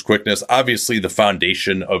leverage his quickness. Obviously, the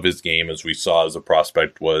foundation of his game, as we saw as a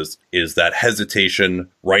prospect, is that hesitation,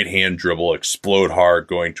 right hand dribble, explode hard,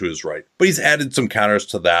 going to his right. But he's added some counters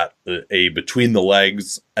to that, a between the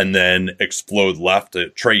legs and then explode left.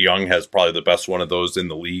 Trae Young has probably the best one of those in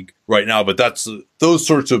the league right now, but those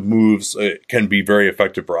sorts of moves can be very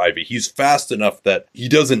effective for Ivey. He's fast enough that he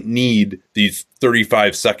doesn't need these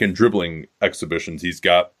 35-second dribbling exhibitions. He's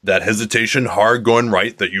got that hesitation, hard going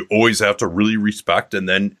right that you always have to really respect, and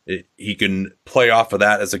then he can play off of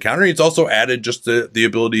that as a counter. He's also added just the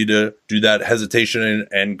ability to do that hesitation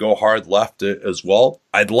and go hard left as well.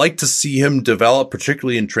 I'd like to see him develop,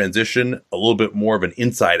 particularly in transition, a little bit more of an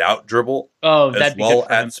inside-out dribble. Oh, as that'd be well good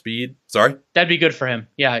for him. at speed. Sorry? That'd be good for him.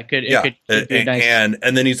 Yeah, it could be nice.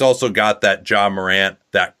 And then he's also got that Ja Morant,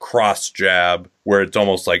 that cross jab, where it's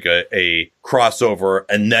almost like a crossover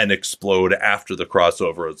and then explode after the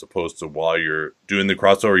crossover, as opposed to while you're doing the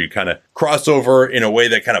crossover, you kind of crossover in a way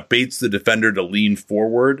that kind of baits the defender to lean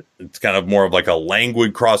forward. It's kind of more of like a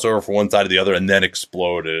languid crossover from one side to the other and then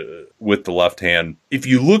explode with the left hand. If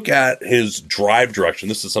you look at his drive direction,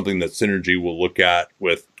 this is something that Synergy will look at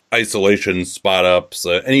with isolation, spot ups,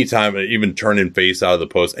 anytime, even turn and face out of the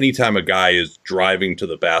post, anytime a guy is driving to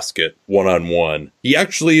the basket one-on-one, he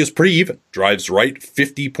actually is pretty even. Drives right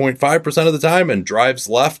 50.5% of the time and drives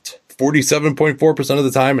left 47.4% of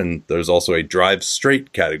the time. And there's also a drive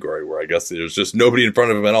straight category where I guess there's just nobody in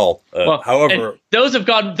front of him at all. However, those have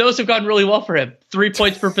gone really well for him. 3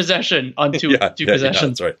 points per possession on two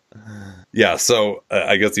possessions. Yeah, that's right. Yeah, so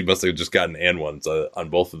I guess he must have just gotten and ones on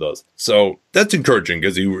both of those. So that's encouraging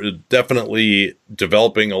because he was definitely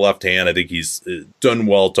developing a left hand. I think he's done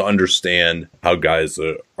well to understand how guys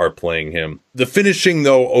are playing him. The finishing,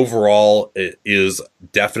 though, overall is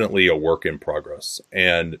definitely a work in progress.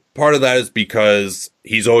 And part of that is because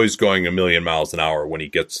he's always going a million miles an hour when he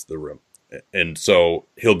gets to the rim. And so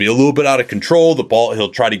he'll be a little bit out of control. The ball,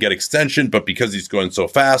 he'll try to get extension, but because he's going so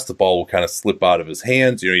fast, the ball will kind of slip out of his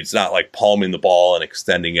hands. He's not like palming the ball and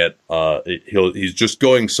extending it. He's just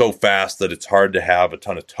going so fast that it's hard to have a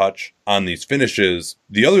ton of touch on these finishes.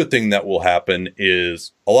 The other thing that will happen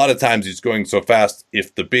is a lot of times he's going so fast,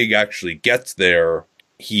 if the big actually gets there,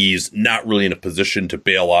 he's not really in a position to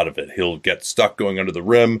bail out of it. He'll get stuck going under the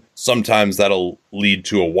rim. Sometimes that'll lead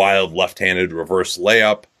to a wild left-handed reverse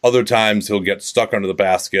layup. Other times he'll get stuck under the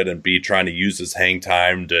basket and be trying to use his hang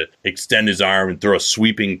time to extend his arm and throw a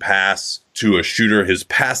sweeping pass to a shooter. His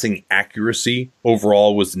passing accuracy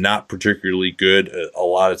overall was not particularly good a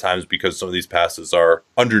lot of times because some of these passes are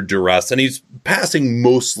under duress, and he's passing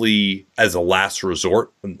mostly as a last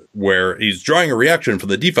resort where he's drawing a reaction from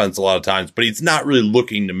the defense a lot of times, but he's not really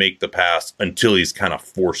looking to make the pass until he's kind of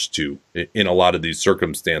forced to in a lot of these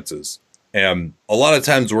circumstances. And a lot of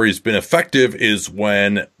times where he's been effective is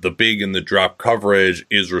when the big in the drop coverage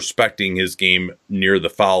is respecting his game near the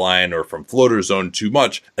foul line or from floater zone too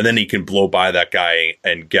much, and then he can blow by that guy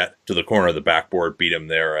and get to the corner of the backboard, beat him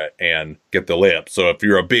there, and get the layup. So if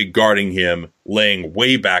you're a big guarding him, laying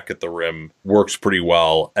way back at the rim works pretty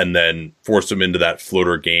well, and then force him into that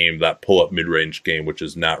floater game, that pull-up mid-range game, which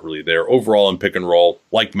is not really there. Overall in pick and roll,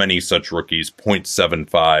 like many such rookies,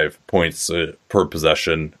 0.75 points per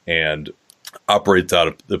possession, and operates out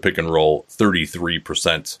of the pick and roll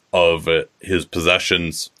 33% of his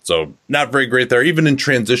possessions. So not very great there. Even in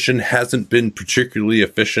transition, hasn't been particularly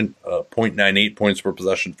efficient. 0.98 points per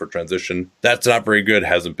possession for transition. That's not very good.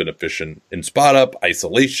 Hasn't been efficient in spot up.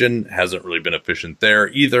 Isolation hasn't really been efficient there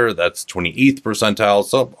either. That's 28th percentile.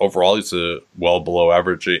 So overall, he's well below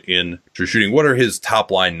average in true shooting. What are his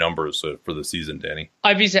top line numbers for the season, Danny?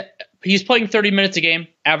 He's playing 30 minutes a game,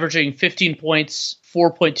 averaging 15 points,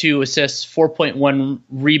 4.2 assists, 4.1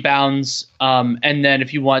 rebounds. And then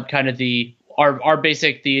if you want kind of the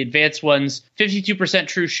advanced ones, 52%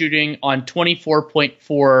 true shooting on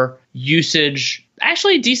 24.4 usage.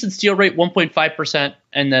 Actually, a decent steal rate, 1.5%,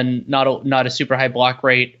 and then not a super high block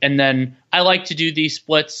rate. And then I like to do these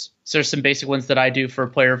splits. So there's some basic ones that I do for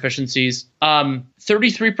player efficiencies.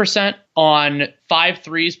 33% on 5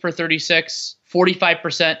 threes per 36,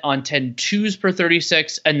 45% on 10 twos per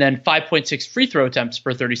 36, and then 5.6 free throw attempts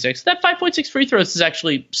per 36. That 5.6 free throws is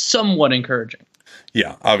actually somewhat encouraging.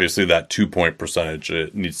 Yeah, obviously that 2-point percentage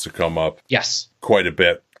needs to come up. Yes. Quite a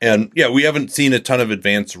bit. And yeah, we haven't seen a ton of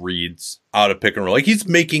advanced reads out of pick and roll. Like, he's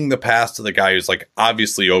making the pass to the guy who's like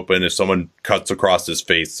obviously open. If someone cuts across his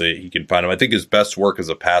face, he can find him. I think his best work as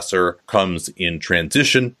a passer comes in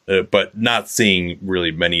transition, but not seeing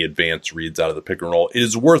really many advanced reads out of the pick and roll. It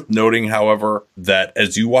is worth noting, however, that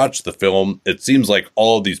as you watch the film, it seems like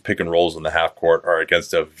all of these pick and rolls in the half court are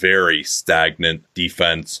against a very stagnant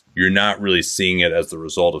defense. You're not really seeing it as the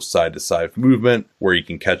result of side-to-side movement where you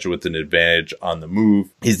can catch it with an advantage on the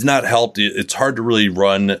move. He's not helped. It's hard to really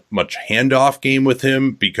run much handoff game with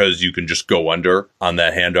him because you can just go under on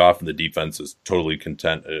that handoff, and the defense is totally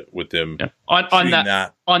content with him. Yeah.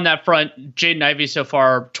 On that front, Jaden Ivey so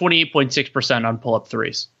far 28.6% on pull-up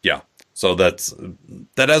threes. Yeah. So that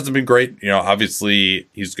hasn't been great. Obviously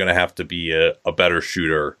he's going to have to be a better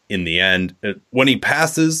shooter in the end. When he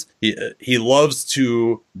passes, he loves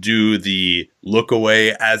to do the look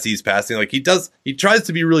away as he's passing. Like he tries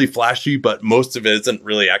to be really flashy, but most of it isn't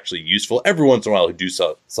really actually useful. Every once in a while he'll do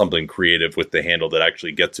something creative with the handle that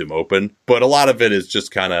actually gets him open. But a lot of it is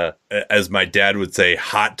just kind of, as my dad would say,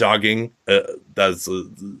 hot dogging. That's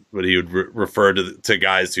what he would refer to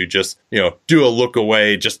guys who just, do a look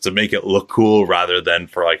away just to make it look cool rather than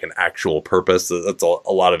for like an actual purpose. That's a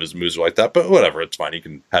lot of his moves are like that, but whatever, it's fine. He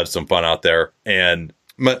can have some fun out there. And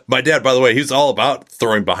my dad, by the way, he's all about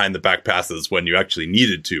throwing behind the back passes when you actually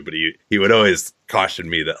needed to, but he would always caution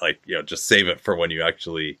me that, like, just save it for when you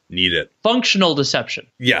actually need it. Functional deception.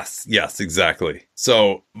 Yes, exactly.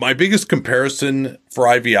 So my biggest comparison for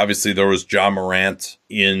Ivy, obviously there was Ja Morant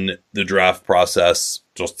in the draft process.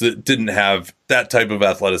 Just didn't have that type of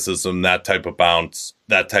athleticism, that type of bounce,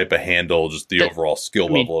 that type of handle, just the overall skill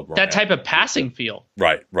level of Morant. That type of passing feel.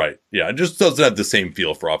 Right. Yeah, it just doesn't have the same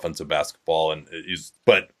feel for offensive basketball.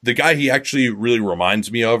 But the guy he actually really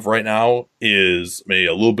reminds me of right now is maybe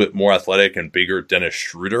a little bit more athletic and bigger, Dennis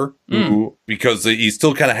Schroeder, who, because he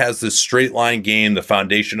still kind of has this straight line game. The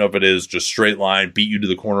foundation of it is just straight line, beat you to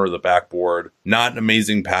the corner of the backboard. Not an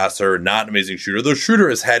amazing passer, not an amazing shooter. Though Schroeder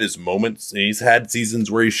has had his moments. He's had seasons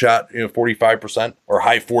where he shot 45% or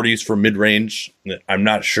high 40s from mid range. I'm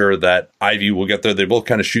not sure that Ivy will get there. They both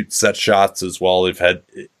kind of shoot set shots as well. They've had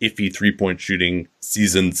iffy 3-point shooting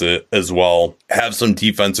seasons as well. Have some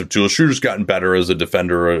defensive tools. Schroeder's gotten better as a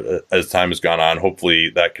defender as time has gone on. Hopefully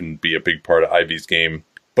that can be a big part of Ivy's game.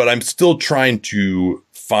 But I'm still trying to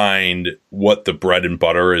find what the bread and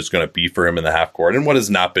butter is going to be for him in the half court and what has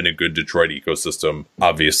not been a good Detroit ecosystem,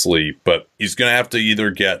 obviously. But he's going to have to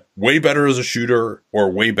either get way better as a shooter or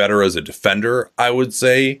way better as a defender, I would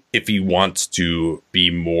say, if he wants to be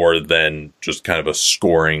more than just kind of a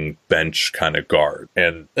scoring bench kind of guard.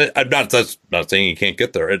 And I'm not saying he can't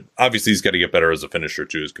get there. Obviously, he's got to get better as a finisher,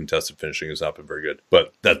 too. His contested finishing has not been very good.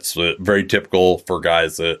 But that's very typical for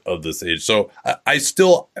guys of this age. So I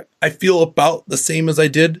feel about the same as I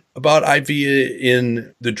did about Ivy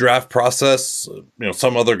in the draft process.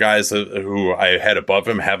 Some other guys who I had above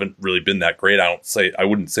him haven't really been that great. I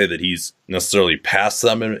wouldn't say that he's necessarily past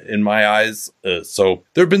them in my eyes. So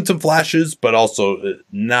there have been some flashes, but also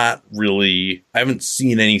not really. I haven't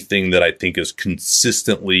seen anything that I think is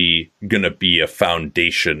consistently going to be a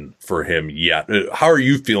foundation for him yet. How are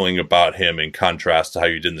you feeling about him in contrast to how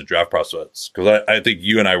you did in the draft process? Because I think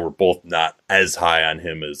you and I were both not as high on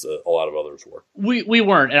him as a lot of others were. We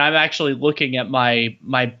weren't, and I'm actually looking at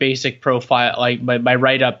my basic profile, like my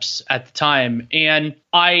write-ups at the time, and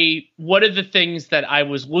one of the things that I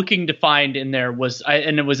was looking to find in there was,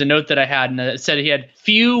 and it was a note that I had, and it said he had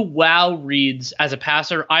few wow reads as a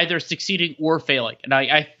passer, either succeeding or failing. And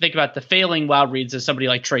I think about the failing wow reads as somebody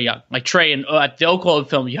like Trae Young. Like Trae, and at the Oklahoma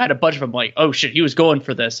film, you had a bunch of them like, oh shit, he was going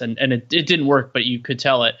for this, and it didn't work, but you could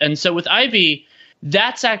tell it. And so with Ivy,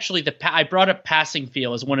 that's actually I brought up passing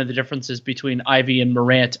feel as one of the differences between Ivy and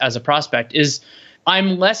Morant as a prospect. Is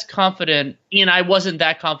I'm less confident, and I wasn't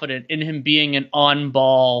that confident in him being an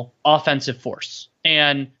on-ball offensive force.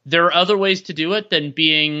 And there are other ways to do it than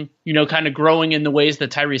being, kind of growing in the ways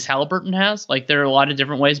that Tyrese Halliburton has. Like, there are a lot of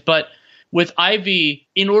different ways. But with Ivy,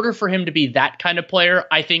 in order for him to be that kind of player,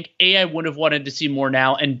 I think, A, I would have wanted to see more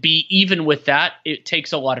now, and B, even with that, it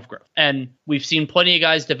takes a lot of growth. And we've seen plenty of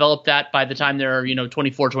guys develop that by the time they're,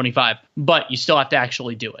 24, 25. But you still have to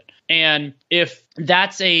actually do it. And if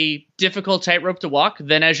that's a difficult tightrope to walk,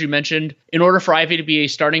 then as you mentioned, in order for Ivy to be a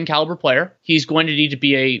starting caliber player, he's going to need to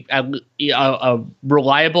be a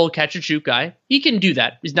reliable catch and shoot guy. He can do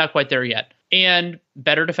that. He's not quite there yet. And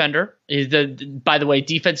better defender. By the way,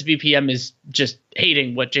 defensive BPM is just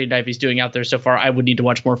hating what Jaden Ivey's doing out there so far. I would need to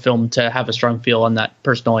watch more film to have a strong feel on that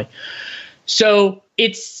personally. So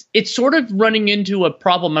it's sort of running into a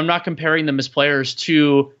problem. I'm not comparing them as players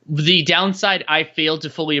to the downside I failed to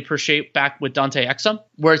fully appreciate back with Dante Exum,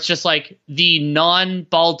 where it's just like the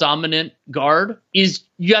non-ball dominant guard is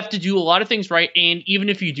you have to do a lot of things right. And even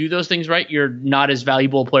if you do those things right, you're not as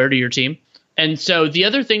valuable a player to your team. And so the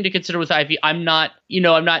other thing to consider with Ivy, I'm not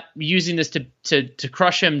using this to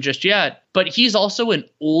crush him just yet, but he's also an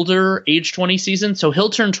older age 20 season. So he'll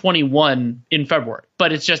turn 21 in February,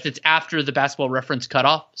 but it's after the Basketball Reference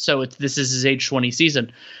cutoff. So this is his age 20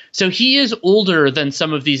 season. So he is older than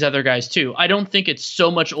some of these other guys too. I don't think it's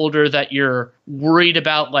so much older that you're worried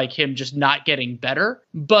about like him just not getting better.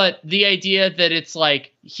 But the idea that it's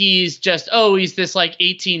like, he's this like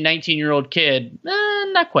 18, 19-year-old kid,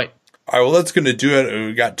 not quite. All right, well, that's going to do it.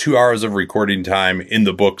 We got 2 hours of recording time in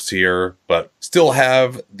the books here, but still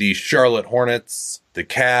have the Charlotte Hornets, the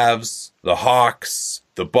Cavs, the Hawks,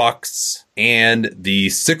 the Bucks, and the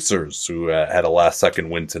Sixers, who had a last-second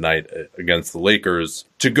win tonight against the Lakers,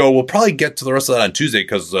 to go. We'll probably get to the rest of that on Tuesday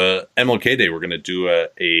because MLK Day, we're going to do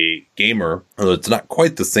a gamer. Although it's not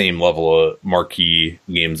quite the same level of marquee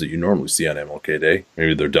games that you normally see on MLK Day.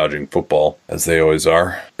 Maybe they're dodging football, as they always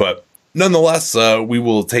are. But nonetheless, we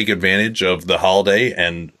will take advantage of the holiday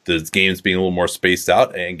and the games being a little more spaced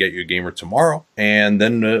out and get you a gamer tomorrow. And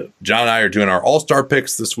then John and I are doing our all-star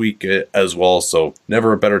picks this week as well. So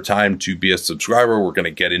never a better time to be a subscriber. We're going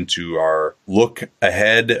to get into our look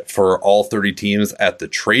ahead for all 30 teams at the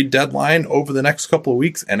trade deadline over the next couple of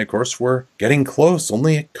weeks. And of course, we're getting close,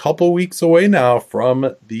 only a couple weeks away now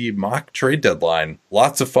from the mock trade deadline.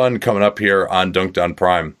 Lots of fun coming up here on Dunked On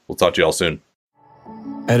Prime. We'll talk to you all soon.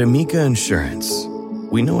 At Amica Insurance,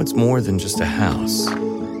 we know it's more than just a house.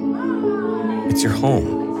 It's your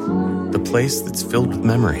home, the place that's filled with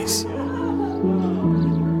memories.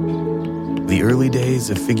 The early days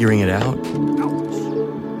of figuring it out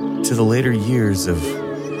to the later years of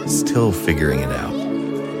still figuring it out.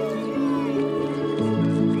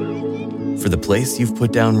 For the place you've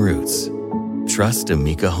put down roots, trust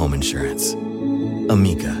Amica Home Insurance.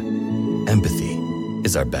 Amica, empathy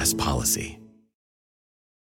is our best policy.